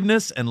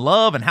forgiveness and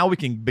love and how we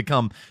can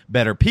become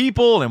better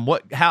people and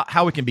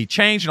how we can be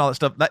changed and all that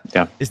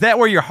stuff. Is that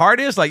where your heart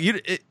is? Like,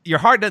 your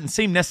heart doesn't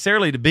seem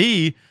necessarily to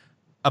be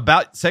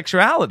about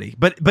sexuality,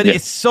 but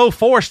it's so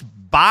forced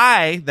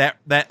by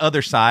that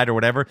other side or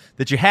whatever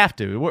that you have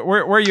to.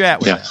 Where are you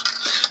at with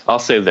that? I'll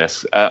say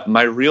this.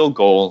 My real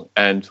goal,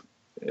 and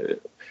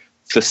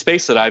the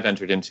space that I've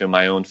entered into in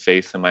my own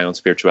faith and my own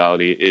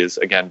spirituality, is,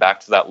 again, back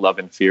to that love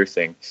and fear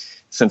thing.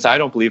 Since I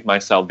don't believe my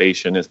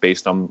salvation is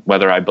based on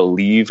whether I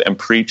believe and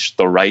preach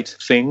the right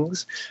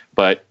things,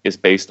 but is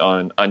based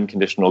on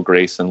unconditional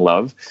grace and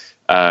love,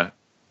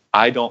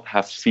 I don't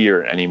have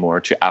fear anymore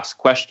to ask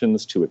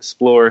questions, to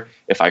explore.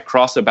 If I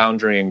cross a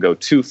boundary and go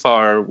too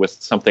far with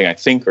something I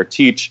think or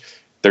teach,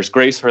 there's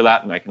grace for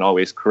that, and I can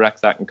always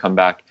correct that and come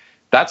back.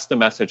 That's the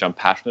message I'm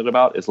passionate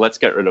about, is let's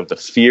get rid of the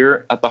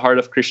fear at the heart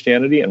of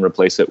Christianity and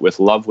replace it with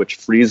love, which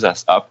frees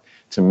us up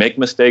to make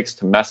mistakes,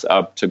 to mess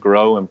up, to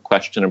grow and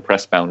question and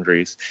press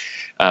boundaries.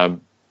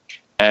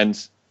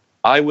 And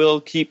I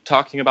will keep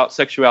talking about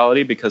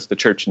sexuality because the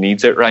church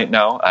needs it right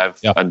now. I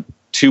have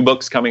 2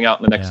 books coming out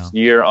in the next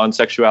year on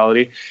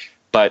sexuality,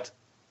 but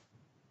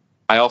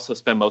I also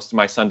spend most of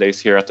my Sundays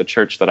here at the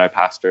church that I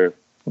pastor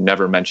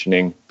never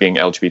mentioning being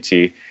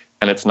LGBT,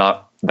 and it's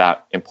not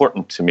that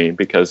important to me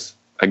because,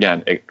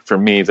 again, for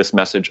me, this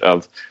message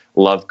of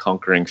love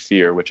conquering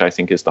fear, which I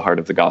think is the heart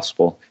of the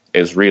gospel,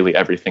 is really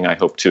everything I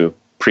hope to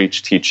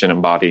preach, teach, and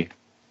embody.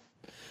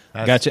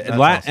 Gotcha. That's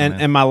awesome,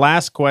 and my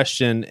last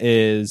question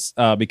is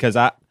because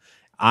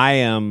I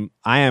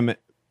am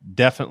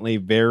definitely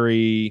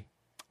very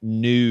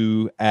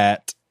new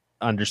at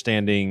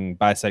understanding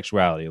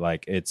bisexuality.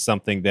 Like, it's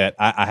something that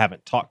I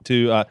haven't talked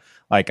to.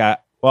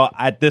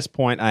 At this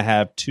point, I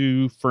have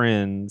 2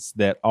 friends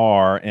that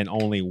are, and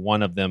only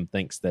one of them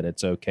thinks that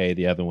it's okay.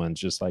 The other one's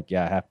just like,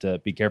 I have to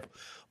be careful.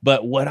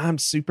 But what I'm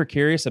super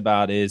curious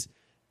about is,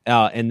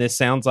 and this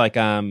sounds like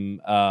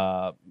I'm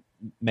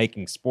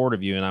making sport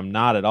of you, and I'm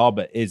not at all,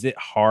 but is it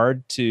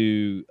hard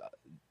to,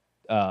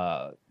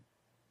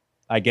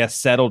 I guess,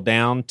 settle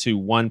down to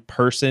one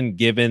person,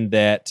 given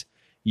that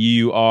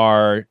you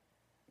are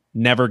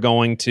never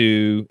going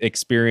to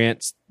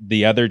experience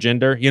the other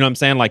gender? You know what I'm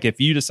saying? Like, if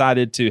you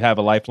decided to have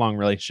a lifelong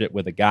relationship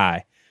with a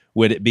guy,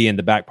 would it be in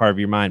the back part of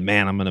your mind,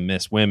 man, I'm going to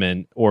miss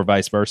women, or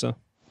vice versa?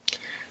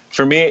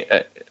 For me,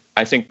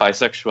 I think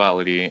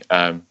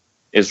bisexuality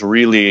is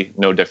really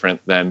no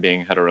different than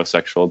being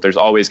heterosexual. There's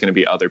always going to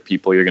be other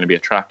people you're going to be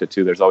attracted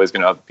to. There's always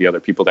going to be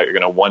other people that you're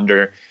going to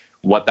wonder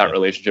what that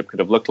relationship could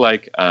have looked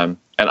like. And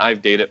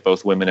I've dated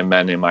both women and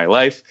men in my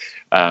life.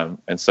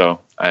 And so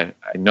I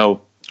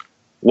know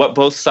what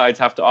both sides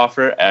have to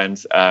offer.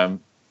 And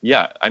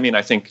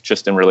I think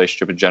just in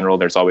relationship in general,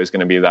 there's always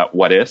going to be that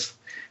what if.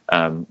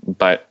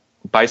 But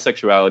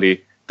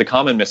bisexuality, the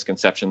common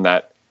misconception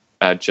that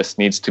just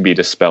needs to be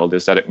dispelled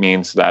is that it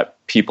means that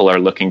people are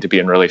looking to be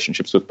in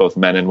relationships with both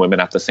men and women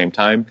at the same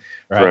time.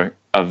 Right. For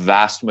a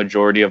vast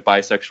majority of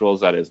bisexuals,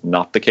 that is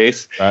not the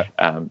case. Right.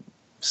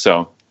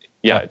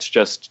 It's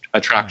just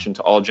attraction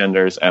to all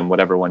genders, and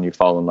whatever one you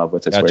fall in love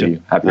with is where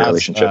you have your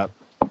relationship.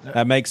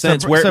 That makes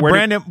sense. So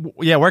Brandan,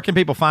 where can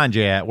people find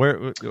you at?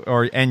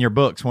 And your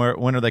books?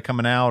 When are they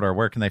coming out, or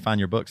where can they find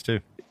your books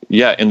too?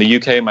 Yeah, in the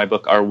UK, my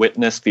book, Our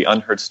Witness, The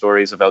Unheard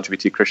Stories of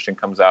LGBT Christian,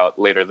 comes out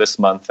later this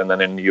month, and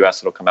then in the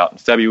US, it'll come out in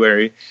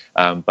February.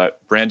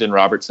 But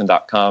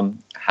BrandanRobertson.com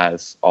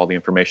has all the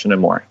information and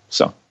more.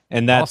 So,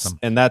 and that's awesome.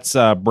 And that's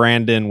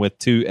Brandan with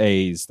 2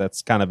 A's.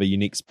 That's kind of a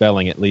unique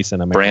spelling, at least in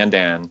America.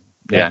 Brandan.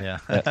 Yeah.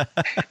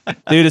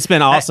 Dude, it's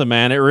been awesome,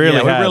 man. It really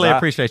has. We really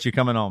appreciate you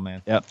coming on,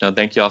 man. Yep. No,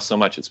 thank you all so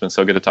much. It's been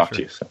so good to talk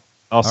to you. So.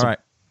 Awesome. All right.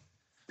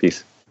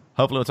 Peace.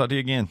 Hopefully we'll talk to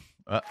you again.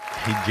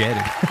 He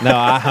jetted. No,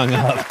 I hung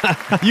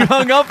up. You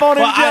hung up on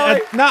him,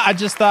 Joey? I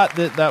just thought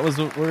that was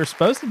what we were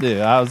supposed to do.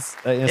 I was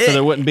so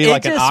there wouldn't be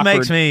like an awkward. It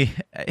just makes me.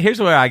 Here's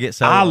where I get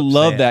so. I upset.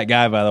 love that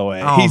guy, by the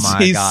way. Oh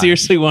he's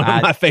seriously one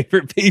of my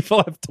favorite people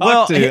I've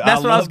talked to.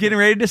 That's what I was getting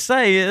ready to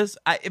say.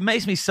 It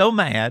makes me so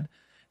mad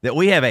that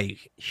we have a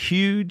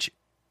huge,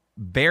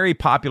 very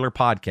popular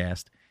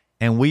podcast,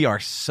 and we are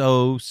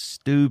so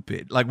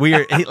stupid. Like, we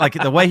are like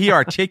the way he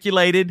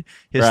articulated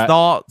his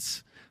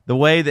thoughts. the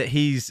way that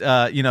he's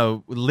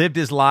lived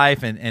his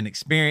life and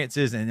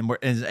experiences and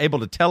is able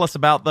to tell us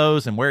about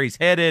those and where he's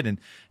headed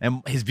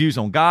and his views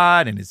on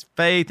God and his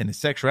faith and his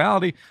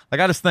sexuality. Like,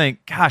 I just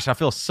think, gosh, I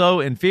feel so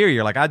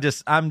inferior. Like,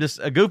 I'm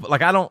just a goof.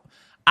 Like,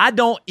 I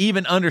don't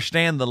even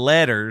understand the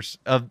letters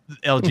of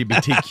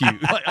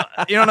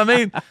LGBTQ. You know what I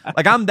mean?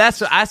 Like,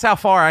 that's how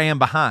far I am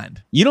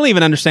behind. You don't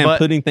even understand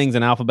putting things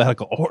in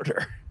alphabetical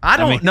order. I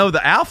don't know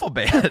the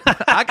alphabet.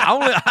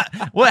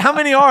 How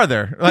many are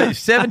there? Like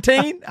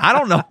 17? I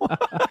don't know.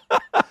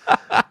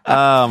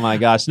 Oh my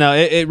gosh. No,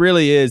 it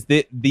really is.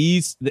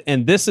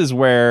 And this is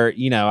where,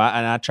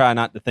 I try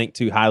not to think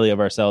too highly of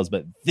ourselves,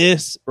 but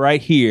this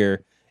right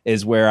here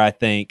is where I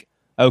think,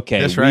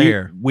 okay,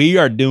 we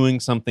are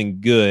doing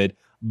something good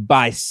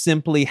by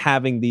simply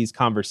having these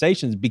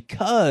conversations,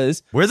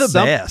 because we're the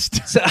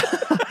best.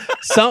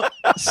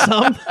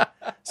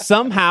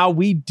 Somehow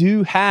we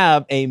do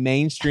have a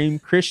mainstream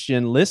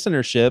Christian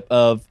listenership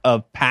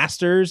of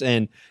pastors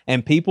and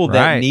people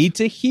that need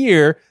to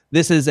hear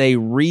this is a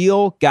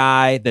real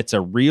guy that's a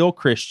real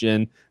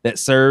Christian that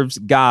serves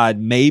God,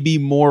 maybe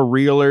more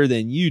realer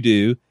than you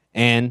do,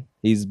 and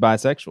he's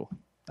bisexual.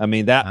 I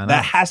mean, that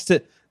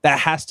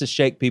has to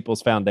shake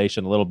people's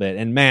foundation a little bit.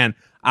 And man,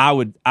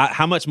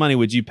 how much money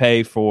would you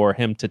pay for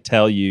him to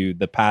tell you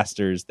the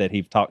pastors that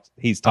he's talked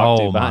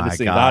to behind the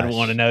scenes? I don't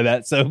want to know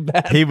that so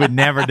bad. He would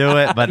never do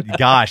it, but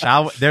gosh,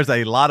 there's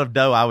a lot of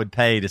dough I would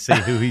pay to see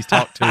who he's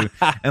talked to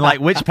and like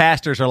which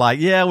pastors are like,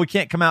 yeah, we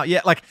can't come out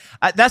yet. Like,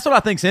 that's what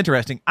I think is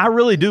interesting. I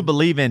really do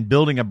believe in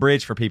building a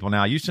bridge for people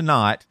now. I used to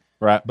not,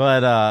 right?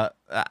 But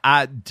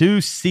I do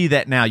see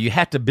that now. You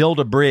have to build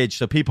a bridge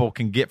so people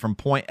can get from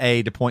point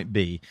A to point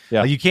B.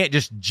 Yeah. Like, you can't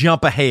just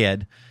jump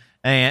ahead.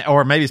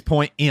 Or maybe it's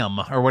point M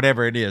or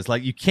whatever it is.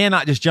 Like, you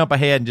cannot just jump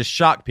ahead and just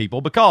shock people,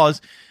 because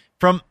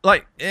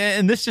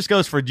and this just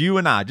goes for you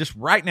and I, just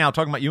right now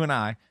talking about you and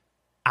I,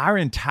 our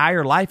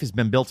entire life has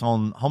been built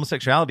on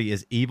homosexuality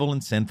as evil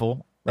and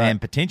sinful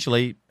and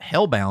potentially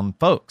hellbound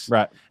folks.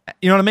 Right.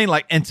 You know what I mean?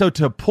 Like, and so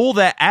to pull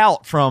that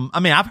out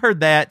I've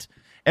heard that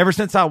ever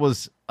since I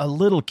was a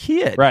little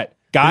kid. Right.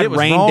 God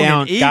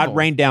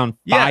rained down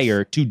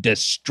fire to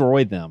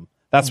destroy them.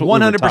 That's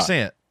what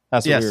 100%.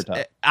 That's what we were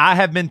taught. I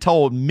have been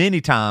told many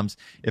times,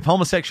 if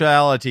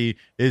homosexuality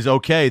is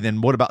okay,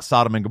 then what about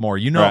Sodom and Gomorrah?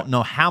 You don't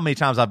know how many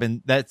times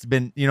that's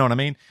been, you know what I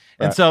mean?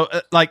 Right. And so,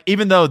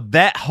 even though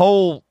that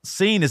whole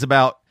scene is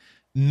about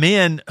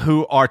men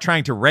who are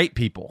trying to rape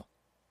people,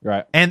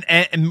 right, and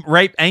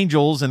rape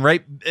angels and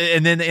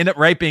then end up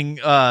raping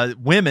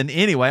women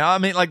anyway. I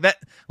mean, like that,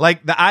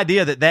 like the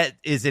idea that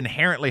is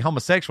inherently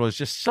homosexual is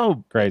just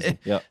so crazy.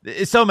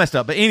 It's so messed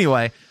up. But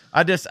anyway,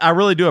 I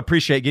really do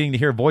appreciate getting to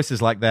hear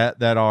voices like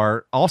that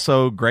are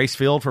also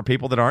grace-filled for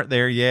people that aren't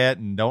there yet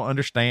and don't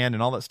understand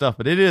and all that stuff.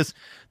 But it is,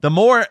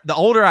 the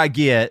older I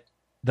get,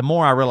 the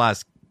more I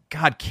realize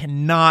God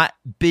cannot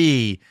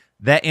be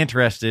that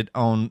interested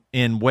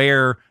in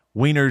where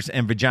wieners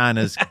and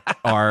vaginas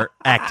are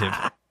active.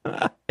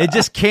 It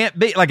just can't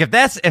be. Like,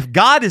 if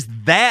God is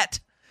that,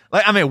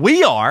 like, I mean,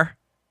 we are.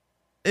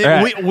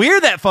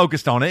 We're that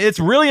focused on it. It's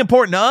really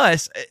important to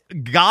us.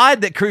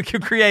 God that could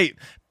create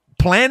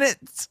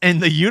planets and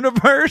the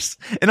universe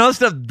and all this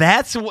stuff.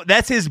 That's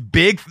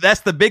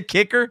the big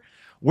kicker,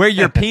 where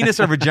your penis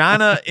or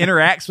vagina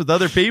interacts with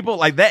other people.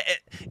 Like that.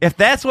 If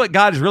that's what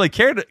God is really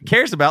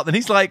cares about, then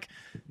he's like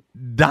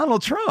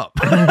Donald Trump.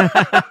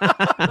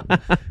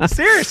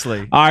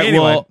 Seriously. All right.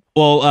 Anyway.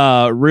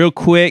 Well, real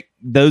quick,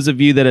 those of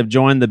you that have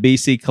joined the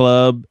BC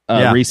Club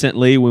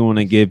recently, we want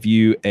to give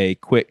you a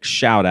quick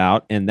shout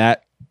out, and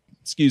that,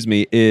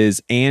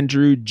 is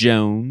Andrew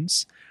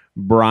Jones,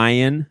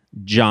 Brian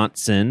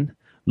Johnson,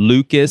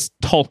 Lucas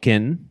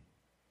Tolkien.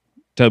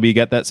 Toby, you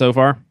got that so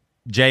far?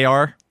 JR?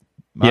 I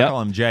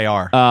call him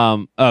JR.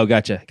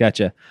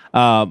 Gotcha.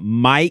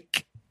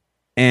 Mike,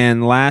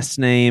 and last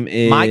name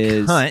is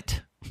Mike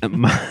Hunt.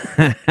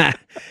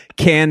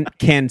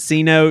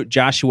 Cancino,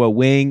 Joshua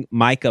Wing,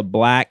 Micah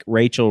Black,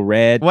 Rachel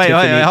Red. Wait,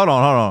 hold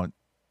on.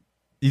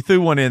 You threw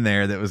one in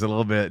there that was a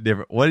little bit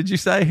different. What did you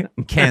say?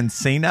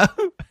 Cancino?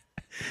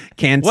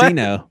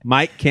 Cancino.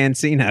 Mike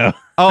Cancino.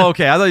 Oh,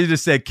 okay. I thought you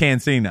just said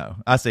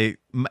Cancino. I said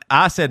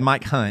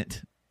Mike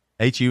Hunt,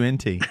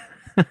 Hunt.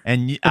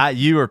 And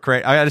you were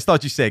correct. I just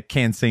thought you said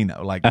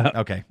Cancino. Like,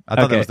 okay. I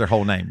thought that was their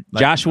whole name. Like,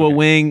 Joshua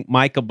Wing,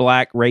 Micah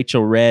Black,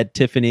 Rachel Red,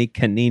 Tiffany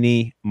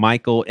Canini,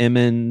 Michael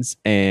Emmons,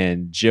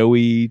 and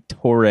Joey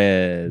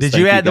Torres. Did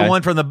you add the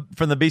one from the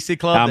BC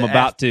Club? I'm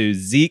about to.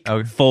 Zeke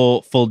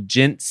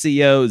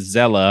Fulgencio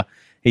Zella.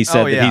 He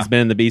said that he's been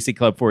in the BC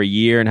Club for a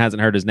year and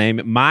hasn't heard his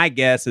name. My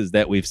guess is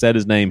that we've said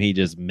his name. He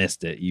just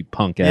missed it. You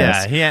punk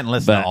ass. Yeah, he hadn't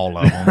listened to all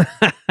of them.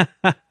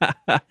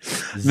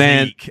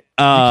 Man, Zeke.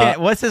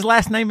 What's his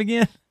last name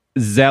again?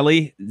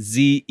 Zelly,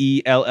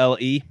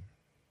 Zelle.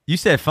 You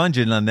said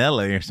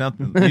Funginanelli or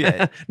something.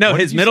 Yeah. No,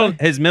 his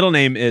middle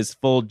name is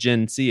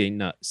Fulgencio.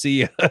 No,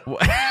 see.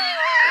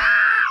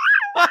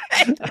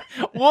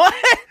 What?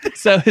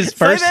 So his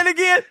first. Say that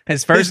again.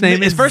 His first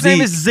name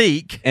is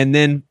Zeke, and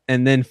then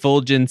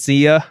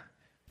Fulgencia.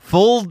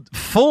 Full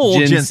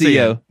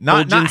Gencia.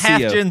 Not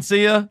half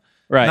Gencia.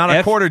 Right. Not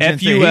a quarter Gencia.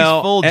 He's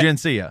full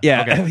Gencia.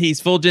 Yeah, okay. He's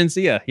full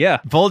Gencia. Yeah.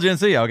 Full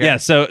Gencia, okay. Yeah,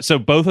 so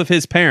both of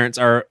his parents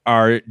are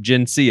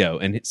Gencio,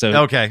 and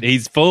so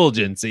he's full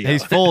Gencio.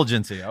 He's full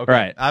Gencio. Okay.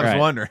 Right. I was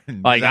wondering.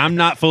 Like, I'm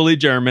not fully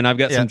German. I've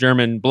got some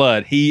German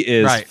blood. He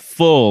is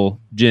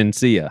full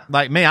Gencia.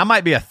 Like me, I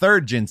might be a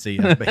third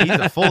Gencia, but he's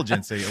a full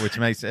Gencia, which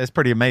makes it's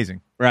pretty amazing.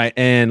 Right,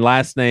 and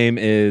last name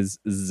is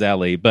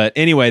Zelli. But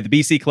anyway, the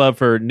BC Club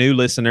for new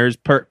listeners,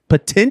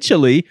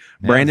 potentially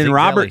Brandan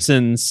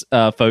Robertson's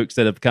folks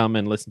that have come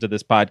and listened to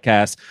this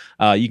podcast,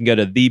 you can go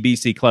to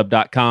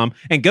thebcclub.com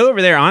and go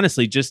over there,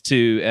 honestly, just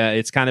to,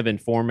 it's kind of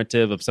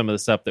informative of some of the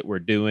stuff that we're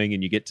doing,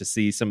 and you get to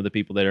see some of the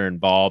people that are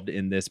involved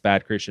in this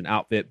Bad Christian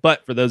outfit.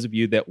 But for those of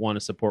you that want to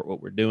support what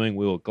we're doing,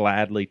 we will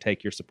gladly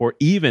take your support,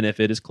 even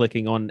if it is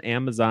clicking on an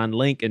Amazon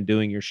link and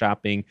doing your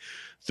shopping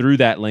through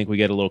that link. We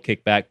get a little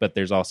kickback, but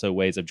there's also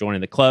ways of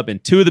joining the club.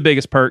 And two of the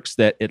biggest perks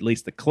that at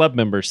least the club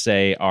members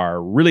say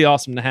are really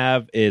awesome to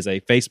have is a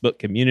Facebook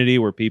community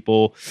where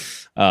people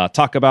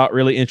talk about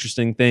really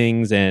interesting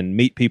things and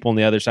meet people on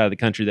the other side of the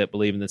country that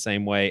believe in the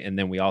same way. And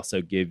then we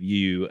also give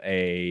you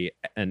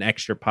an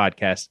extra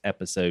podcast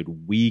episode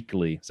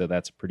weekly. So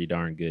that's a pretty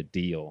darn good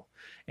deal.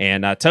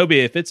 And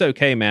Toby, if it's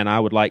okay, man, I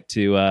would like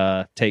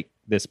to take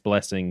this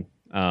blessing.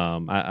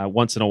 I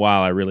once in a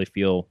while, I really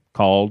feel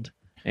called.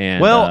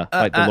 And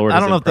like the Lord I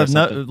don't know if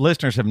the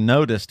listeners have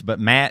noticed, but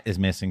Matt is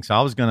missing. So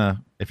I was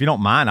gonna, if you don't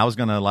mind,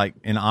 like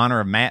in honor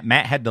of Matt.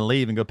 Matt had to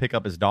leave and go pick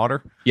up his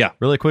daughter. Yeah,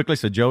 really quickly.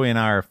 So Joey and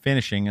I are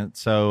finishing it.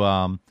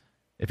 So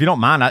if you don't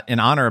mind, in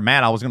honor of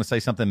Matt, I was going to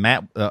say something.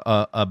 Matt,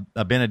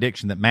 a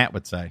benediction that Matt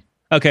would say.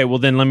 Okay, well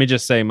then let me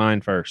just say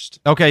mine first.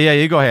 Okay, yeah,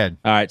 you go ahead.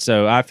 All right.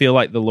 So I feel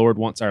like the Lord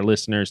wants our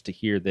listeners to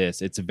hear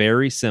this. It's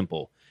very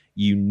simple.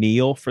 You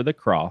kneel for the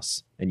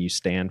cross and you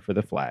stand for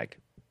the flag.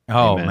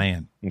 Oh, Amen.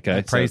 man.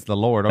 Okay. Praise the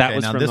Lord. Okay, that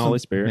was from the Holy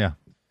Spirit. Yeah.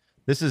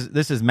 This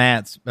is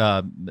Matt's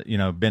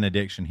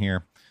benediction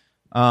here.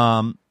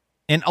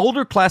 In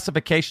older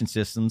classification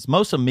systems,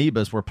 most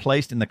amoebas were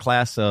placed in the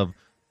class or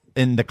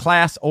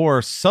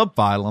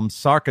subphylum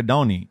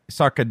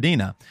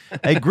Sarcodina,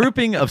 a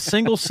grouping of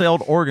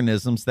single-celled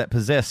organisms that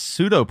possess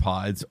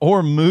pseudopods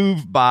or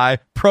move by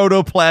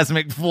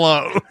protoplasmic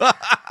flow.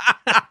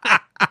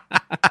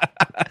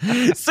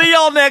 See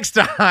y'all next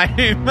time.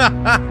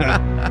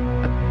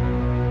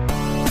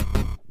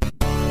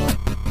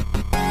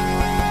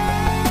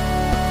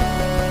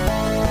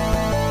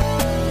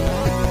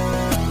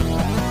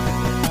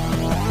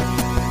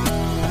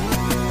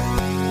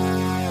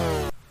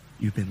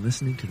 You've been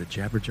listening to the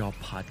Jabberjaw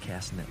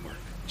Podcast Network,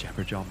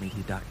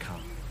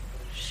 jabberjawmedia.com.